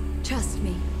 Jesse. Trust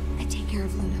me. I take care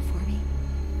of Luna for me.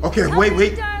 Okay,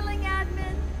 wait. Darling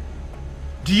admin.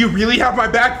 Do you really have my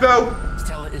back, though?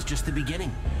 Stella is just the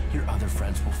beginning. Your other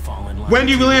friends will fall in love.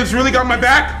 Wendy Williams really got my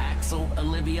back? Axel,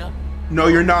 Olivia. No,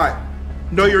 you're not.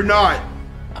 No, you're not.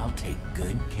 I'll take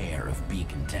good care of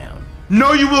Beacon Town.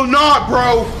 No, you will not,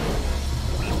 bro.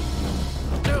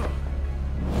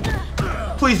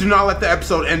 Please do not let the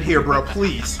episode end here, bro.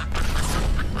 Please.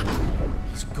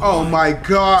 Oh my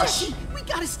gosh. Jesse, we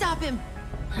gotta stop him.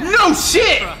 No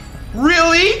shit.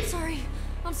 Really?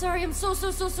 I'm sorry. I'm so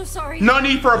sorry. No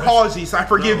need for apologies. I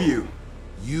forgive you.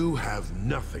 You have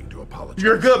nothing to apologize.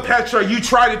 You're good, Petra. You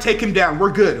try to take him down.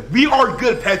 We're good. We are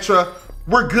good, Petra.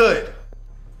 We're good.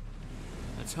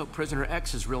 Let's hope Prisoner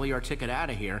X is really our ticket out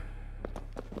of here.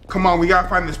 Come on, we gotta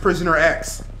find this Prisoner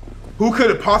X. Who could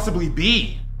it possibly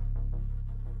be?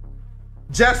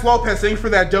 Jess Lopez, thank you for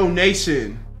that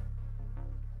donation.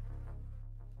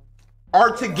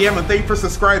 Arctic Gamma, thank you for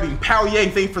subscribing. Pao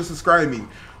Yang, thank you for subscribing.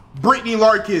 Brittany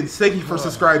Larkins, thank you for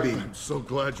subscribing. I'm so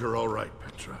glad you're all right,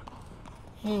 Petra.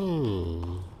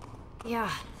 Yeah,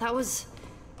 that was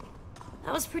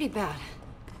pretty bad.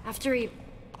 After he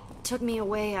took me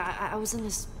away, I was in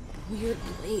this weird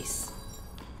place.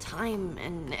 Time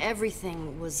and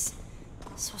everything was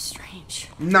so strange.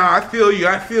 Nah, I feel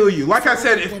you. Like I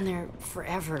said, I've been there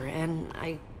forever, and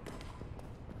I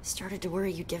started to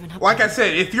worry you'd given up. Like I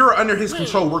said, if you're under his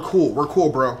control, we're cool. We're cool,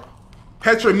 bro.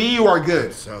 Petra, me and you are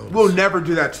good. We'll never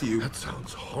do that to you. That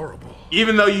sounds horrible.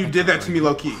 Even though you did that to me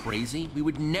low-key. Crazy? We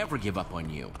would never give up on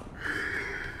you.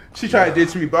 She tried to do it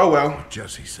to me, but oh well.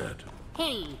 Jesse said.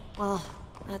 Hey. Well,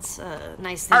 that's a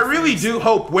nice thing. I really do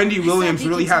hope Wendy Williams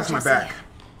really has my back.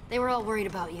 They were all worried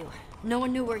about you. No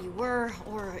one knew where you were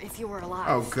or if you were alive.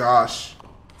 Oh gosh.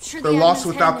 Sure, They're lost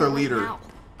without their leader.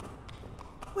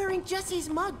 Wearing Jesse's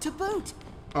mug to boot.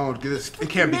 Oh, this it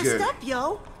can't be good. Messed up,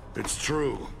 yo. It's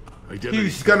true.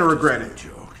 He's gonna regret it.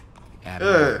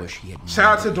 Adam, I wish he had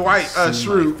shout out to Dwight seen my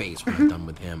Schrute. face when I'm done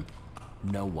with him.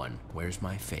 No one wears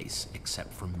my face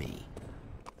except for me.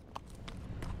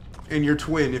 And your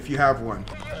twin, if you have one.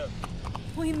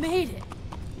 We made it.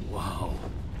 Whoa.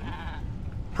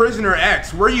 Prisoner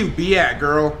X, where you be at,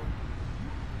 girl?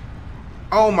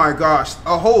 Oh my gosh,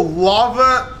 a whole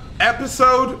lava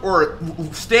episode or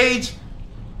stage?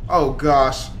 Oh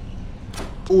gosh.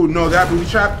 Oh no, that booby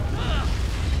trap.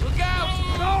 Look out!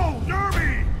 No,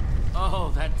 Derby!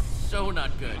 Oh, that's so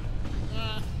not good.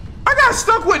 I got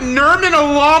stuck with Nerm and a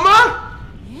llama?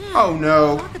 Yeah, oh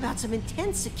no. Talk about some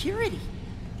intense security.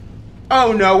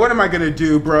 Oh no, what am I gonna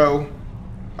do, bro?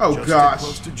 Oh Just gosh. Stay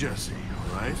close to Jesse,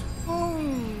 all right?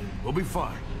 We'll be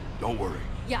fine. Don't worry.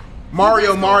 Yeah.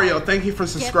 Mario, thank you for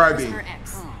subscribing.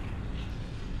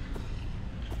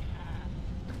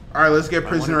 Alright, let's get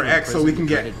Prisoner X so we can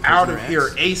get out of here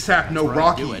ASAP, no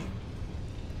Rocky. I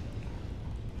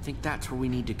think that's where we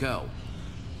need to go.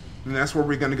 And that's where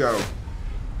we're gonna go.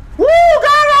 Woo, God,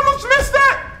 I almost missed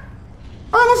that!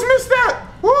 I almost missed that!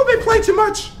 Woo, they play too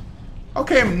much.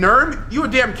 Okay, Nerm, you a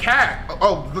damn cat.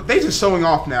 Oh, they just showing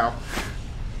off now.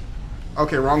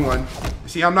 Okay, wrong one.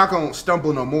 See, I'm not gonna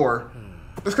stumble no more.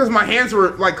 It's because my hands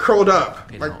were like curled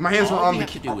up. Like my hands were on the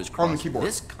keyboard.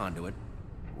 This conduit,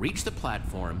 reach the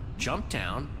platform, jump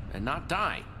down, and not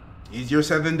die. Easier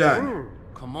said than done.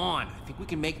 come on. I think we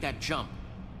can make that jump.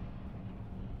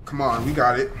 Come on, we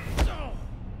got it.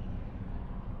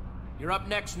 You're up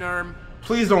next, Nerm.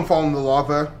 Please don't fall in the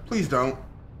lava. Please don't.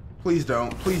 Please don't.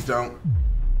 Please don't.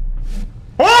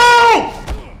 Oh!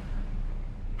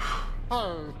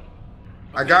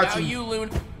 I got now you.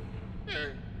 Luna.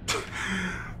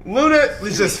 Luna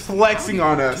is just flexing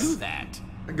on us. Do that.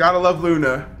 I gotta love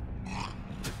Luna.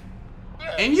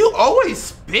 And you always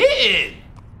spit.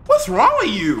 What's wrong with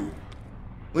you?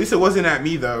 At least it wasn't at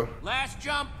me though. Last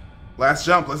jump. Last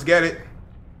jump. Let's get it.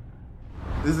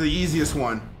 This is the easiest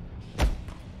one.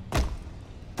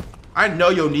 I know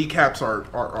your kneecaps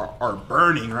are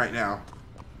burning right now.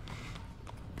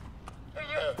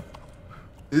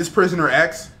 Is this prisoner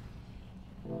X?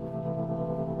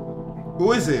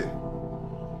 Who is it?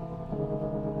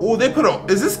 Oh, they put a...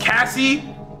 Is this Cassie?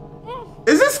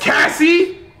 Is this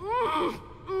Cassie?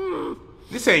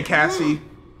 This ain't Cassie.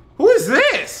 Who is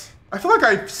this? I feel like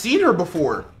I've seen her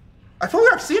before. I feel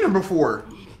like I've seen her before.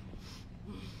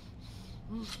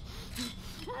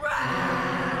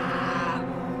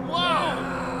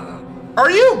 Are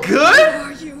you good? Who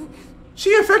are you?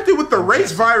 She infected with the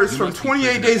race virus from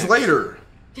 28 days later.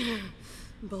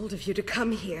 Bold of you to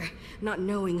come here, not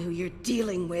knowing who you're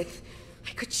dealing with.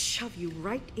 I could shove you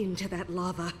right into that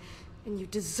lava, and you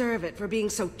deserve it for being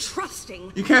so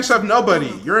trusting. You can't shove nobody.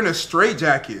 You're in a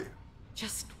straitjacket.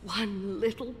 Just one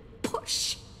little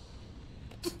push.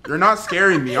 You're not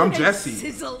scaring me. I'm Jesse.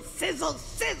 Sizzle, sizzle,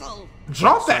 sizzle.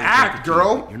 Drop the act,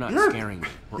 girl. You're not scaring me.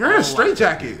 You're in a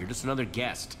straitjacket. You're just another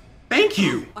guest. Thank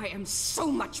you. I am so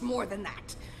much more than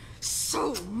that.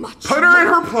 So much Put her in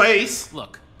her place.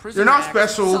 Look, you're not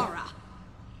special. Zara.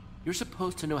 You're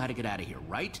supposed to know how to get out of here,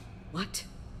 right? What?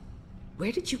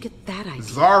 Where did you get that idea?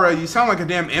 Zara, you sound like a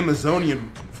damn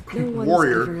Amazonian warrior.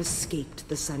 No one's ever escaped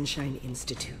the Sunshine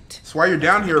Institute. That's why you're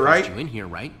down here, right? You in here,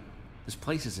 right? This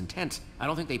place is intense. I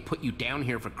don't think they put you down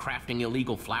here for crafting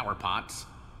illegal flower pots.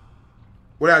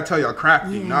 What did I tell y'all?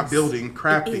 Crafting, Yes, not building.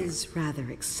 Crafting. It is rather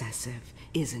excessive,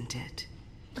 isn't it?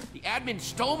 The admin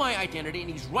stole my identity and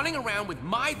he's running around with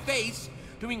my face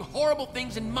doing horrible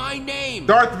things in my name.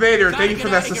 Darth Vader, thank you Gotta for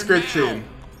get that out of here subscription. now.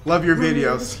 Love your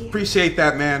Romeo was videos. here. Appreciate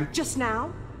that, man. Just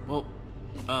now? Well,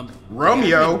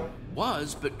 Romeo?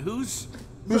 Was, but who's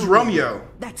Romeo?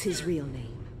 That's his real name.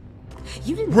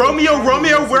 You didn't Romeo, think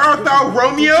Romeo, Admin where art was thou, his real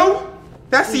name, did Romeo? you?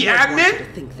 That's the He would want you admin? to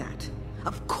think that.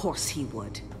 Of course he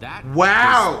would. that?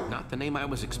 Wow. Was not the name I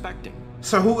was expecting.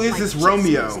 So who is Like this Jesse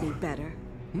Romeo? is any better?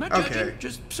 I'm not Okay. judging,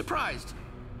 just surprised.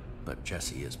 But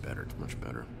Jesse is better. It's much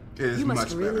better. It is You must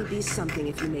much really better. be something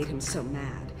if you made him so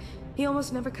mad. He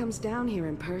almost never comes down here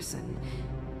in person,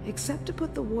 except to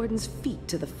put the warden's feet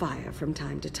to the fire from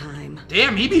time to time.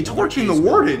 Damn, he be torching the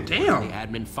warden. The Damn.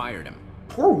 admin fired him.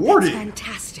 Poor That's warden.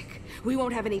 fantastic. We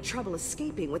won't have any trouble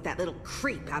escaping with that little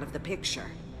creep out of the picture.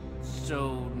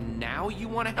 So now you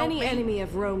want to help Any me? enemy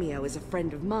of Romeo is a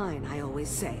friend of mine, I always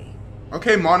say.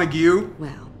 Okay, Montague.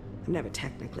 Well, I've never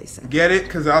technically said Get it?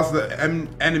 Because I was the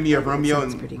enemy of Romeo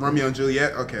sounds pretty and good. Romeo and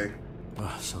Juliet? Okay.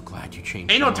 Oh, so glad you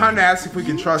changed. Ain't no your time to mind. ask if we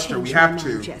can You trust her. We changed my have mind,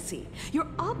 to. Jesse. You're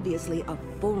obviously a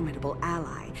formidable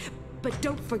ally. But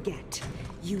don't forget,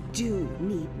 you do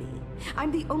need me.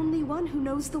 I'm the only one who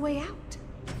knows the way out.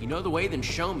 You know the way? Then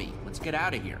show me. Let's get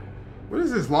out of here. What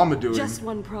is this llama doing? Just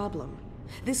one problem.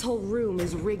 This whole room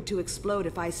is rigged to explode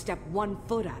if I step 1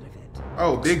 foot out of it.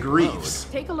 Oh, big griefs.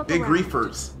 Take a look Big around.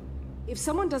 griefers. If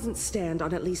someone doesn't stand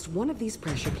on at least one of these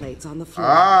pressure plates on the floor,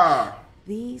 Ah.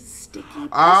 these sticky pistons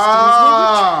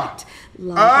Ah. will retract.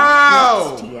 Lava Oh.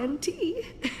 hits TNT,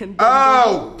 and then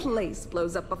Oh. the whole place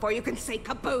blows up before you can say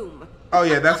kaboom. Oh,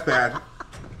 yeah, that's bad.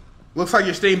 Looks like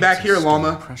you're staying back here,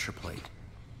 llama. Pressure plate.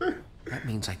 That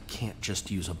means I can't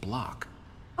just use a block.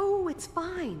 Oh, it's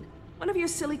fine. One of your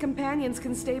silly companions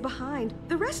can stay behind.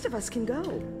 The rest of us can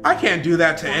go. I can't do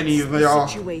that to any That's of the y'all.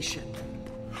 situation.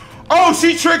 Oh,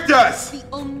 she tricked us! The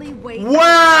only way.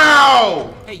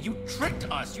 Wow! Hey, you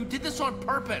tricked us. You did this on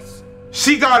purpose.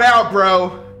 She got out,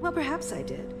 bro. Well, perhaps I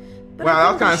did. But Wow, I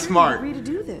that was thought kinda for sure smart. you'd agree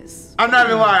to do this. I'm not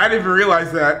even lying. I didn't even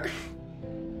realize that.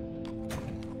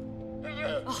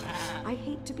 Oh, I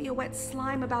hate to be a wet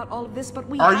slime about all of this, but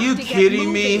we Are have you to get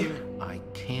kidding me? moving. I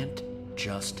can't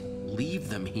just leave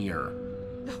them here.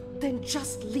 Then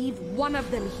just leave one of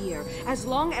them here. As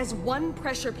long as one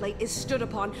pressure plate is stood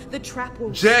upon, the trap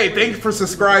will. Jay, spring. thank you for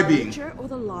subscribing. The creature or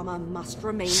the llama must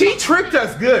remain. She tricked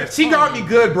us good. She got me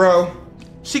good, bro.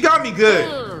 She got me good.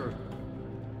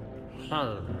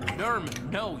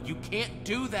 Nerm, no, you can't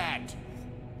do that.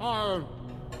 Oh,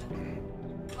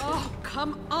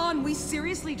 come on. We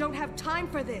seriously don't have time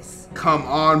for this. Come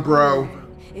on, bro.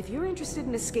 If you're interested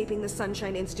in escaping the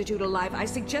Sunshine Institute alive, I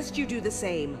suggest you do the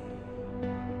same.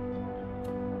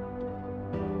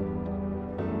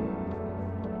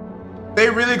 They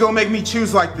really gonna make me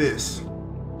choose like this.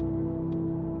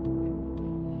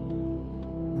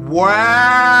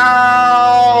 Wow,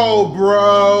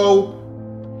 bro.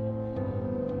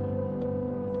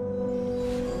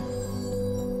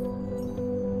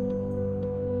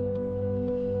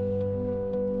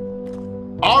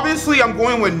 Obviously, I'm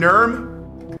going with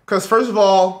Nerm, because first of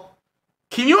all,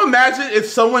 can you imagine if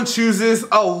someone chooses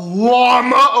a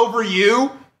llama over you?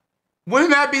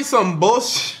 Wouldn't that be some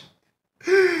bullshit?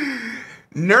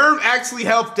 Nerm actually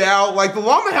helped out. Like, the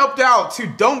llama helped out too.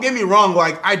 Don't get me wrong.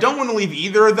 Like, I don't want to leave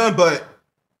either of them, but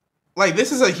like,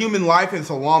 this is a human life and it's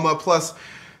a llama. Plus,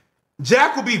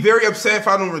 Jack will be very upset if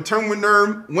I don't return with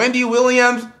Nerm. Wendy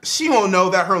Williams, she won't know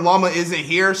that her llama isn't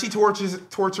here. She tortures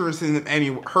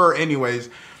her anyways.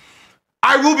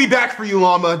 I will be back for you,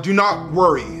 llama. Do not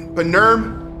worry. But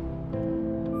Nerm,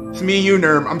 it's me and you,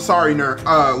 Nerm. I'm sorry, Nerm.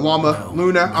 Llama, no,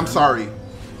 Luna, I'm sorry.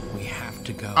 We have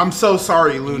to go. I'm so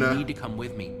sorry, Luna. You need to come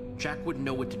with me. Jack wouldn't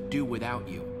know what to do without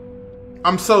you.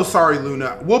 I'm so sorry,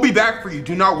 Luna. We'll be back for you.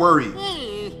 Do not worry.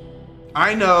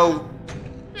 I know.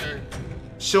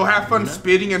 She'll have fun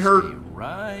spitting in her. Stay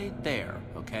right there,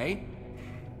 okay?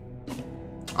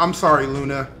 I'm sorry,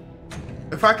 Luna.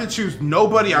 If I could choose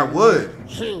nobody, I would.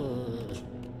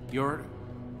 You're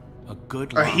a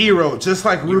good llama. A hero, just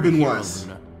like Ruben was.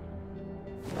 Luna.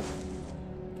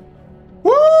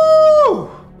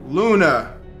 Woo!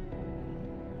 Luna.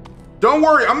 Don't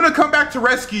worry, I'm gonna come back to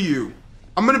rescue you.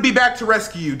 I'm gonna be back to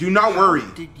rescue you. Do not worry.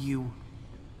 Did you?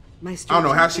 I don't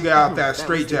know how she got out that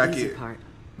straitjacket.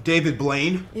 David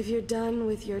Blaine. If you're done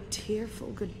with your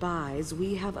tearful goodbyes,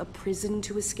 we have a prison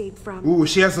to escape from. Ooh,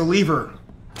 she has a lever.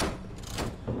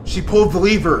 She pulled the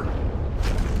lever.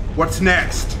 What's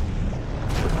next?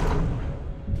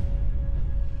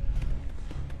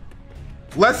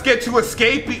 Let's get to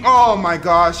escaping. Oh my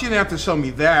gosh, you didn't have to show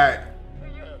me that.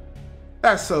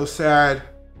 That's so sad.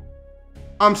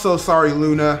 I'm so sorry,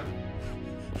 Luna.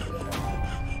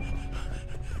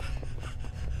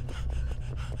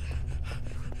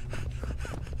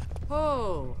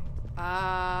 Oh,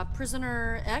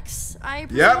 prisoner X, I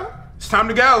presume? Yep, it's time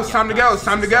to go, it's time to go, it's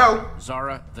time to go.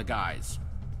 Zara, the guys.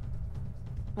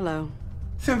 Hello.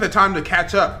 Seems the time to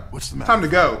catch up. What's the matter? Time to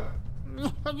go.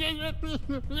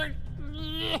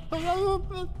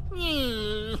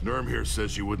 Nerm here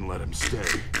says you wouldn't let him stay.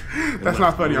 That's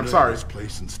not funny, I'm sorry. This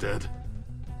place instead.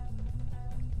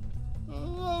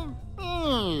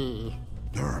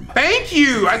 Nerm. Thank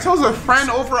you! I chose a friend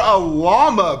over a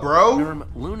llama, bro. Nerm,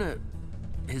 Luna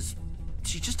is...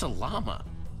 she's just a llama.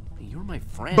 You're my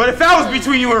friend. But if that was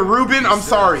between you and Ruben, I'm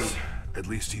sorry. At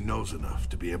least he knows enough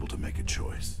to be able to make a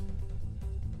choice.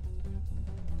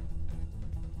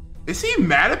 Is he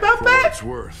mad about For that? what it's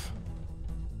worth,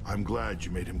 I'm glad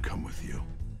you made him come with you.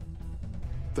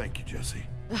 Thank you, Jesse.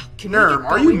 Nerm,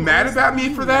 are you mad about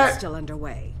me for that? Still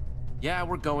underway. Yeah,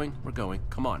 we're going. We're going.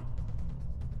 Come on.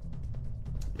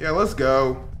 Yeah, let's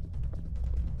go.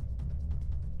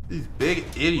 These big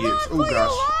idiots. Oh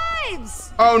gosh.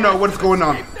 Oh no, what's going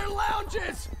on?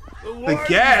 The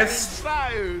guests?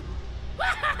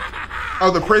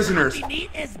 Oh, the prisoners. What we need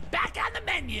is back on the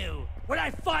menu. When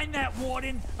I find that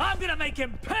warden, I'm gonna make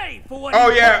him pay for what he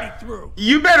put me through.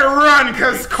 You better run,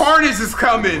 cause carnage is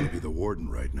coming. Be the warden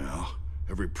right now.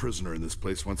 Every prisoner in this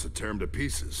place wants to tear him to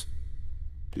pieces.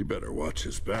 He better watch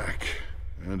his back,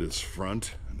 and his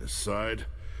front, and his side.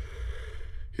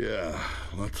 Yeah,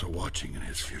 lots of watching in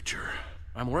his future.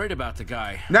 I'm worried about the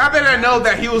guy. Now that I know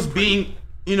that he was being,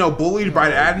 you know, bullied by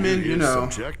the admin, you know.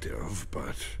 Subjective,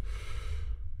 but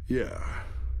yeah,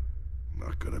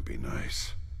 not gonna be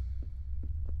nice.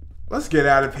 Let's get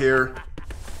out of here.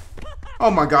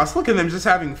 Oh my gosh, look at them just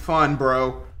having fun,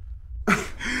 bro.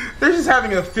 They're just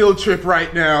having a field trip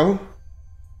right now.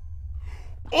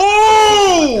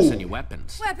 Oh! Any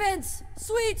weapons? Weapons!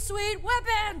 Sweet, sweet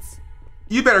weapons!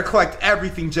 You better collect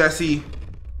everything, Jesse.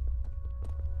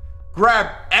 Grab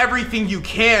everything you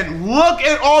can. Look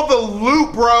at all the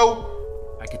loot,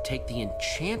 bro. I could take the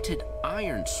enchanted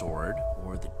iron sword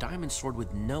or the diamond sword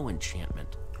with no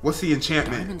enchantment. What's the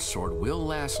enchantment? The diamond sword will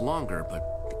last longer,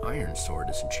 but the iron sword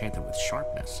is enchanted with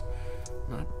sharpness.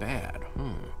 Not bad,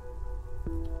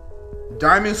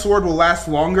 Diamond sword will last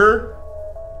longer?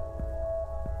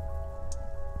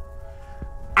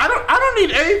 I don't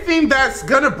need anything that's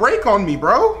gonna break on me,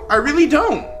 bro. I really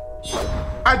don't.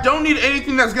 I don't need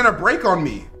anything that's gonna break on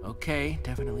me. Okay,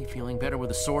 definitely feeling better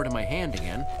with a sword in my hand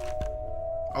again.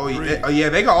 Oh yeah,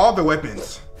 they got all the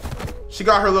weapons. She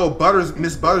got her little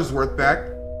Miss Buttersworth back.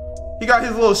 He got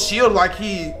his little shield like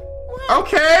he...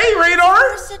 Okay,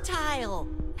 Radar! Versatile.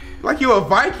 Like you a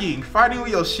Viking fighting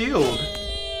with your shield.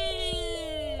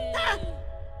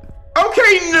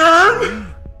 Okay,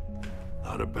 nerd.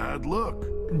 Not a bad look.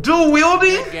 Dual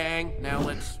wielding? Gang, now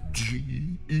let's...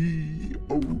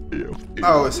 G-E-O-F.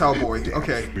 Oh, it's Hellboy.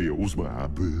 Okay. Bill's my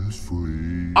best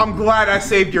friend. I'm glad I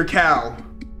saved your cow.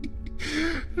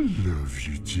 Love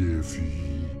you,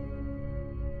 Jeffy.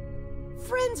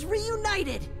 Friends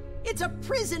reunited. It's a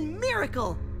prison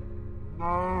miracle.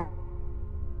 I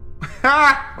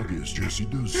guess Jesse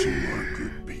does seem like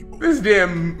good people. This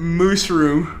damn moose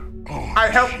room. Oh, I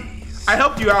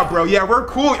helped you out, bro. Yeah, we're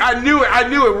cool. I knew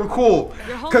it. We're cool.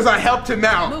 Because I helped him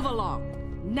out. Move along.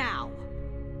 Now.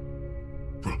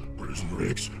 Prisoner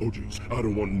X. Oh, jeez. I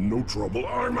don't want no trouble.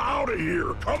 I'm out of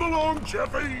here. Come along,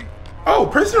 Jeffy. Oh,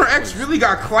 Prisoner X really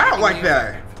got clout like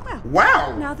that.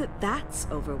 Wow. Now that that's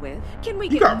over with, can we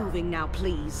get moving now,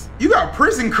 please? You got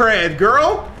prison cred,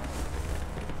 girl.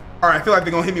 All right, I feel like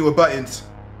they're gonna hit me with buttons.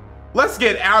 Let's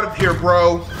get out of here,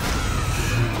 bro.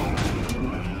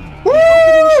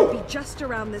 Woo! Should be just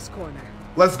around this corner.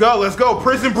 Let's go,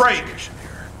 prison break.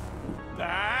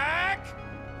 Back.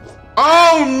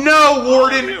 Oh no,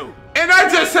 Warden. And I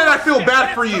just said I feel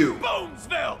bad for you.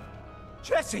 Bonesville.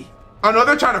 Jesse. Oh no,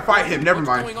 they're trying to fight him. Never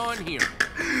mind. What's going on here?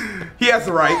 He has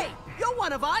the right. Hey, you're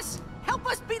one of us. Help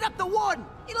us beat up the warden.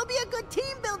 It'll be a good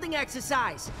team building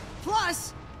exercise.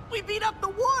 Plus, we beat up the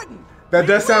warden. That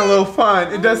does sound a little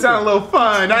fun. It does sound a little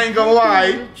fun. I ain't gonna lie.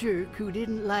 Little jerk who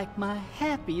didn't like my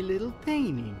happy little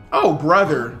painting. Oh,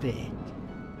 brother. Bet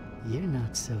you're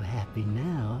not so happy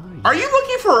now, are you? Are you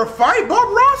looking for a fight,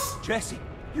 Bob Ross? Jesse,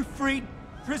 you freed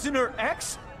Prisoner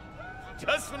X?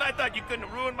 Just when I thought you couldn't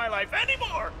ruin my life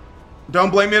anymore. Don't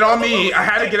blame it on me. I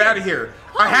had to get out of here.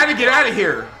 I had to get out of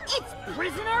here. It's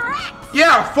Prisoner X.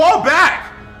 Yeah, fall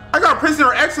back. I got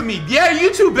Prisoner X with me. Yeah,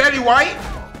 you too, Betty White.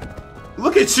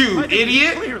 Look at you,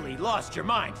 idiot. You clearly lost your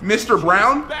mind. Mr.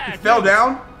 Brown, he fell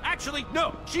down. Actually,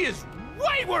 no. She is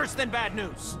way worse than bad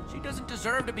news. She doesn't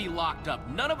deserve to be locked up.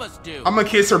 None of us do. I'm gonna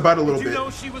kiss her butt a little Did you bit. know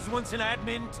she was once an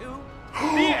admin too?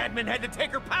 The admin had to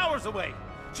take her powers away.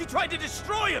 She tried to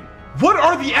destroy him. What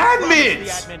are the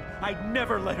admins? The admin, I'd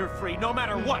never let her free, no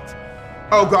matter what.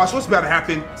 Oh gosh, what's about to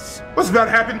happen? What's about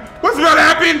to happen? What's about to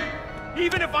happen?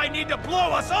 Even if I need to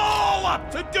blow us all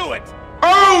up to do it.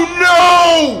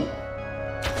 Oh no!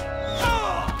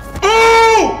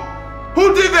 Oh!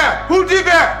 Who did that? Who did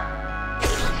that?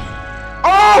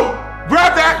 Oh!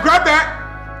 Grab that! Grab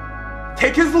that!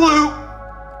 Take his loot.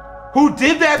 Who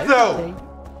did that though?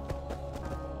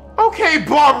 Okay,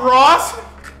 Bob Ross.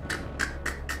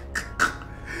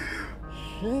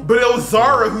 But it was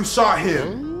Zara who shot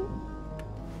him.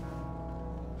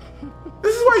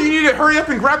 This is why you need to hurry up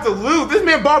and grab the loot. This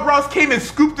man Bob Ross came and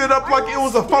scooped it up like it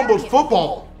was a fumbled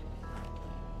football.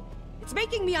 It's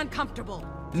making me uncomfortable.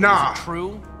 Nah. Is it true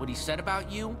what he said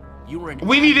about you? You were an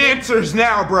We need answers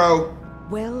now, bro.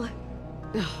 Well,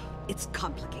 it's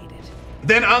complicated.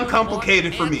 Then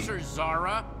uncomplicated for me. Answers,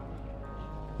 Zara.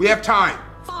 We have time.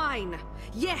 Fine.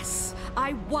 Yes,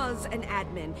 I was an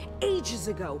admin. Ages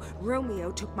ago,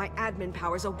 Romeo took my admin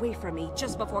powers away from me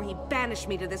just before he banished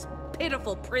me to this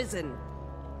pitiful prison.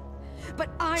 But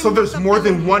I'm So there's the more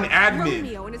than villain. one admin.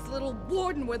 Romeo and his little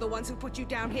warden were the ones who put you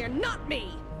down here, not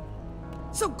me.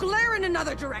 So glare in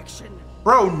another direction.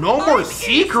 Bro, no more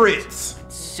secrets.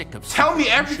 Sick of Tell me secrets.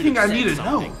 You everything should I have need to said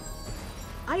know. something.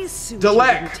 I assume you didn't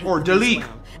Delek take or these delete.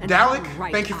 well, and Dalek, how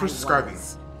right thank you for I subscribing.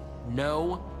 was.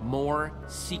 No more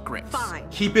secrets. Fine.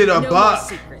 Keep it a No more buck.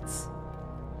 secrets.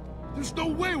 There's no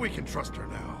way we can trust her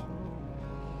now.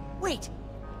 Wait,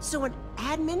 so an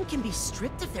admin can be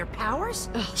stripped of their powers?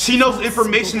 She knows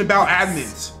information about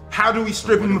admins. How do we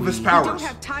strip him of his We powers? don't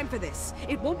have time for this.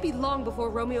 It won't be long before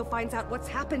Romeo finds out what's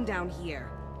happened down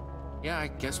here. Yeah, I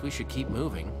guess we should keep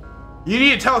moving. You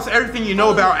need to tell us everything you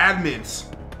know about admins.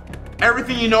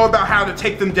 Everything you know about how to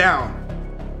take them down.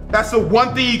 That's the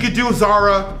one thing you could do,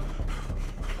 Zara.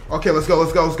 Okay, let's go,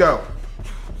 let's go, let's go.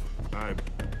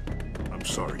 I'm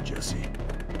sorry, Jesse.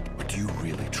 But do you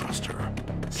really trust her?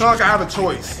 It's not like I have a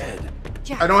choice.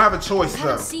 Jack, I don't have a choice, I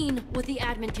haven't though. seen what the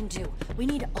admin can do. We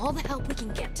need all the help we can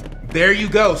get. There you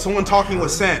go, someone talking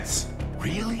with sense.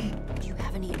 Really? Do you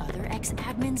have any other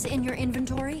ex-admins in your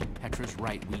inventory? Petra's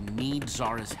right. We need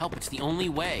Zara's help. It's the only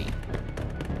way.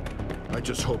 I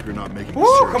just hope you're not making a Woo,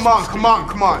 serious come on, mistake come on,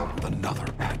 come on. with another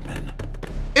admin.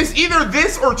 It's either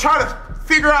this or try to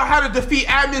figure out how to defeat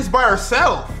admins by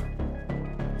herself.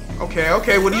 Okay,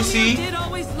 okay, what do you see? Did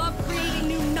always love creating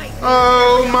new nightmares.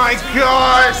 Oh my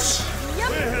gosh!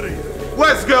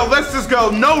 Let's go, let's just go.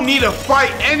 No need to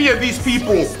fight any of these people.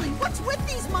 Seriously, what's with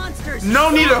these monsters?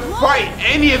 No need to fight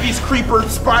any of these creeper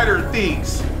spider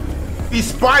things.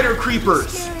 These spider creepers.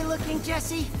 Scary looking,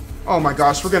 Jesse. Oh my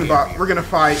gosh, we're gonna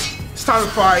fight. It's time to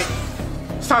fight.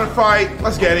 It's time to fight.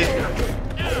 Let's get it.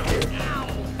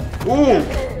 Ooh.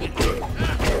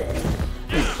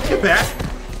 Get back.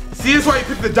 See, this is why you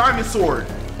pick the diamond sword.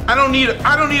 I don't need an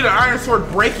iron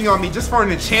sword breaking on me just for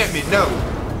an enchantment. No.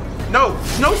 No.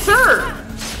 No, sir.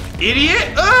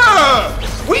 Idiot.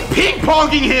 We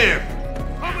ping-ponging him.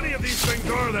 How many of these things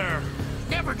are there?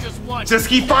 Never just one. Just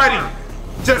keep fighting.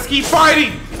 Just keep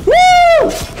fighting. Woo!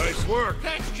 Nice work.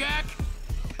 Thanks, Jack.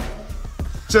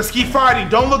 Just keep fighting.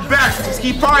 Don't look back. Just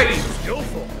keep fighting.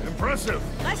 Skillful. Impressive.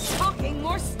 Less talking,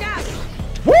 more stabbing.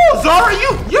 Woo, Zara,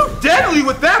 you deadly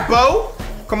with that bow.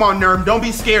 Come on, Nerm. Don't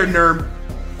be scared, Nerm.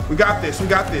 We got this. We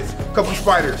got this. Couple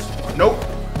spiders. Nope.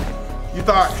 You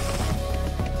thought.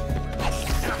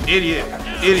 Idiot.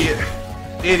 Idiot.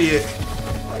 Idiot.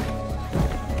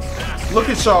 Look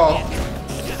at y'all.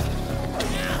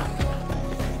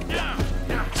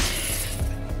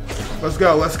 Let's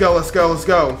go. Let's go. Let's go. Let's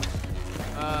go.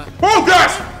 Oh,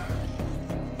 gosh!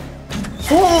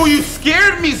 Oh, you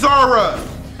scared me, Zara!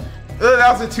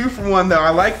 That was a 2-for-1, though. I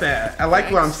like that. I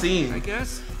like what I'm seeing. I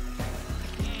guess.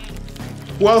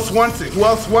 Who else wants it? Who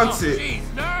else wants it? Jeez,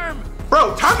 Nerm.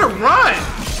 Bro, time to run!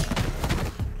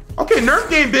 Okay, Nerf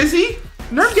game busy.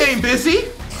 Nerf game busy.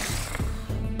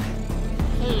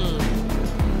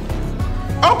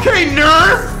 Okay,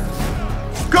 Nerf!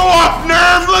 Go off,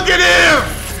 Nerf! Look at him!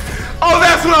 Oh,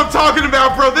 that's what I'm talking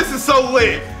about, bro. This is so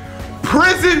lit.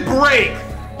 Prison break.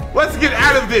 Let's get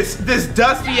out of this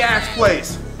dusty ass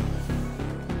place.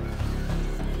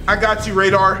 I got you,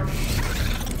 Radar.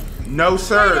 No,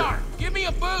 sir. Radar, give me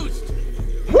a boost.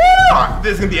 Woo!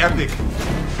 This is gonna be epic.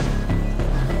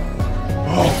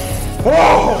 Oh,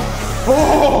 oh,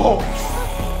 oh!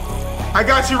 I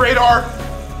got you, Radar.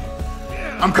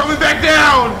 I'm coming back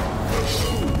down.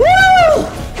 Woo!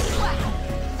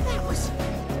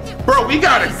 Bro, we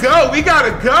gotta go. We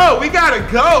gotta go. We gotta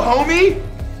go, homie.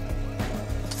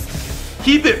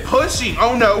 Keep it pushing.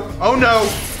 Oh no. Oh no.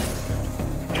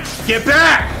 Get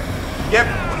back. Get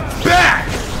back.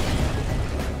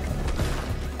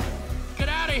 Get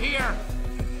out of here.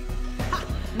 Ha,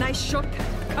 nice shortcut.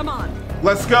 Come on.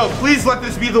 Let's go. Please let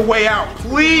this be the way out.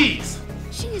 Please.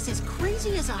 She is as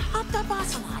crazy as a hopped up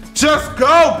ocelot. Just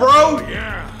go, bro.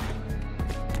 Yeah.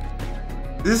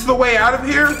 Is this the way out of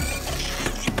here?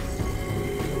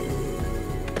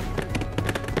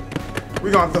 We're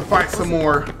gonna have to fight some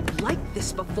more. Like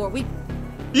this before we.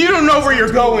 You don't know where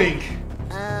you're going.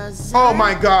 Oh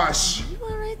my gosh. You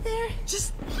are right there.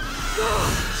 Just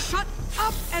shut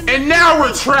up and. And now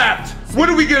we're trapped. What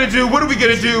are we gonna do? What are we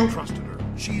gonna do? Trusted her.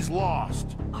 She's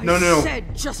lost. I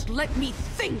said, just let me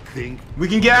think. We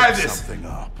can get out of this. Something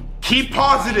up. Keep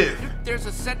positive. If there's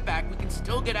a setback, we can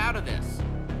still get out of this.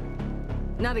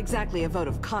 Not exactly a vote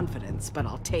of confidence, but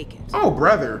I'll take it. Oh,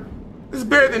 brother. This is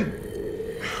better than...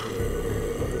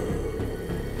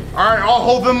 Alright, I'll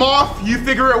hold them off. You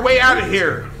figure a way out of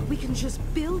here. We can just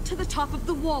build to the top of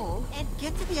the wall. And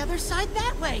get to the other side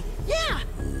that way. Yeah.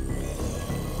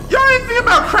 Y'all didn't think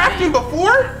about crafting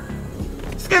before?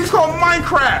 This game's called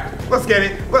Minecraft. Let's get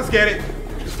it. Let's get it.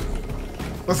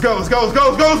 Let's go. Let's go. Let's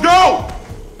go. Let's go. Let's go.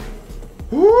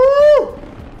 Woo!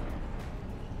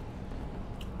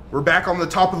 We're back on the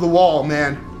top of the wall,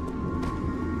 man.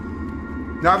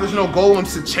 Now there's no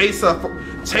golems to chase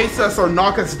us or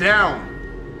knock us down.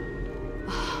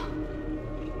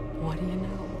 What do you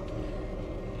know?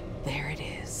 There it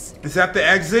is. Is that the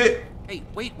exit? Hey,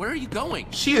 wait, where are you going?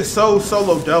 She is so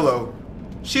solo dolo.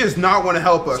 She does not want to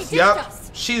help us. Yep,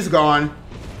 she's gone.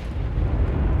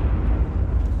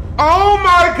 Oh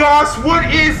my gosh, what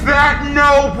is that?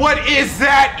 No, what is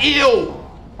that? Ew.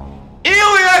 Ew,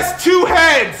 it has 2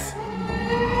 heads.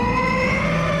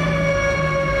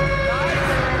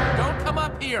 Guys, don't come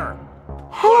up here.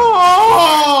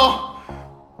 Oh.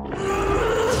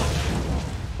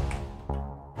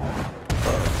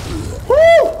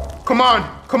 Woo! Come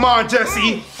on,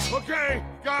 Jesse. Okay,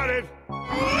 got it.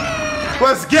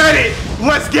 Let's get it.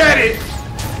 Let's get it.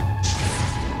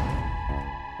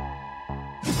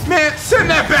 Man, send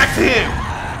that back to him.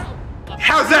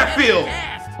 How's that feel?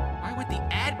 Why would the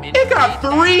admin? It got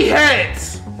 3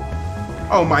 heads.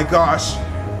 Oh my gosh.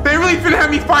 They really finna have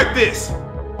me fight this.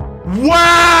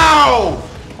 Wow.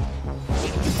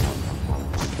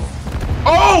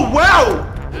 Oh, wow.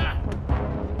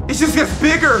 It just gets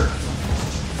bigger.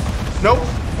 Nope.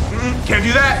 Can't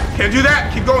do that. Can't do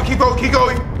that. Keep going, keep going, keep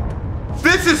going.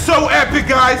 This is so epic,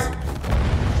 guys.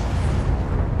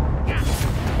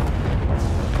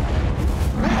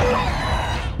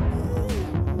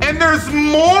 And there's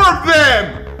more of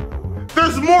them.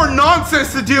 There's more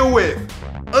nonsense to deal with.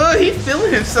 He's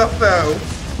feeling himself though.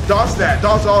 Dodge that,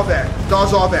 dodge all that,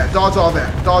 dodge all that, dodge all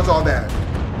that, dodge all that.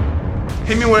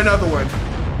 Hit me with another one.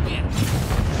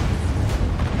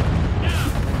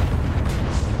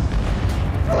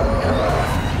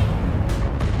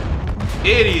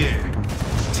 Idiot.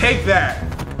 Take that.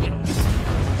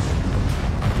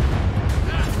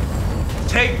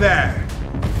 Take that.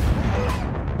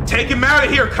 Take him out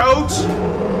of here, coach.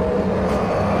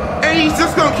 And he's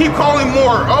just gonna keep calling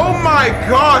more. Oh my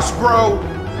gosh, bro.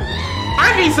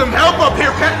 I need some help up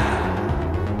here,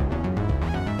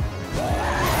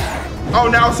 Oh,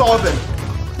 now it's all of them.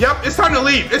 Yep, it's time to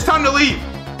leave. It's time to leave.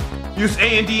 Use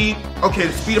A and D. Okay,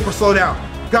 to speed up or slow down.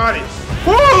 Got it.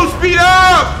 Woo, speed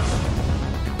up!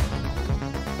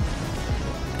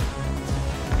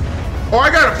 Oh,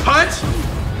 I got a punch?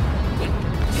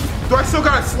 Do I still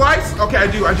got a slice? Okay, I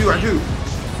do.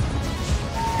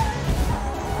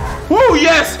 Woo,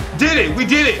 yes! Did it, we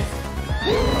did it.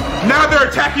 Now they're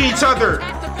attacking each other.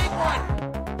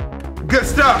 Good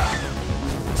stuff.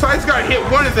 So I just gotta hit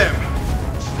one of them.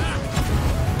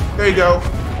 There you go.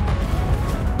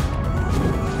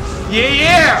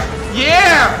 Yeah!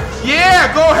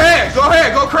 Go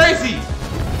ahead, go crazy.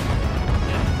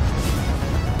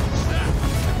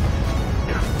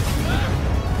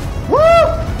 Woo!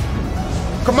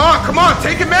 Come on,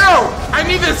 take him out. I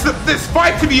need this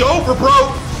fight to be over,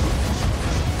 bro.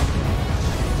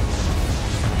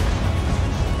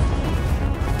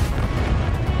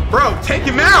 Bro, take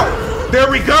him out. There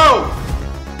we go.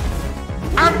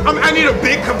 I need a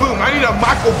big kaboom. I need a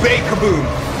Michael Bay kaboom.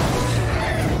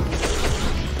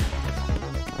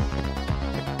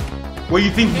 What do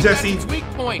you think, Jesse? Weak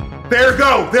point. There we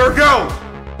go.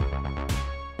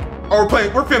 Oh,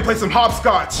 we're finna play some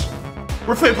hopscotch.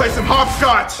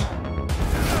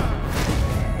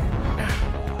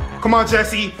 Come on,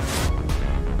 Jesse.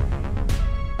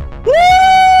 Woo!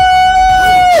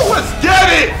 Let's get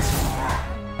it!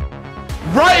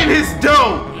 Right in his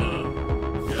dome.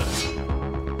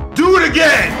 Do it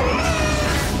again.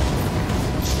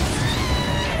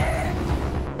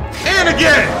 And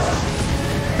again.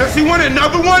 Does he want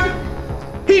another one?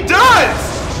 He does!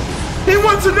 He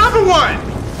wants another one!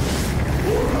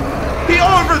 He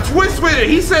over twist with it.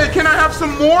 He said, can I have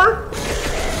some more?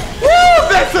 Woo!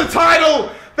 That's the title!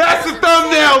 That's the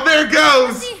thumbnail! There it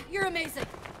goes! You're amazing.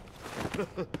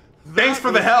 Thanks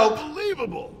for the help.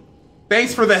 Unbelievable.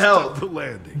 Thanks for the help. The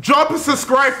landing. Drop a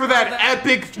subscribe for that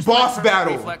epic boss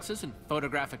battle. Reflexes and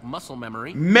photographic muscle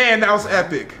memory. Man, that was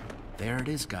epic. There it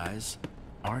is, guys.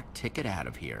 Our ticket out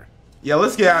of here. Yeah,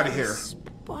 let's get out of here.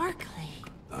 Sparkly.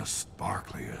 The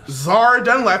sparkliest. Zara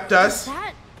done left us. Is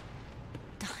that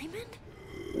Diamond?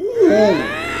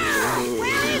 Ooh.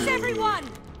 Where is everyone?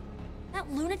 That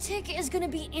lunatic is gonna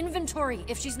be inventory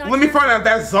if she's not Let me find out if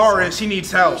that's Zara and she needs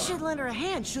help. We should lend her a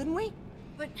hand, shouldn't we?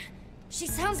 But she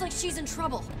sounds like she's in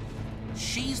trouble.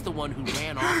 She's the one who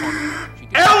ran off on her.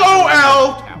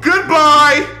 LOL!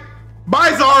 Goodbye!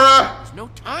 Bye, Zara! There's no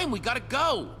time, we gotta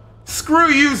go! Screw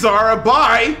you, Zara,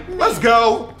 bye! Let's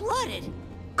go! Blooded.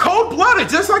 Cold-blooded,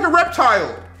 just like a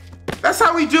reptile. That's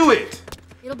how we do it.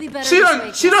 It'll be better.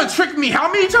 She done tricked me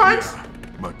how many times? Yeah,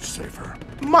 much safer.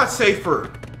 Much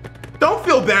safer. Don't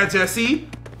feel bad, Jesse.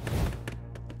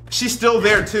 She's still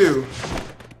there, too.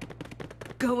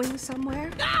 Going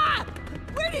somewhere? Ah!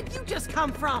 Where did you just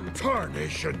come from?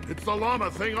 Tarnation! It's the llama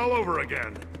thing all over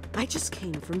again. I just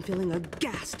came from filling a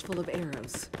ghast full of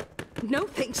arrows. No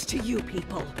thanks to you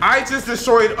people. I just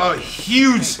destroyed a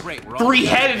huge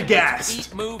three-headed ghast.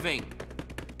 Keep moving.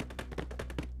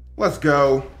 Let's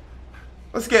go.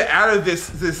 Let's get out of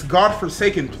this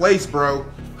godforsaken place, bro.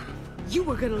 You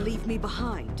were gonna leave me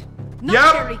behind.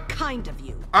 Not very kind of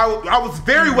you. I was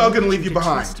very well gonna leave you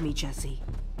behind. Trust me, Jesse.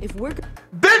 If we're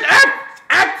then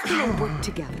gonna work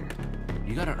together.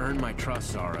 You gotta earn my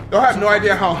trust, Zara. I have no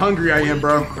idea how hungry I am,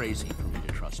 bro. Crazy for me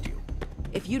to trust you.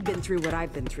 If you'd been through what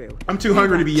I've been through, I'm too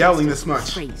hungry to be yelling this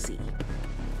much. Crazy.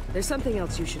 There's something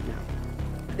else you should know.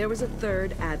 There was a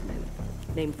third admin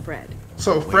named Fred.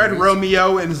 So Fred,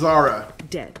 Romeo, and Zara.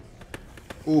 Dead.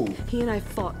 Ooh. He and I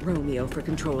fought Romeo for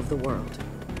control of the world.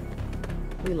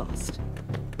 We lost.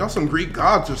 Y'all some Greek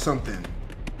gods or something.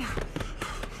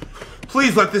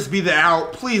 Please let this be the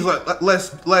out. Please let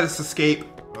us escape.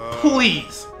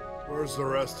 Please. Where's the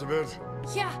rest of it?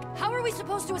 Yeah, how are we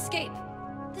supposed to escape?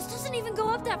 This doesn't even go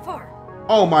up that far.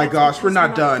 Oh my gosh, we're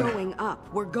not done. We're going up.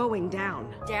 We're going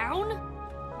down. Down?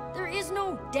 There is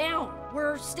no down.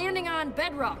 We're standing on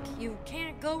bedrock. You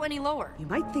can't go any lower. You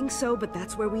might think so, but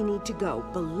that's where we need to go.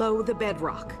 Below the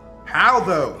bedrock. How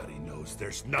though? Everybody knows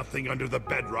there's nothing under the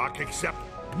bedrock except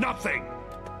nothing.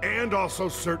 And also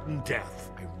certain death.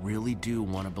 I really do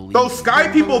want to believe. Those sky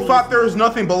people thought there was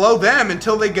nothing below them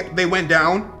until they went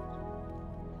down.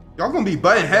 Y'all gonna be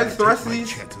butting heads the rest of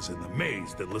these? Chances in the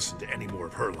maze than listen to any more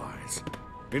of her lies.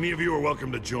 Any of you are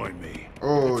welcome to join me.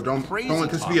 Oh, don't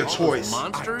let this be a choice. I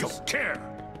don't care.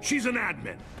 She's an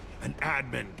admin. An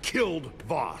admin killed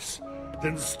Voss,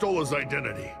 then stole his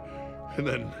identity, and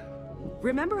then...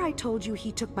 Remember I told you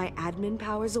he took my admin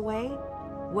powers away?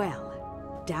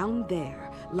 Well, down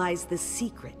there lies the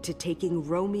secret to taking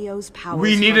Romeo's powers.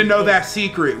 We need to know that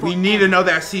secret. We need to know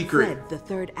that secret. Fred, the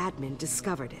third admin,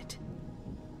 discovered it.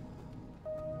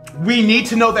 We need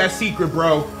to know that secret,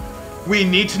 bro. We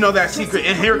need to know that secret.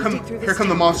 And here come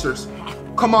the monsters.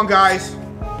 Come on, guys.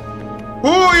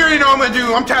 Oh, you already know what I'm gonna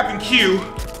do. I'm tapping Q.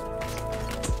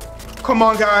 Come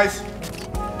on, guys.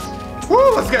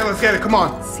 Woo, let's get it. Come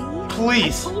on. See?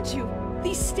 Please. I told you.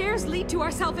 These stairs lead to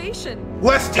our salvation.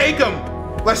 Let's take them.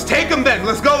 Let's take them then.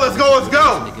 Let's go.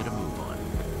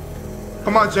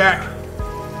 Come on, Jack.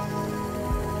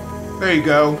 There you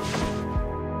go.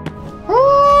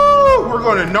 Woo! We're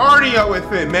going to Narnia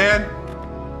with it, man.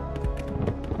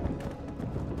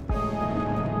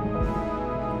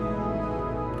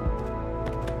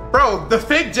 Bro, the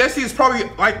fake Jesse is probably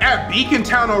like at Beacon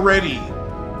Town already,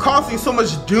 causing so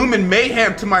much doom and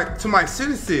mayhem to my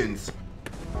citizens.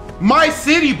 My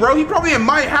city, bro. He probably in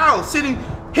my house, sitting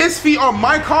his feet on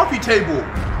my coffee table.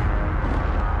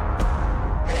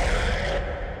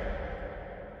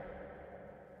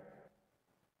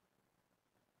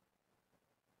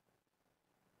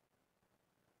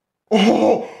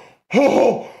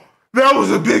 Oh, that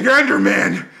was a big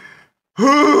Enderman.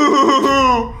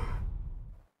 Ooh.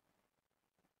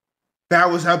 That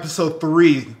was episode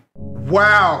 3.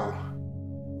 Wow.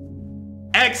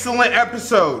 Excellent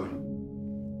episode.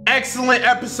 Excellent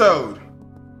episode.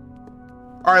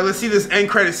 All right, let's see this end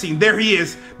credit scene. There he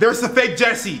is. There's the fake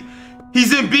Jesse.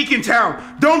 He's in Beacon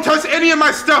Town. Don't touch any of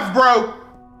my stuff, bro.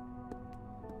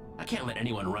 I can't let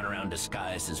anyone run around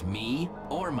disguised as me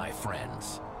or my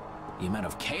friends. The amount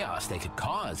of chaos they could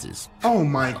cause is... Oh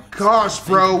my gosh,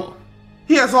 bro.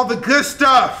 He has all the good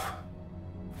stuff.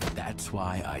 That's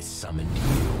why I summoned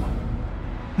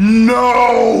you.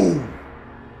 No!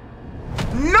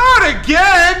 Not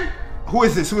again! Who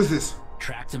is this?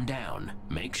 Track them down.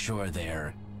 Make sure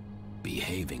they're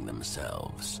behaving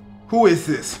themselves. Who is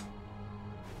this?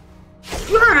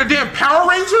 You heard a damn Power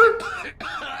Ranger?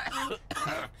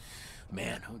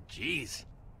 Man, oh jeez.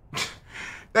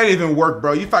 That didn't even work,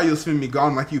 bro. You thought you was finna be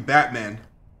gone like you Batman.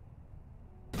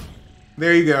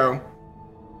 There you go.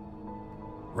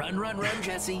 Run,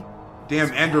 Jesse.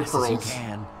 Damn Ender Pearls. You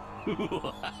can.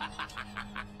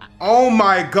 Oh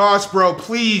my gosh, bro.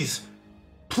 Please.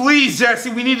 Please, Jesse.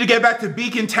 We need to get back to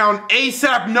Beacon Town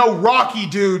ASAP. No Rocky,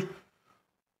 dude.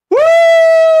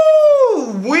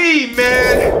 Woo-wee,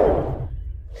 man.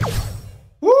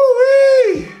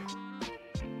 Woo-wee.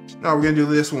 No, we're gonna do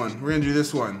this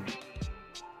one.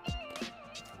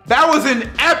 That was an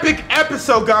epic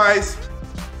episode, guys.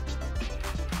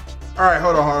 All right,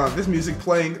 hold on. This music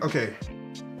playing. Okay.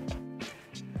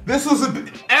 This was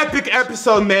an epic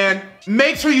episode, man.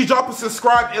 Make sure you drop a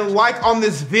subscribe and like on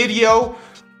this video.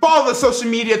 Follow the social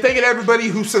media. Thank you to everybody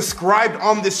who subscribed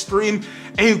on this stream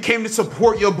and who came to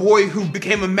support your boy, who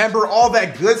became a member, all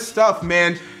that good stuff,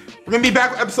 man. We're gonna be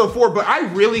back with episode 4, but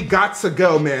I really got to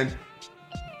go, man.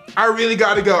 I really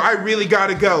gotta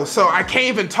go. So I can't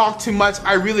even talk too much.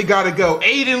 I really gotta go.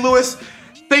 Aiden Lewis,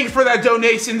 thank you for that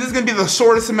donation. This is gonna be the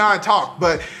shortest amount of talk,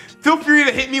 but feel free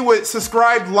to hit me with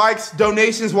subscribe, likes,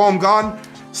 donations while I'm gone.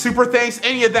 Super thanks,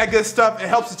 any of that good stuff. It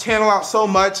helps the channel out so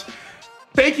much.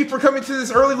 Thank you for coming to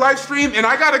this early live stream, and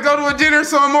I gotta go to a dinner,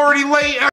 so I'm already late.